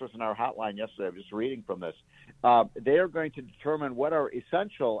fact, this was in our hotline yesterday. I was just reading from this. They are going to determine what are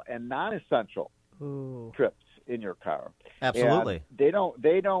essential and non-essential trips in your car. Absolutely. And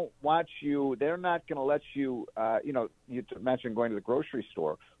they don't want you. They're not going to let you. You mentioned going to the grocery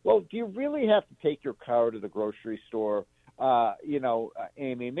store. Well, do you really have to take your car to the grocery store?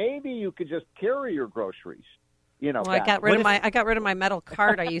 Amy, maybe you could just carry your groceries. I got rid of my metal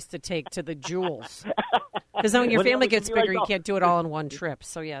cart I used to take to the Jewels. Because then when your family gets bigger, you can't do it all in one trip.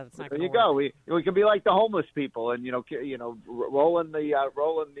 So yeah, that's not going to work. There you go. We can be like the homeless people, and rolling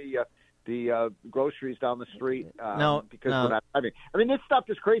the groceries down the street. This stuff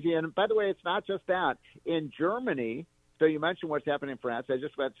is crazy. And by the way, it's not just that. In Germany. So you mentioned what's happening in France. I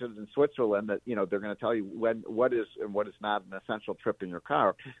just mentioned in Switzerland that they're going to tell you what is and what is not an essential trip in your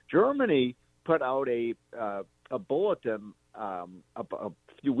car. Germany put out a bulletin a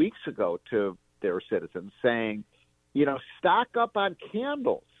few weeks ago to their citizens saying, stock up on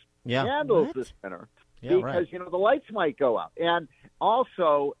candles. Yeah. Candles this winter because the lights might go out, and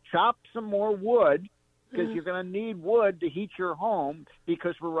also chop some more wood. Because you're going to need wood to heat your home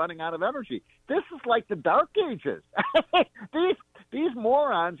because we're running out of energy. This is like the Dark Ages. These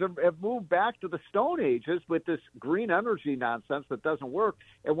morons have moved back to the Stone Ages with this green energy nonsense that doesn't work.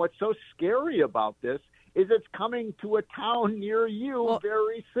 And what's so scary about this is it's coming to a town near you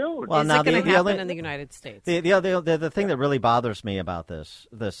very soon. Well, is it going to happen in the United States? The thing that really bothers me about this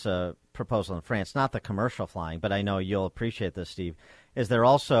proposal in France, not the commercial flying, but I know you'll appreciate this, Steve, is they're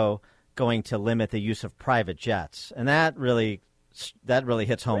also going to limit the use of private jets, and that really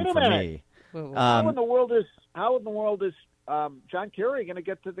hits home for me. How in the world is John Kerry going to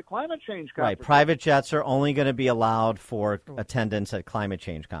get to the climate change conference? Right, private jets are only going to be allowed for attendance at climate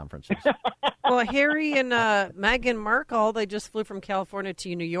change conferences. Well, Harry and Meghan Markle, they just flew from California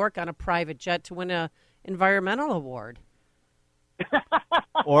to New York on a private jet to win an environmental award.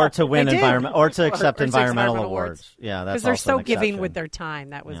 Or to win accept environmental awards. Yeah, that's because they're so giving with their time.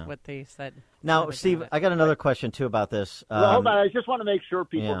 That was what they said. Now, Steve, I got another question, too, about this. Well, hold on. I just want to make sure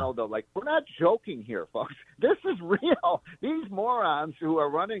people know, though, like, we're not joking here, folks. This is real. These morons who are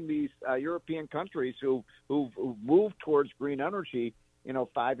running these European countries who've moved towards green energy,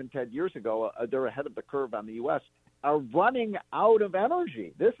 5 and 10 years ago, they're ahead of the curve on the U.S., are running out of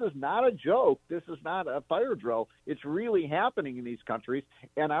energy. This is not a joke. This is not a fire drill. It's really happening in these countries,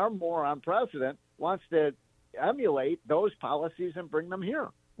 and our moron president wants to emulate those policies and bring them here.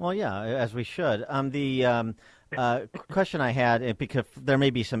 Well, yeah, as we should. The question I had, because there may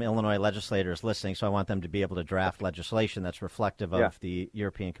be some Illinois legislators listening, so I want them to be able to draft legislation that's reflective of the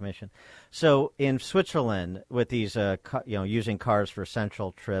European Commission. So in Switzerland, with these, using cars for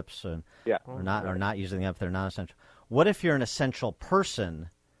essential trips, or not using them if they're non-essential. What if you're an essential person,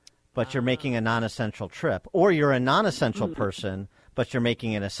 but you're making a non-essential trip, or you're a non-essential person, but you're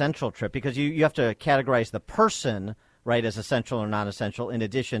making an essential trip? Because you have to categorize the person, right, as essential or non-essential in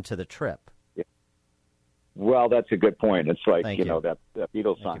addition to the trip. Yeah. Well, that's a good point. It's like, that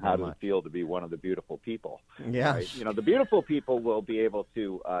Beatles song, How Does It Feel to Be One of the Beautiful People? Yeah. Right? The beautiful people will be able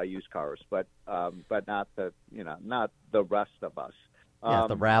to use cars, but not the rest of us.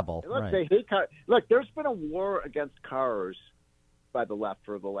 The rabble. Look, right. They hate cars. Look, there's been a war against cars by the left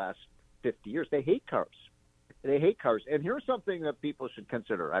for the last 50 years. They hate cars. They hate cars. And here's something that people should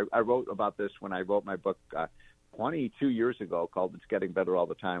consider. I wrote about this when I wrote my book 22 years ago called It's Getting Better All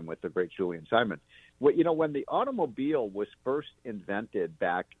the Time with the great Julian Simon. When the automobile was first invented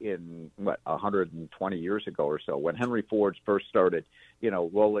back in, 120 years ago or so, when Henry Ford first started,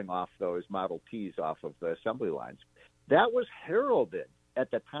 rolling off those Model Ts off of the assembly lines, that was heralded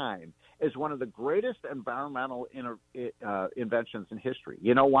at the time as one of the greatest environmental inventions in history.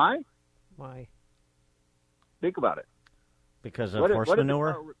 You know why? Why? Think about it. Because of horse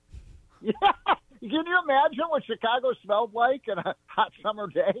manure? Yeah. Can you imagine what Chicago smelled like on a hot summer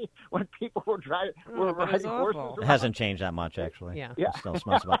day when people were riding horses? It hasn't changed that much, actually. Yeah. It still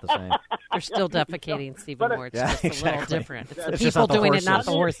smells about the same. They're still defecating, Stephen Moore. It's just a little different. It's the It's people doing it, not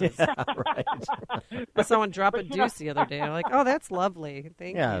the horses. horses. Yeah, right. I saw someone drop a deuce the other day. I'm like, oh, that's lovely.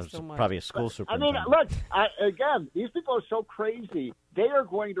 Thank you so much. Probably a school superintendent. Look, again, these people are so crazy. They are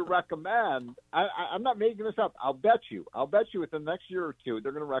going to recommend, I'm not making this up, I'll bet you within the next year or two,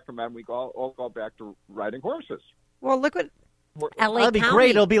 they're going to recommend we all go back to riding horses. Well, look what LA That'd be County. great.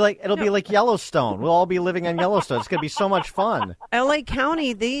 It'll be like Yellowstone. We'll all be living on Yellowstone. It's going to be so much fun. LA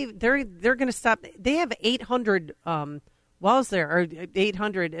County, they're going to stop. They have 800 wells there, or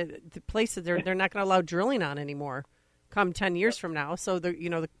 800 places they're not going to allow drilling on anymore come 10 years from now. So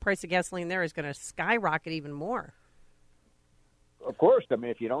the price of gasoline there is going to skyrocket even more. Of course. I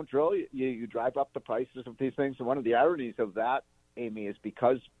mean, if you don't drill, you drive up the prices of these things. And one of the ironies of that, Amy, is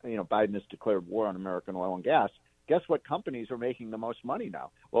because Biden has declared war on American oil and gas. Guess what companies are making the most money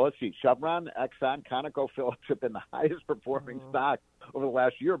now? Well, let's see. Chevron, Exxon, ConocoPhillips have been the highest performing stock over the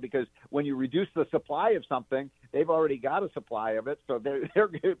last year because when you reduce the supply of something, they've already got a supply of it, so they're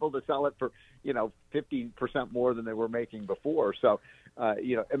able to sell it for 50% more than they were making before. So,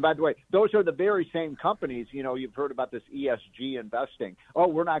 and by the way, those are the very same companies. You've heard about this ESG investing. Oh,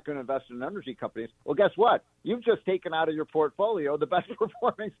 we're not going to invest in energy companies. Well, guess what? You've just taken out of your portfolio the best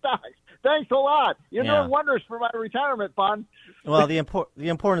performing stocks. Thanks a lot. You're doing wonders for my retirement fund. Well, the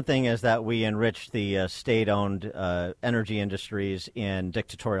important thing is that we enrich the state-owned energy industries in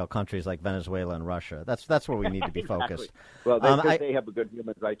dictatorial countries like Venezuela and Russia. That's where we need to be focused. Exactly. Well, they have a good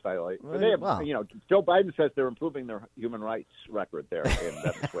human rights violation. They have, Joe Biden says they're improving their human rights record there in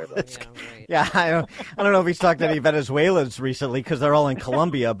Venezuela. Yeah, I don't know if he's talked to any Venezuelans recently because they're all in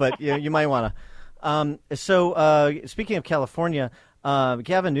Colombia, but you might want to. So speaking of California,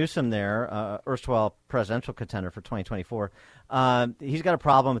 Gavin Newsom there, erstwhile presidential contender for 2024, he's got a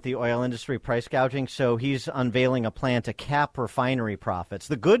problem with the oil industry price gouging, so he's unveiling a plan to cap refinery profits.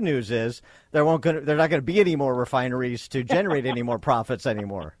 The good news is they're not going to be any more refineries to generate any more profits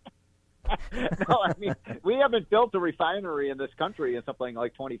anymore. No, I mean, we haven't built a refinery in this country in something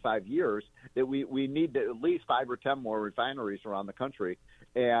like 25 years. That we need at least 5 or 10 more refineries around the country.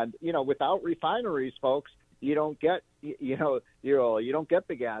 And, without refineries, folks, you don't get, you don't get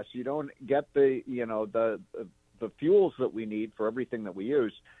the gas. You don't get the fuels that we need for everything that we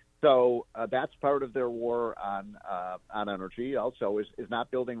use. So that's part of their war on energy. Also, is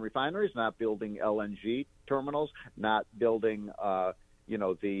not building refineries, not building LNG terminals, not building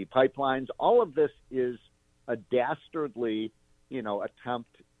the pipelines. All of this is a dastardly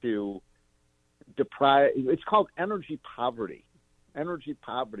attempt to deprive. It's called energy poverty. Energy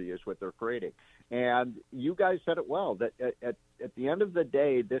poverty is what they're creating. And you guys said it well, that at the end of the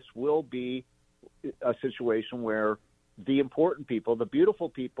day, this will be a situation where the important people, the beautiful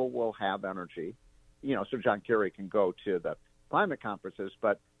people, will have energy. So John Kerry can go to the climate conferences,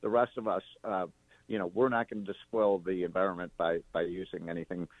 but the rest of us, we're not going to despoil the environment by using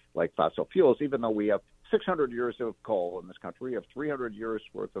anything like fossil fuels, even though we have 600 years of coal in this country. We have 300 years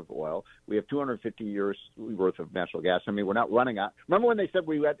worth of oil. We have 250 years worth of natural gas. I mean, we're not running out. Remember when they said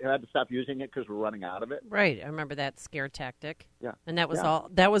we had to stop using it because we're running out of it? Right. I remember that scare tactic. Yeah. And that was all.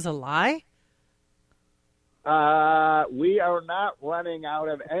 That was a lie? We are not running out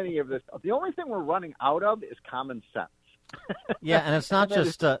of any of this. The only thing we're running out of is common sense. Yeah, and it's not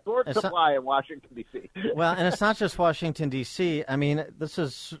just short supply in Washington, D.C. Well, and it's not just Washington, D.C. I mean, this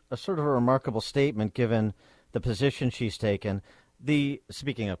is a sort of a remarkable statement given the position she's taken.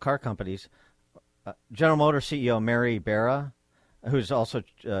 Speaking of car companies, General Motors CEO Mary Barra, who's also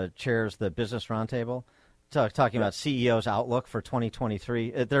chairs the Business Roundtable, talking about CEO's outlook for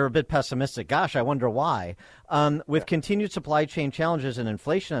 2023. They're a bit pessimistic. Gosh, I wonder why. With continued supply chain challenges and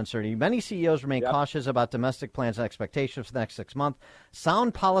inflation uncertainty, many CEOs remain cautious about domestic plans and expectations for the next 6 months.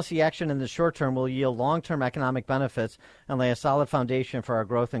 Sound policy action in the short term will yield long-term economic benefits and lay a solid foundation for our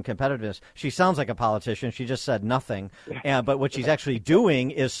growth and competitiveness. She sounds like a politician. She just said nothing. But what she's actually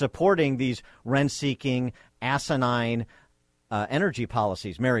doing is supporting these rent-seeking, asinine energy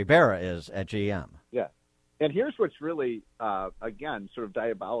policies. Mary Barra is at GM. Yeah. And here's what's really, again, sort of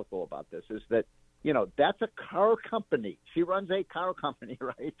diabolical about this is that, that's a car company. She runs a car company,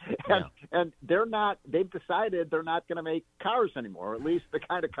 right? And they've decided they're not going to make cars anymore, or at least the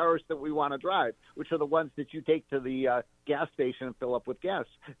kind of cars that we want to drive, which are the ones that you take to the gas station and fill up with gas.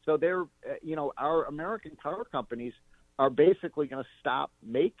 So they're, our American car companies are basically going to stop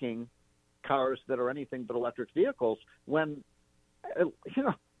making cars that are anything but electric vehicles when,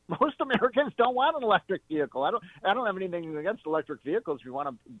 most Americans don't want an electric vehicle. I don't have anything against electric vehicles. If you want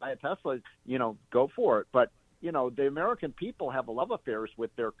to buy a Tesla, go for it. But, the American people have love affairs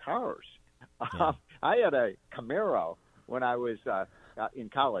with their cars. Yeah. I had a Camaro when I was in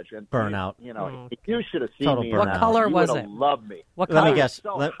college. And burnout. You should have seen Total me. Burnout. What color was it? Loved me. What Let color? me guess.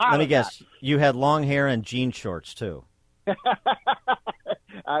 So Let me guess. You had long hair and jean shorts, too.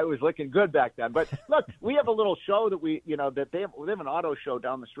 I was looking good back then. But look, we have a little show that we have an auto show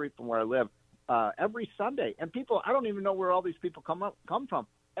down the street from where I live every Sunday. And people, I don't even know where all these people come from.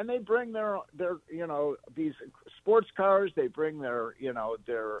 And they bring their these sports cars. They bring their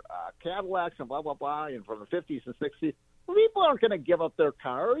Cadillacs and blah, blah, blah, and from the 50s and 60s. People aren't going to give up their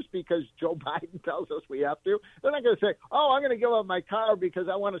cars because Joe Biden tells us we have to. They're not going to say, I'm going to give up my car because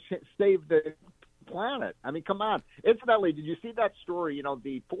I want to save the planet. I mean, come on. Incidentally, did you see that story?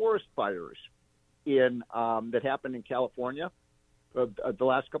 The forest fires that happened in California the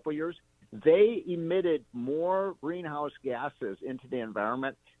last couple of years. They emitted more greenhouse gases into the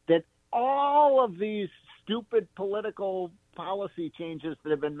environment than all of these stupid political policy changes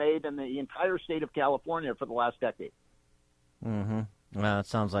that have been made in the entire state of California for the last decade. Mm-hmm. Well, it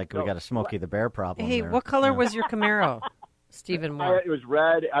sounds like we got a Smokey the Bear problem. Hey, there. what color was your Camaro? Stephen Moore. It was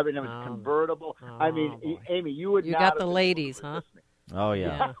red. I mean, it was convertible. I mean, boy. Amy, you would You not got have the been ladies, huh? Oh,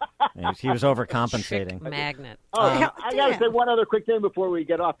 yeah. He was overcompensating. Chick magnet. I got to say one other quick thing before we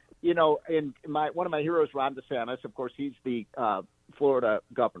get off. In one of my heroes, Ron DeSantis, of course, he's the Florida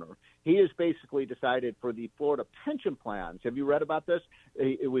governor. He has basically decided for the Florida pension plans. Have you read about this?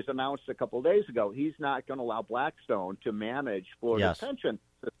 It was announced a couple of days ago. He's not going to allow Blackstone to manage Florida's pension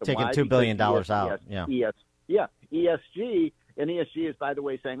system. Taking $2 billion out. ESG. And ESG is, by the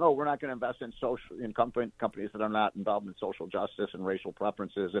way, saying, we're not going to invest in companies that are not involved in social justice and racial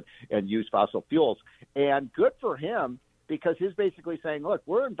preferences and use fossil fuels. And good for him, because he's basically saying, look,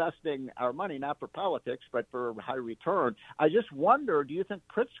 we're investing our money not for politics, but for high return. I just wonder, do you think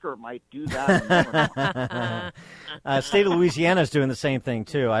Pritzker might do that? State of Louisiana is doing the same thing,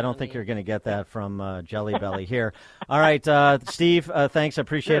 too. I don't think you're going to get that from Jelly Belly here. All right, Steve, thanks. I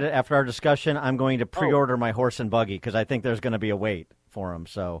appreciate it. After our discussion, I'm going to pre-order my horse and buggy because I think there's going to be a wait for him.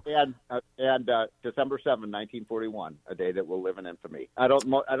 So and December 7, 1941, a day that will live in infamy. I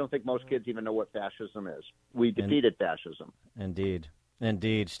don't think most kids even know what fascism is. We defeated fascism. Indeed.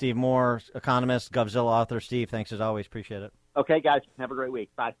 Steve Moore, economist, GovZilla author. Steve, thanks as always. Appreciate it. Okay, guys. Have a great week.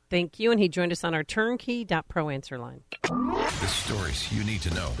 Bye. Thank you. And he joined us on our Turnkey.pro answer line. The stories you need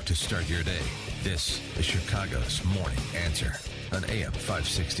to know to start your day. This is Chicago's Morning Answer on AM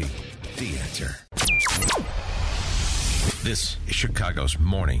 560. The Answer. This is Chicago's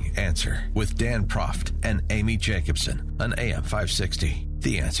Morning Answer with Dan Proft and Amy Jacobson on AM 560.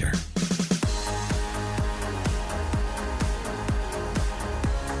 The Answer.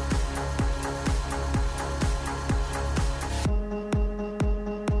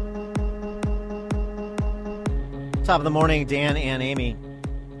 Top of the morning, Dan and Amy.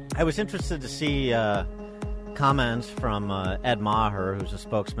 I was interested to see comments from Ed Maher, who's a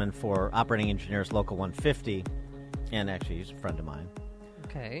spokesman for Operating Engineers Local 150, and actually he's a friend of mine.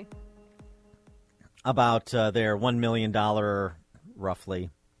 Okay. About their $1 million, roughly,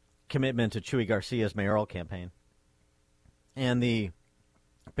 commitment to Chuy Garcia's mayoral campaign. And the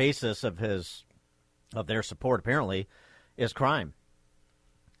basis of their support, apparently, is crime.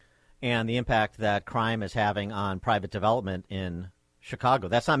 And the impact that crime is having on private development in Chicago.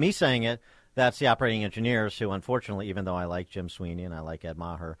 That's not me saying it. That's the operating engineers who, unfortunately, even though I like Jim Sweeney and I like Ed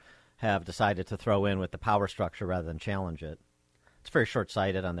Maher, have decided to throw in with the power structure rather than challenge it. It's very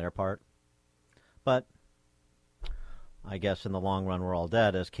short-sighted on their part. But I guess in the long run we're all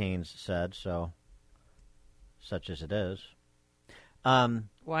dead, as Keynes said, so such as it is.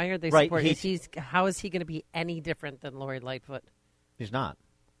 Why are they supporting? How is he going to be any different than Lori Lightfoot? He's not.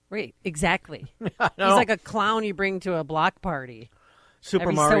 Right, exactly. He's like a clown you bring to a block party.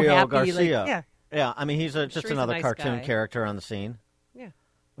 Super Mario Garcia. Like, yeah. I mean, he's just another nice cartoon guy. Character on the scene. Yeah.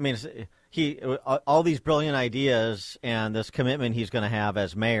 I mean, all these brilliant ideas and this commitment he's going to have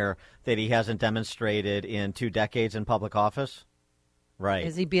as mayor that he hasn't demonstrated in 2 decades in public office. Right.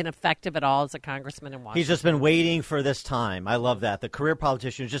 Is he being effective at all as a congressman in Washington? He's just been waiting for this time. I love that. The career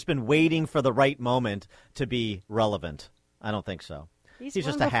politician has just been waiting for the right moment to be relevant. I don't think so. He's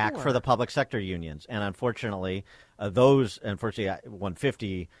just a hack for the public sector unions. And unfortunately,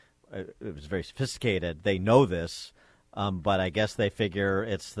 150, it was very sophisticated. They know this, but I guess they figure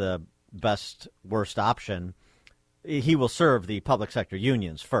it's the best, worst option. He will serve the public sector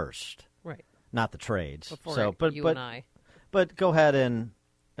unions first, right? Not the trades. Before you and I. But go ahead and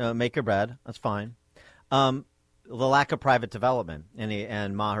make your bed. That's fine. The lack of private development.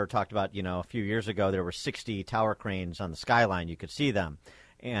 And Maher talked about, a few years ago there were 60 tower cranes on the skyline. You could see them.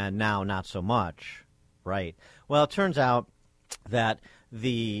 And now not so much. Right. Well, it turns out that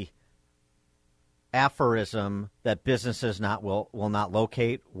the aphorism that businesses will not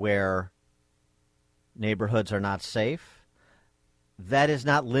locate where neighborhoods are not safe, that is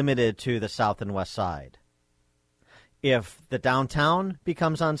not limited to the South and West Side. If the downtown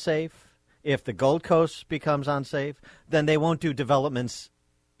becomes unsafe, if the Gold Coast becomes unsafe, then they won't do developments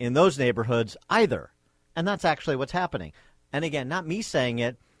in those neighborhoods either. And that's actually what's happening. And again, not me saying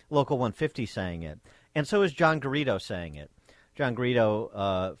it, Local 150 saying it. And so is John Garrido saying it. John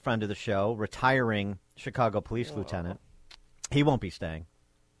Garrido, friend of the show, retiring Chicago police lieutenant. He won't be staying.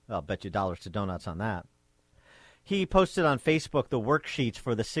 I'll bet you dollars to donuts on that. He posted on Facebook the worksheets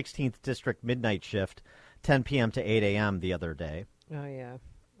for the 16th District midnight shift, 10 p.m. to 8 a.m. the other day. Oh, yeah.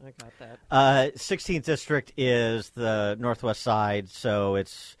 I got that. 16th District is the northwest side, so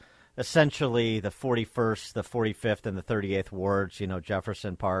it's essentially the 41st, the 45th, and the 38th wards,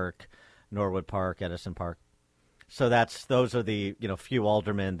 Jefferson Park, Norwood Park, Edison Park. So those are the, few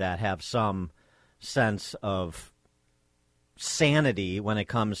aldermen that have some sense of sanity when it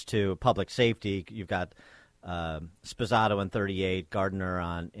comes to public safety. You've got Sposato in 38,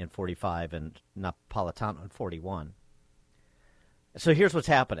 Gardner in 45, and Napolitano in 41. So here's what's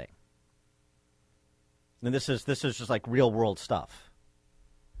happening. And this is just like real world stuff.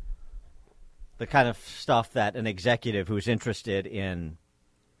 The kind of stuff that an executive who's interested in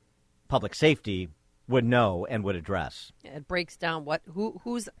public safety would know and would address. It breaks down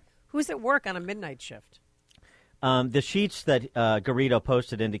who's at work on a midnight shift. The sheets that Garrido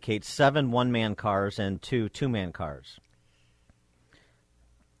posted indicate 7 one-man cars and 2 two-man cars.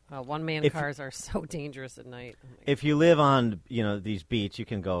 One-man cars are so dangerous at night. If you live on, these beats, you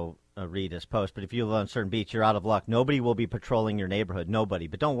can go read his post. But if you live on certain beats, you're out of luck. Nobody will be patrolling your neighborhood. Nobody.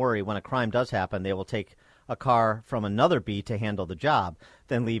 But don't worry. When a crime does happen, they will take a car from another beat to handle the job,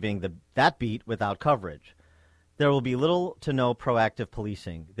 then leaving that beat without coverage. There will be little to no proactive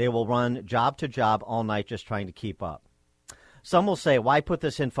policing. They will run job to job all night just trying to keep up. Some will say, why put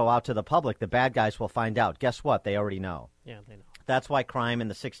this info out to the public? The bad guys will find out. Guess what? They already know. Yeah, they know. That's why crime in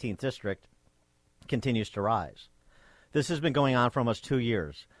the 16th District continues to rise. This has been going on for almost 2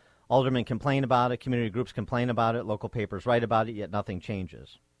 years. Aldermen complain about it. Community groups complain about it. Local papers write about it, yet nothing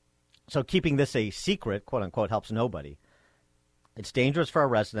changes. So keeping this a secret, quote unquote, helps nobody. It's dangerous for our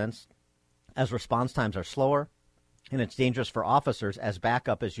residents as response times are slower, and it's dangerous for officers as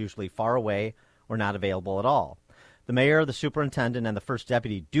backup is usually far away or not available at all. The mayor, the superintendent, and the first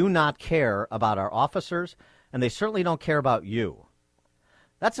deputy do not care about our officers, and they certainly don't care about you.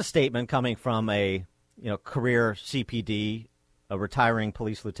 That's a statement coming from a career CPD, a retiring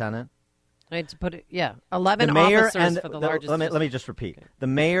police lieutenant. I had to put it, 11 officers for the largest. Let me just repeat. The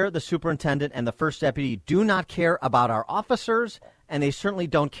mayor, the superintendent, and the first deputy do not care about our officers, and they certainly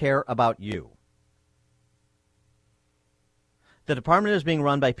don't care about you. The department is being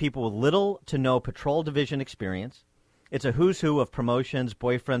run by people with little to no patrol division experience. It's a who's who of promotions,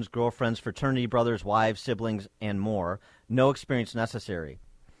 boyfriends, girlfriends, fraternity brothers, wives, siblings, and more. No experience necessary.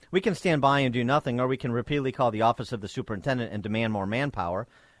 We can stand by and do nothing, or we can repeatedly call the office of the superintendent and demand more manpower.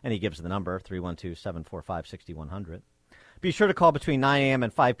 And he gives the number, 312-745-6100. Be sure to call between 9 a.m.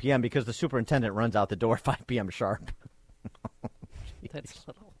 and 5 p.m. because the superintendent runs out the door 5 p.m. sharp. That's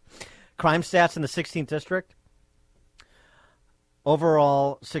little. Crime stats in the 16th District.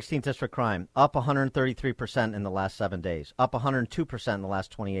 Overall, 16th District crime, up 133% in the last 7 days, up 102% in the last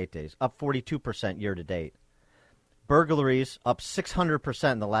 28 days, up 42% year-to-date. Burglaries, up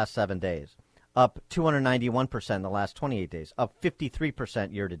 600% in the last 7 days, up 291% in the last 28 days, up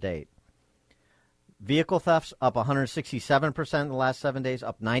 53% year-to-date. Vehicle thefts, up 167% in the last 7 days,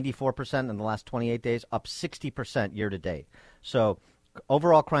 up 94% in the last 28 days, up 60% year-to-date. So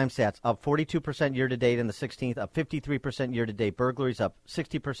overall crime stats, up 42% year-to-date in the 16th, up 53% year-to-date. Burglaries, up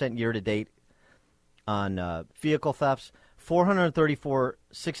 60% year-to-date on vehicle thefts. 434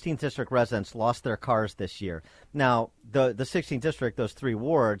 16th District residents lost their cars this year. Now, the 16th District, those 3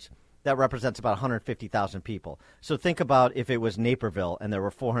 wards, that represents about 150,000 people. So think about if it was Naperville and there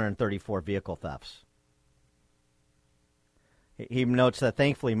were 434 vehicle thefts. He notes that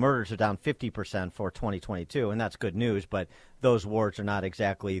thankfully murders are down 50% for 2022, and that's good news, but those wards are not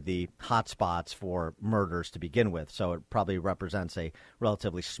exactly the hot spots for murders to begin with, so it probably represents a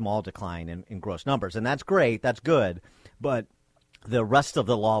relatively small decline in gross numbers. And that's great, that's good, but the rest of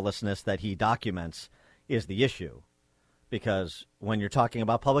the lawlessness that he documents is the issue, because when you're talking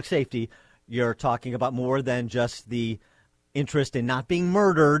about public safety, you're talking about more than just the interest in not being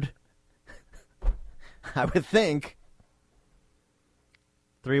murdered, I would think.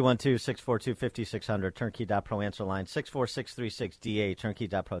 312-642-5600, turnkey.pro answer line, 64636-DA,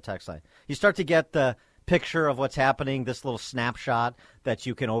 turnkey.pro text line. You start to get the picture of what's happening, this little snapshot that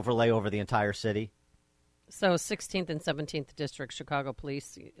you can overlay over the entire city. So 16th and 17th District Chicago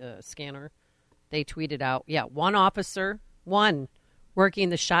Police scanner, they tweeted out, one officer, working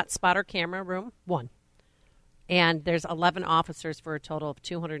the shot spotter camera room, and there's 11 officers for a total of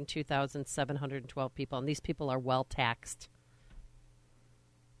 202,712 people, and these people are well taxed.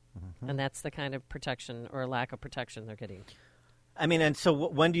 Mm-hmm. And that's the kind of protection or lack of protection they're getting. I mean, and so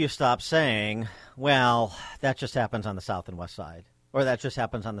when do you stop saying, well, that just happens on the south and west side, or that just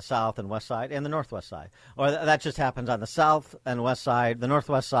happens on the south and west side and the northwest side, or that just happens on the south and west side, the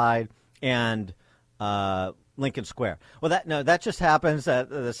northwest side, and Lincoln Square? Well, that just happens at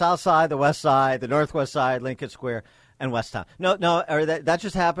the south side, the west side, the northwest side, Lincoln Square, and Westtown. No, or that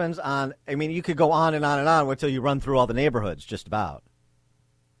just happens on, I mean, you could go on and on and on until you run through all the neighborhoods, just about.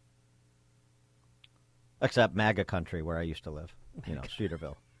 Except MAGA country, where I used to live,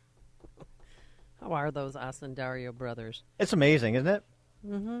 Streeterville. How are those Ascendario brothers? It's amazing, isn't it?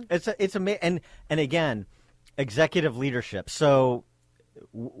 Mm-hmm. It's amazing, and again, executive leadership. So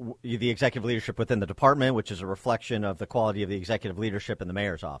the executive leadership within the department, which is a reflection of the quality of the executive leadership in the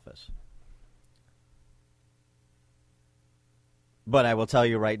mayor's office. But I will tell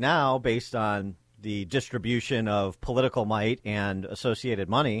you right now, based on the distribution of political might and associated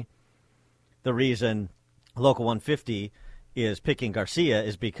money, the reason Local 150 is picking Garcia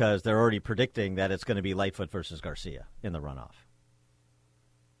is because they're already predicting that it's going to be Lightfoot versus Garcia in the runoff.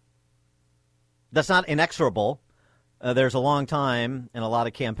 That's not inexorable. There's a long time and a lot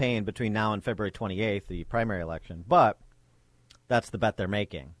of campaign between now and February 28th, the primary election, but that's the bet they're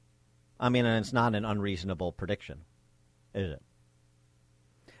making. I mean, and it's not an unreasonable prediction, is it?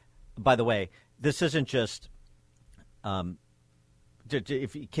 By the way, this isn't just in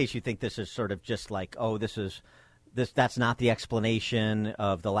case you think this is sort of just like, that's not the explanation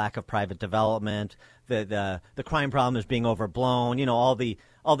of the lack of private development. The crime problem is being overblown. All the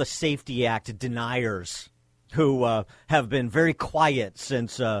Safety Act deniers who have been very quiet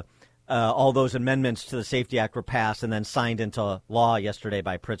since all those amendments to the Safety Act were passed and then signed into law yesterday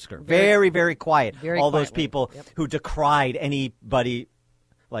by Pritzker. Very, very quiet. Those people who decried anybody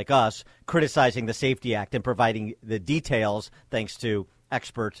like us criticizing the Safety Act and providing the details thanks to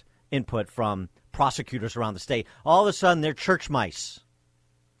expert input from prosecutors around the state. All of a sudden, they're church mice.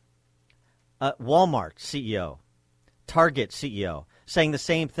 Walmart CEO, Target CEO, saying the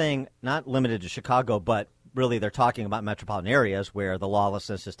same thing, not limited to Chicago, but really they're talking about metropolitan areas where the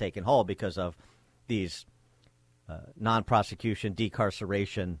lawlessness has taken hold because of these non-prosecution,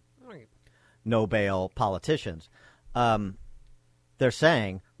 decarceration, no bail politicians. They're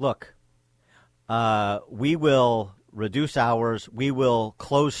saying, look, we will reduce hours, we will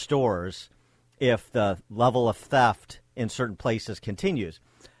close stores if the level of theft in certain places continues.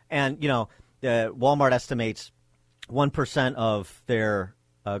 And, Walmart estimates 1% of their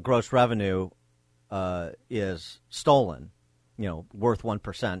gross revenue is stolen, worth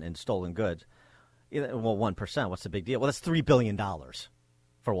 1% in stolen goods. Well, 1%, what's the big deal? Well, that's $3 billion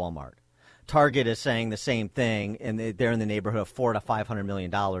for Walmart. Target is saying the same thing, and they're in the neighborhood of $400 to $500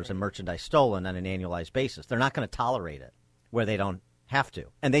 million in merchandise stolen on an annualized basis. They're not going to tolerate it where they don't have to,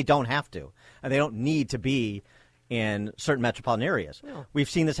 and they don't have to, and they don't need to be in certain metropolitan areas. No. We've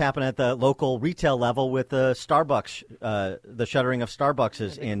seen this happen at the local retail level with the Starbucks, the shuttering of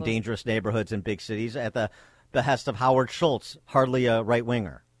Starbucks in dangerous neighborhoods in big cities at the behest of Howard Schultz, hardly a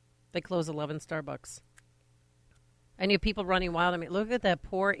right-winger. They close 11 Starbucks. And you have people running wild. I mean, look at that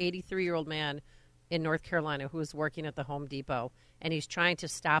poor 83-year-old man in North Carolina who was working at the Home Depot, and he's trying to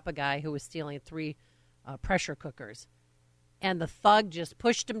stop a guy who was stealing 3 pressure cookers. And the thug just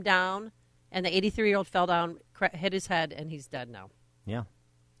pushed him down, and the 83-year-old fell down, hit his head, and he's dead now. Yeah.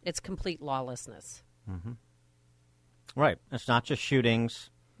 It's complete lawlessness. Mm-hmm. Right. It's not just shootings.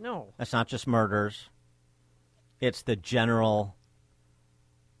 No. It's not just murders. It's the general,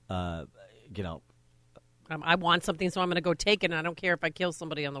 I want something, so I'm going to go take it, and I don't care if I kill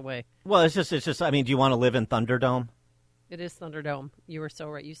somebody on the way. Well, it's just. I mean, do you want to live in Thunderdome? It is Thunderdome. You were so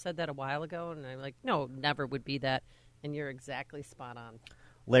right. You said that a while ago, and I'm like, no, never would be that. And you're exactly spot on.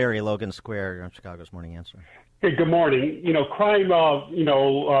 Larry, Logan Square, on Chicago's Morning Answer. Hey, good morning. Crime,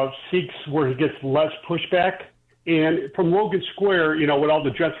 seeks where he gets less pushback. And from Logan Square, with all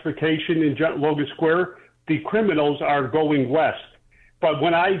the gentrification in Logan Square, the criminals are going west. But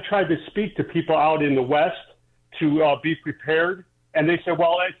when I try to speak to people out in the west to be prepared, and they say,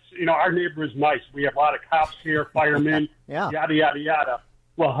 well, it's, our neighbor is nice. We have a lot of cops here, firemen, yada, yada, yada.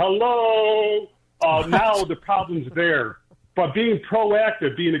 Well, hello. Now the problem's there. But being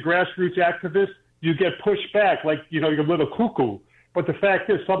proactive, being a grassroots activist, you get pushed back like, you're a little cuckoo. But the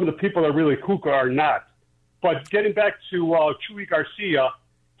fact is, some of the people that are really cuckoo are not. But getting back to Chuy Garcia,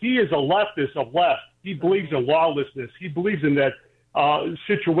 he is a leftist of left. He believes in lawlessness. He believes in that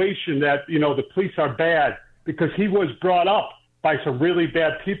situation that, the police are bad, because he was brought up by some really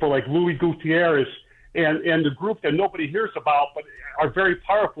bad people like Louis Gutierrez and the group that nobody hears about but are very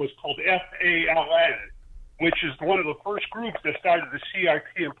powerful is called FALN, which is one of the first groups that started the CIP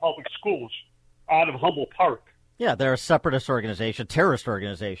in public schools out of Humboldt Park. Yeah, they're a separatist organization, terrorist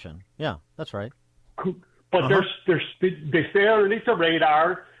organization. Yeah, that's right. But they stay underneath the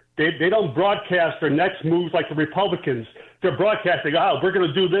radar. They don't broadcast their next moves like the Republicans. They're broadcasting, we're going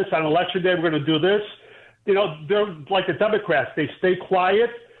to do this on election day, we're going to do this. They're like the Democrats. They stay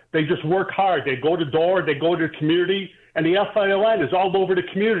quiet. They just work hard. They go to door. They go to the community. And the FILN is all over the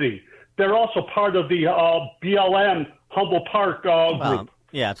community. They're also part of the BLM Humboldt Park group.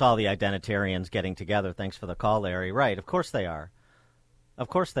 Yeah, it's all the identitarians getting together. Thanks for the call, Larry. Right, of course they are. Of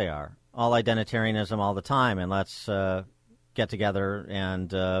course they are. All identitarianism all the time. And let's get together and,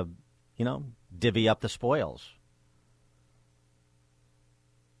 divvy up the spoils.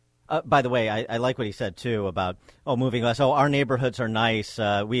 By the way, I like what he said, too, about, moving us. Our neighborhoods are nice.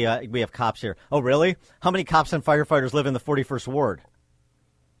 We have cops here. Oh, really? How many cops and firefighters live in the 41st Ward?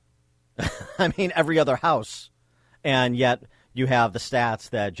 I mean, every other house. And yet you have the stats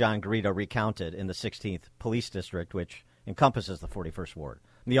that John Garrido recounted in the 16th Police District, which encompasses the 41st Ward.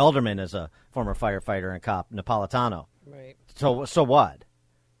 The alderman is a former firefighter and cop, Napolitano. Right. So what?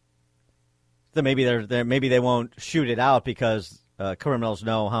 So maybe they won't shoot it out because criminals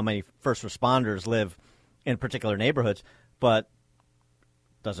know how many first responders live in particular neighborhoods, but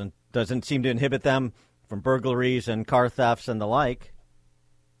doesn't seem to inhibit them from burglaries and car thefts and the like.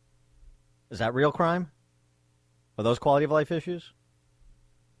 Is that real crime? Are those quality of life issues?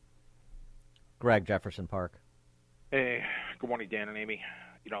 Greg, Jefferson Park. Hey, good morning, Dan and Amy.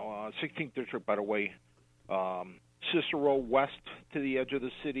 16th District, by the way, Cicero west to the edge of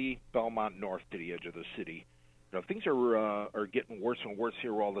the city, Belmont north to the edge of the city. Things are getting worse and worse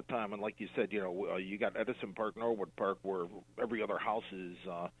here all the time. And like you said, you got Edison Park, Norwood Park, where every other house is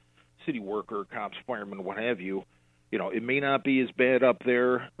city worker, cops, firemen, what have you. It may not be as bad up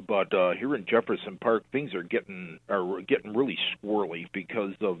there, but here in Jefferson Park, things are getting really squirrely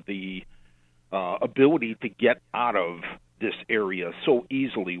because of the ability to get out of this area so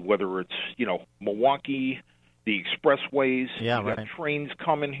easily, whether it's, Milwaukee, the expressways, you got trains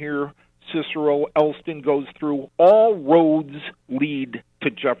coming here, Cicero, Elston goes through. All roads lead to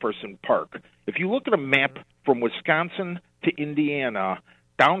Jefferson Park. If you look at a map from Wisconsin to Indiana,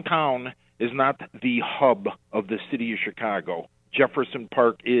 downtown is not the hub of the city of Chicago. Jefferson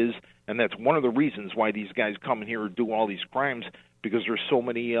Park is, and that's one of the reasons why these guys come in here and do all these crimes, because there's so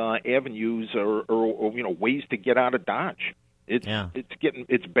many avenues or ways to get out of Dodge. It's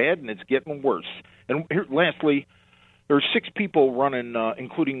bad and it's getting worse. And here, lastly, There's 6 people running,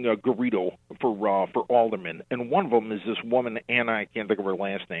 including Garrido for alderman, and one of them is this woman, Anna, I can't think of her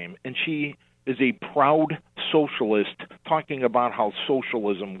last name, and she is a proud socialist talking about how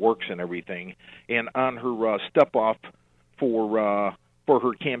socialism works and everything. And on her step-off for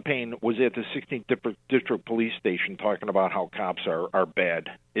her campaign was at the 16th District Police Station talking about how cops are bad.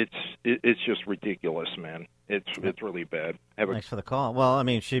 It's just ridiculous, man. It's really bad. Thanks for the call. Well, I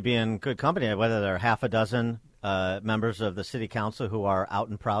mean, she'd be in good company, whether there are half a dozen members of the city council who are out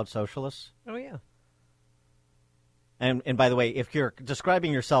and proud socialists. Oh, yeah. And by the way, if you're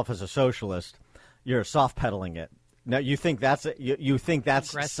describing yourself as a socialist, you're soft pedaling it. Now you think that's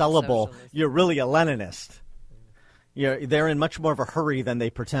sellable. Socialist. You're really a Leninist. They're in much more of a hurry than they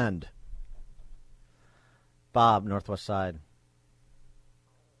pretend. Bob, Northwest Side.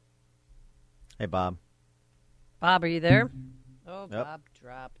 Hey, Bob. Bob, are you there? Oh, yep. Bob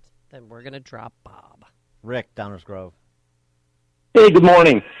dropped. Then we're going to drop Bob. Rick, Downers Grove. Hey, good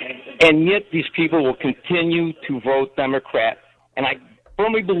morning. And yet these people will continue to vote Democrat. And I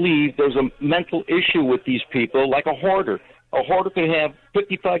firmly believe there's a mental issue with these people, like a hoarder. A hoarder can have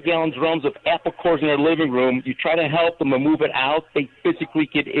 55-gallon drums of apple cores in their living room. You try to help them and move it out, they physically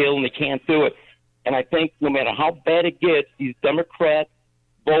get ill and they can't do it. And I think no matter how bad it gets, these Democrat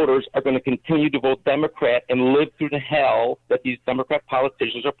voters are going to continue to vote Democrat and live through the hell that these Democrat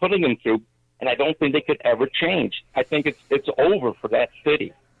politicians are putting them through. And I don't think they could ever change. I think it's over for that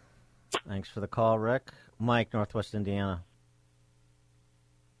city. Thanks for the call, Rick. Mike, Northwest Indiana.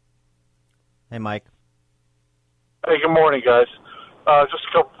 Hey, Mike. Hey, good morning, guys. Just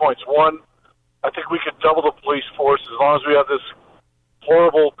a couple points. One, I think we could double the police force as long as we have this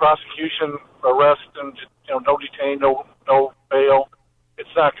horrible prosecution, arrest, and no detain, no bail. It's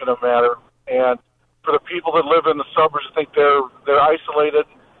not going to matter. And for the people that live in the suburbs, I think they're isolated.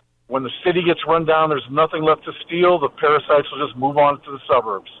 When the city gets run down, there's nothing left to steal. The parasites will just move on to the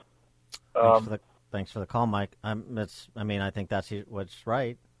suburbs. Thanks for the call, Mike. I think that's what's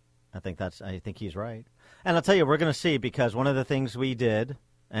right. I think he's right. And I'll tell you, we're going to see, because one of the things we did,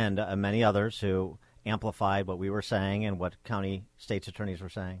 and many others who amplified what we were saying and what county state's attorneys were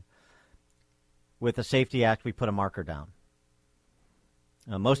saying, with the Safety Act, we put a marker down.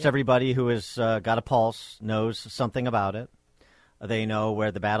 Most everybody who has got a pulse knows something about it. They know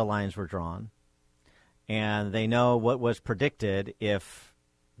where the battle lines were drawn, and they know what was predicted if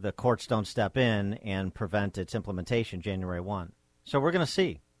the courts don't step in and prevent its implementation January 1. So we're going to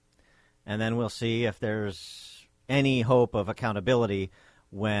see. And then we'll see if there's any hope of accountability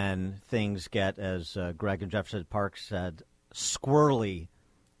when things get, as Greg and Jefferson Park said, squirrely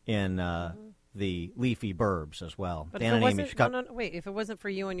in the leafy burbs as well. But Dan if it wasn't, wait, if it wasn't for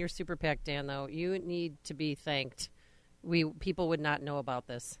you and your super PAC, Dan, though, you need to be thanked. People would not know about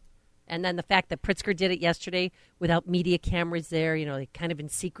this. And then the fact that Pritzker did it yesterday without media cameras there, like kind of in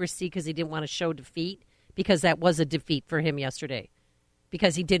secrecy because he didn't want to show defeat, because that was a defeat for him yesterday,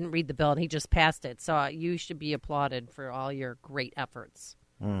 because he didn't read the bill and he just passed it. So you should be applauded for all your great efforts.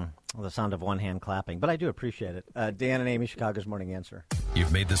 Well, the sound of one hand clapping, but I do appreciate it. Dan and Amy, Chicago's Morning Answer.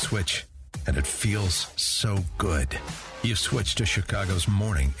 You've made the switch, and it feels so good. You've switched to Chicago's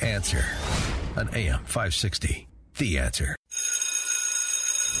Morning Answer on AM 560. The Answer.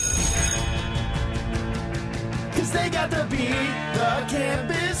 Cause they got the beat, the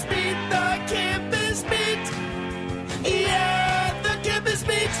campus beat, the campus beat. Yeah, the campus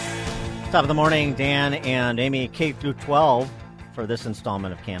beat. Top of the morning, Dan and Amy, K through 12 for this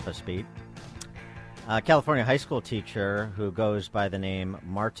installment of Campus Beat. A California high school teacher who goes by the name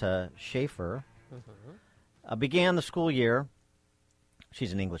Marta Schaefer began the school year.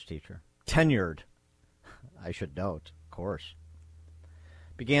 She's an English teacher, tenured, I should note, of course.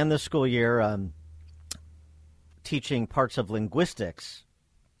 Began this school year teaching parts of linguistics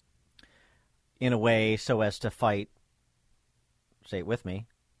in a way so as to fight, say it with me,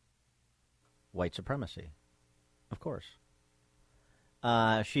 white supremacy, of course.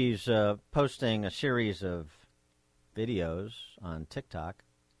 She's posting a series of videos on TikTok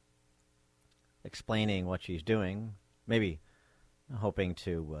explaining what she's doing, maybe hoping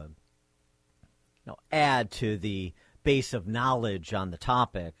to add to the base of knowledge on the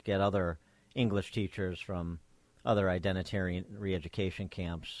topic, get other English teachers from other identitarian re-education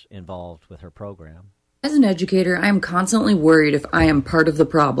camps involved with her program. As an educator, I am constantly worried if I am part of the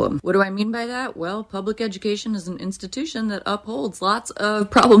problem. What do I mean by that? Well, public education is an institution that upholds lots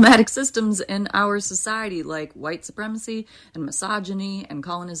of problematic systems in our society, like white supremacy and misogyny and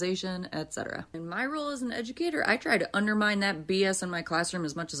colonization, etc. In my role as an educator, I try to undermine that BS in my classroom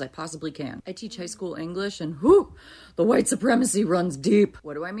as much as I possibly can. I teach high school English, and whew, the white supremacy runs deep.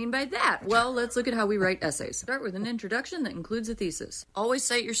 What do I mean by that? Well, let's look at how we write essays. Start with an introduction that includes a thesis. Always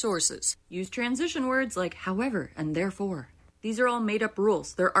cite your sources. Use transition words like however and therefore. These are all made-up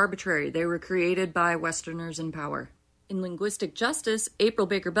rules. They're arbitrary. They were created by Westerners in power. In linguistic justice, April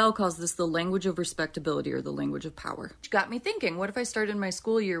Baker Bell calls this the language of respectability or the language of power. Which got me thinking, what if I started my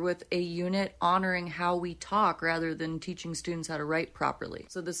school year with a unit honoring how we talk rather than teaching students how to write properly?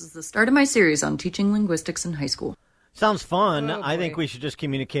 So this is the start of my series on teaching linguistics in high school. Sounds fun. I think we should just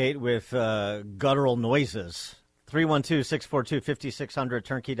communicate with guttural noises. 312-642-5600,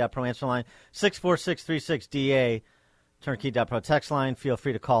 turnkey.pro answer line, 64636DA, turnkey.pro text line. Feel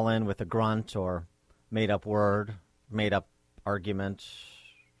free to call in with a grunt or made-up word, made-up argument,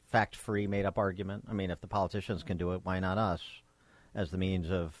 fact-free made-up argument. I mean, if the politicians can do it, why not us, as the means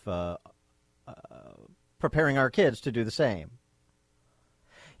of preparing our kids to do the same?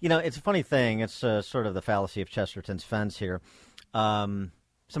 You know, it's a funny thing. It's sort of the fallacy of Chesterton's fence here.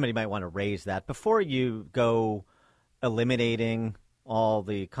 Somebody might want to raise that. Before you go eliminating all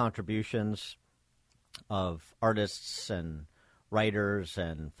the contributions of artists and writers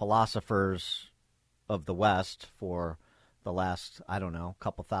and philosophers of the West for the last, I don't know,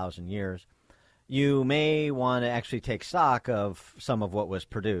 couple thousand years, you may want to actually take stock of some of what was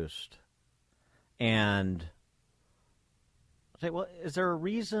produced and say, well, is there a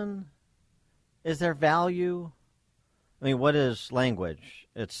reason? Is there value? I mean, what is language?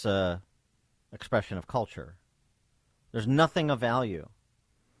 It's an expression of culture. There's nothing of value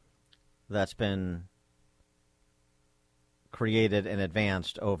that's been created and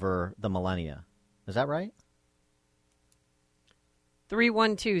advanced over the millennia. Is that right?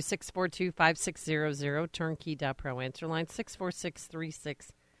 312-642-5600, turnkey.pro answer line,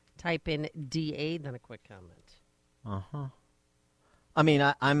 64636. Type in DA, then a quick comment. Uh-huh. I mean,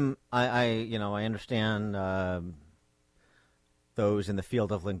 I understand those in the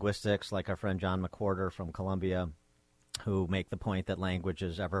field of linguistics, like our friend John McWhorter from Columbia, who make the point that language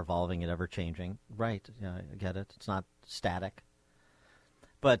is ever evolving and ever changing. Right, yeah, I get it. It's not static.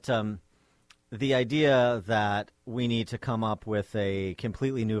 But the idea that we need to come up with a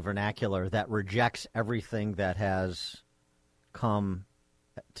completely new vernacular that rejects everything that has come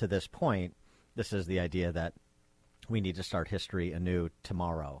to this point, this is the idea that we need to start history anew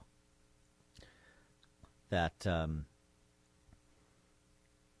tomorrow. That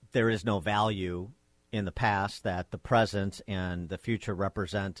there is no value in the past, that the present and the future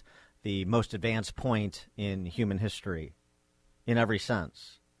represent the most advanced point in human history in every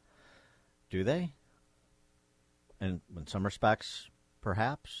sense. Do they? And in some respects,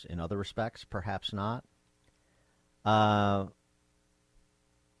 perhaps. In other respects, perhaps not.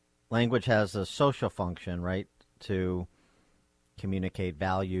 Language has a social function, right, to communicate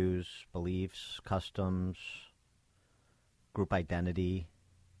values, beliefs, customs, group identity.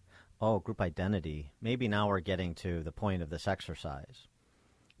 Oh, group identity. Maybe now we're getting to the point of this exercise.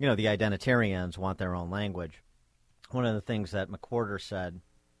 You know, the identitarians want their own language. One of the things that McWhorter said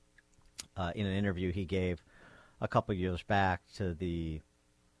in an interview he gave a couple years back to the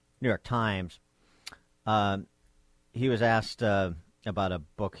New York Times, he was asked about a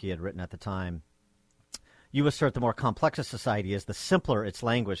book he had written at the time. You assert the more complex a society is, the simpler its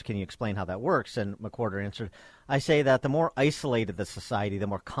language. Can you explain how that works? And McWhorter answered, I say that the more isolated the society, the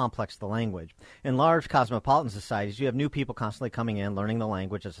more complex the language. In large cosmopolitan societies, you have new people constantly coming in, learning the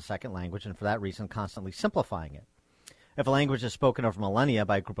language as a second language, and for that reason, constantly simplifying it. If a language is spoken over millennia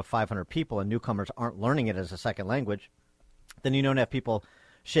by a group of 500 people and newcomers aren't learning it as a second language, then you don't have people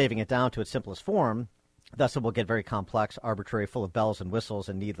shaving it down to its simplest form. Thus, it will get very complex, arbitrary, full of bells and whistles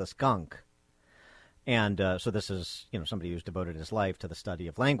and needless gunk. And so this is, somebody who's devoted his life to the study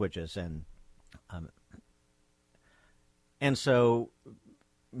of languages. And so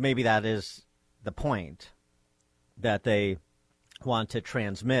maybe that is the point, that they want to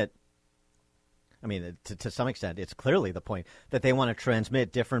transmit. I mean, to some extent, it's clearly the point that they want to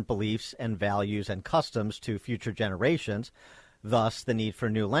transmit different beliefs and values and customs to future generations, thus the need for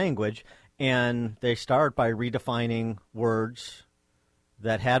new language. And they start by redefining words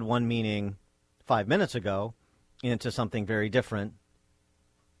that had one meaning 5 minutes ago into something very different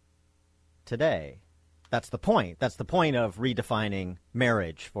today. That's the point. That's the point of redefining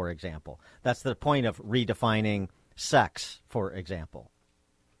marriage, for example. That's the point of redefining sex, for example.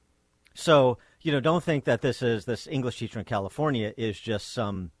 So don't think that this English teacher in California is just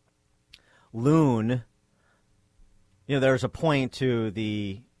some loon. There's a point to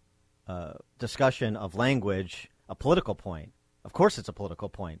the discussion of language, a political point. Of course it's a political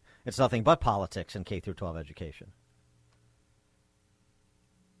point. It's nothing but politics in K through 12 education.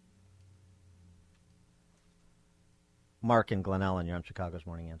 Mark in Glen Ellen, you're on Chicago's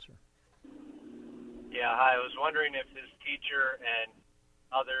Morning Answer. Yeah, hi. I was wondering if his teacher and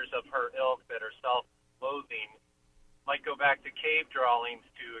others of her ilk that are self-loathing might go back to cave drawings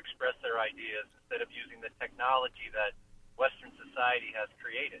to express their ideas instead of using the technology that Western society has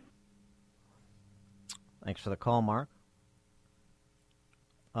created. Thanks for the call, Mark.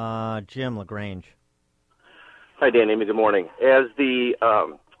 Jim LaGrange. Hi, Dan, Amy. Good morning. As the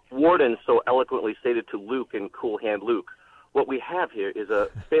warden so eloquently stated to Luke in Cool Hand Luke, what we have here is a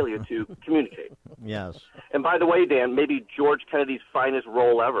failure to communicate. Yes. And by the way, Dan, maybe George Kennedy's finest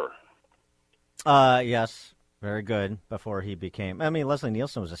role ever. Yes. Very good. Before he became... Leslie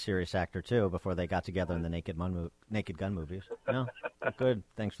Nielsen was a serious actor, too, before they got together in the Naked Gun movies. No, good.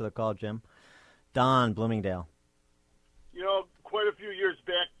 Thanks for the call, Jim. Don, Bloomingdale. Quite a few years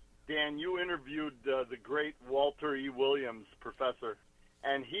back, Dan, you interviewed the great Walter E. Williams, professor,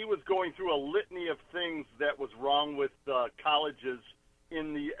 and he was going through a litany of things that was wrong with colleges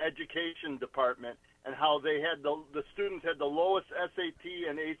in the education department, and how they had the students had the lowest SAT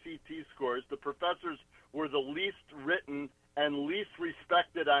and ACT scores. The professors were the least written and least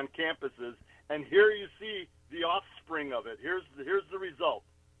respected on campuses. And here you see the offspring of it. Here's the result.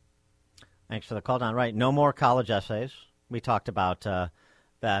 Thanks for the call, Don. Right, no more college essays. We talked about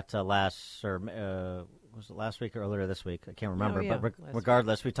that was it last week or earlier this week? I can't remember. But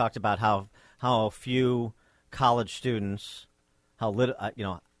regardless, we talked about how few college students, how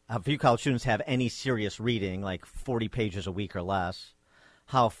few college students have any serious reading, like 40 pages a week or less.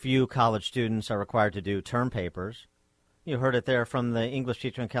 How few college students are required to do term papers. You heard it there from the English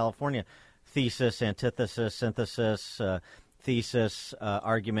teacher in California. Thesis, antithesis, synthesis, thesis,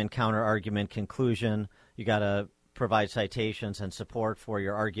 argument, counter-argument, conclusion. You got to provide citations and support for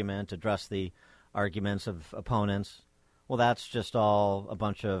your argument, address the arguments of opponents. Well, that's just all a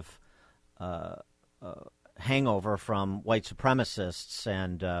bunch of hangover from white supremacists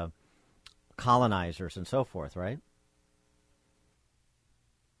and colonizers and so forth, right?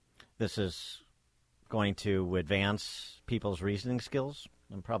 This is going to advance people's reasoning skills?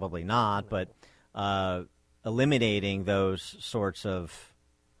 And probably not, but eliminating those sorts of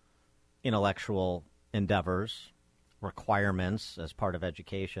intellectual endeavors, requirements as part of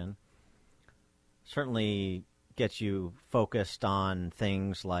education, certainly gets you focused on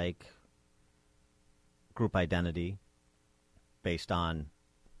things like group identity based on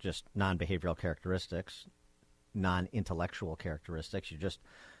just non-behavioral characteristics, non-intellectual characteristics.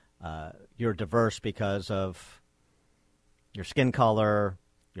 You're diverse because of your skin color,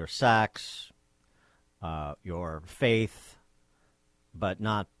 your sex, your faith, but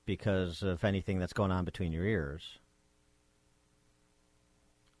not because of anything that's going on between your ears.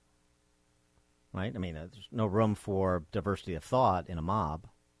 Right? There's no room for diversity of thought in a mob.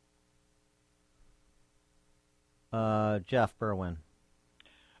 Jeff Berwin.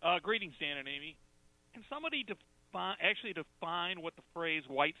 Greetings, Dan and Amy. Can somebody define what the phrase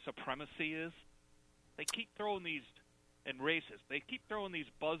white supremacy is? They keep throwing these, and racist, they keep throwing these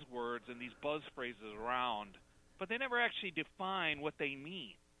buzzwords and these buzz phrases around, but they never actually define what they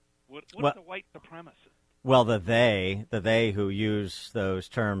mean. What is a white supremacist? Well, the they who use those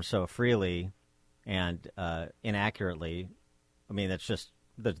terms so freely and inaccurately, that's just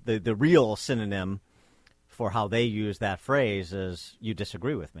the real synonym for how they use that phrase is you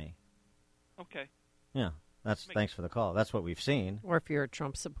disagree with me. Okay. Yeah. Thanks for the call. That's what we've seen. Or if you're a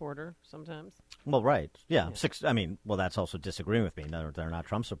Trump supporter, sometimes. Well, right. Yeah. That's also disagreeing with me. They're not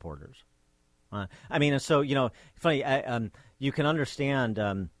Trump supporters. So, funny, you can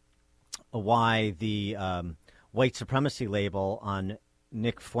understand why the white supremacy label on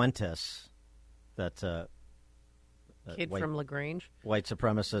Nick Fuentes, that kid from LaGrange, white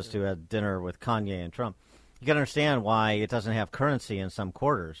supremacist who had dinner with Kanye and Trump. You can understand why it doesn't have currency in some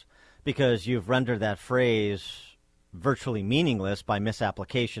quarters, because you've rendered that phrase virtually meaningless by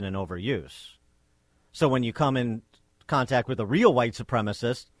misapplication and overuse. So when you come in contact with a real white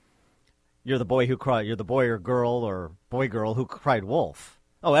supremacist, you're the boy or girl who cried wolf.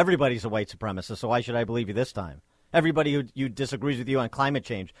 Oh, everybody's a white supremacist, so why should I believe you this time? Everybody who disagrees with you on climate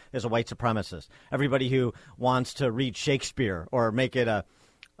change is a white supremacist. Everybody who wants to read Shakespeare or make it a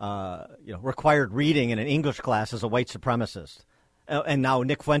required reading in an English class is a white supremacist. And now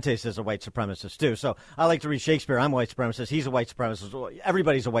Nick Fuentes is a white supremacist, too. So I like to read Shakespeare. I'm a white supremacist. He's a white supremacist.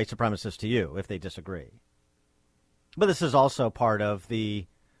 Everybody's a white supremacist to you if they disagree. But this is also part of the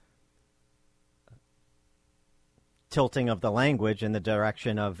tilting of the language in the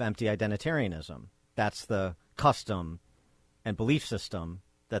direction of empty identitarianism. That's the custom and belief system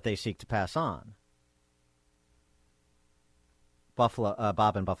that they seek to pass on.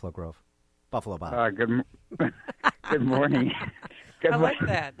 Bob in Buffalo Grove. Buffalo Bob. Good morning. I like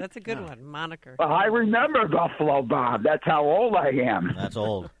that. That's a good one. Moniker. Well, I remember Buffalo Bob. That's how old I am. That's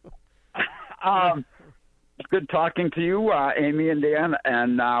old. It's good talking to you, Amy and Dan.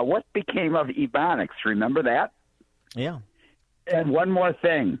 And what became of Ebonics? Remember that? Yeah. And one more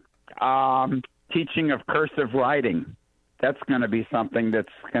thing. Teaching of cursive writing. That's going to be something that's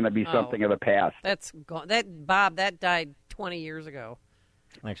going to be something of the past. That's gone. Bob, that died 20 years ago.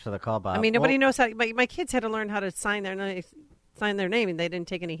 Thanks for the call, Bob. I mean, nobody knows how. My kids had to learn how to sign their name, and they didn't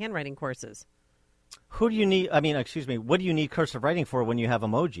take any handwriting courses. Who do you need? I mean, excuse me. What do you need cursive writing for when you have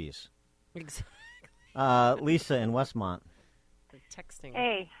emojis? Exactly. Lisa in Westmont. The texting.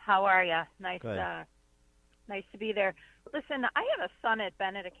 Hey, how are you? Nice to be there. Listen, I have a son at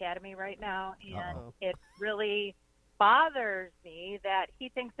Bennett Academy right now, and it really bothers me that he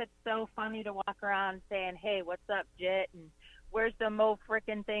thinks it's so funny to walk around saying, "Hey, what's up, Jit?" and "Where's the mo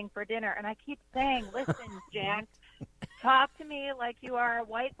frickin' thing for dinner?" And I keep saying, "Listen, Jack, talk to me like you are a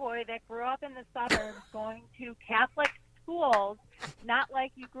white boy that grew up in the suburbs going to Catholic schools, not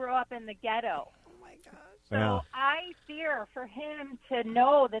like you grew up in the ghetto." Oh my gosh. So I fear for him to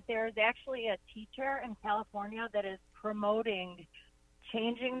know that there's actually a teacher in California that is promoting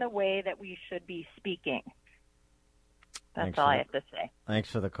changing the way that we should be speaking. That's all I have to say. Thanks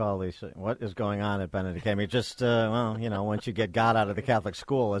for the call, Lisa. What is going on at Bennett Academy? Just, once you get God out of the Catholic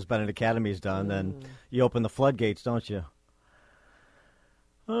school, as Bennett Academy's done, then you open the floodgates, don't you?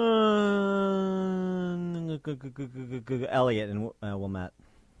 Elliot and Wilmette.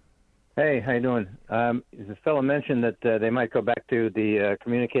 Hey, how you doing? The fellow mentioned that they might go back to the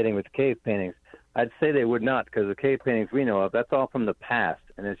communicating with cave paintings. I'd say they would not, because the cave paintings we know of, that's all from the past.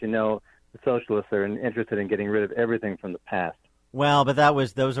 And as you know, the socialists are interested in getting rid of everything from the past. Well, but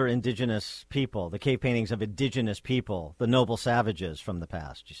those are indigenous people, the cave paintings of indigenous people, the noble savages from the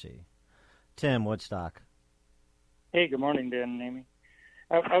past, you see. Tim, Woodstock. Hey, good morning, Dan and Amy.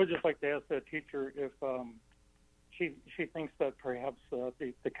 I would just like to ask the teacher if she thinks that perhaps the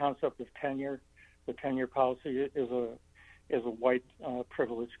concept of tenure, the tenure policy is a white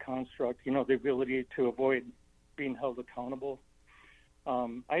privilege construct, the ability to avoid being held accountable.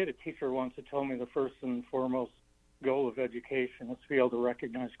 I had a teacher once who told me the first and foremost goal of education is to be able to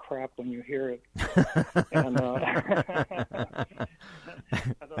recognize crap when you hear it. And,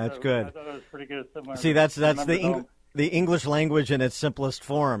 that's good. I thought it was pretty good. See, that's the English language in its simplest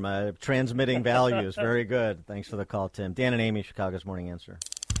form, transmitting values. Very good. Thanks for the call, Tim. Dan and Amy, Chicago's Morning Answer.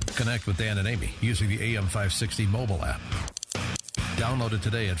 Connect with Dan and Amy using the AM560 mobile app. Download it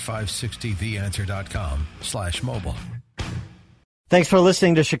today at 560theanswer.com/mobile. Thanks for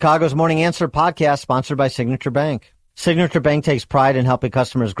listening to Chicago's Morning Answer podcast, sponsored by Signature Bank. Signature Bank takes pride in helping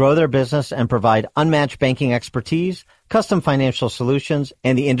customers grow their business and provide unmatched banking expertise, custom financial solutions,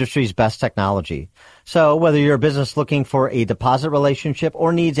 and the industry's best technology. So whether you're a business looking for a deposit relationship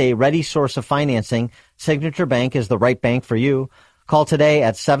or needs a ready source of financing, Signature Bank is the right bank for you. Call today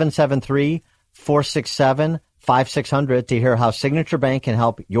at 773-467-5600 to hear how Signature Bank can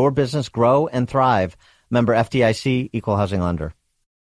help your business grow and thrive. Member FDIC, Equal Housing Lender.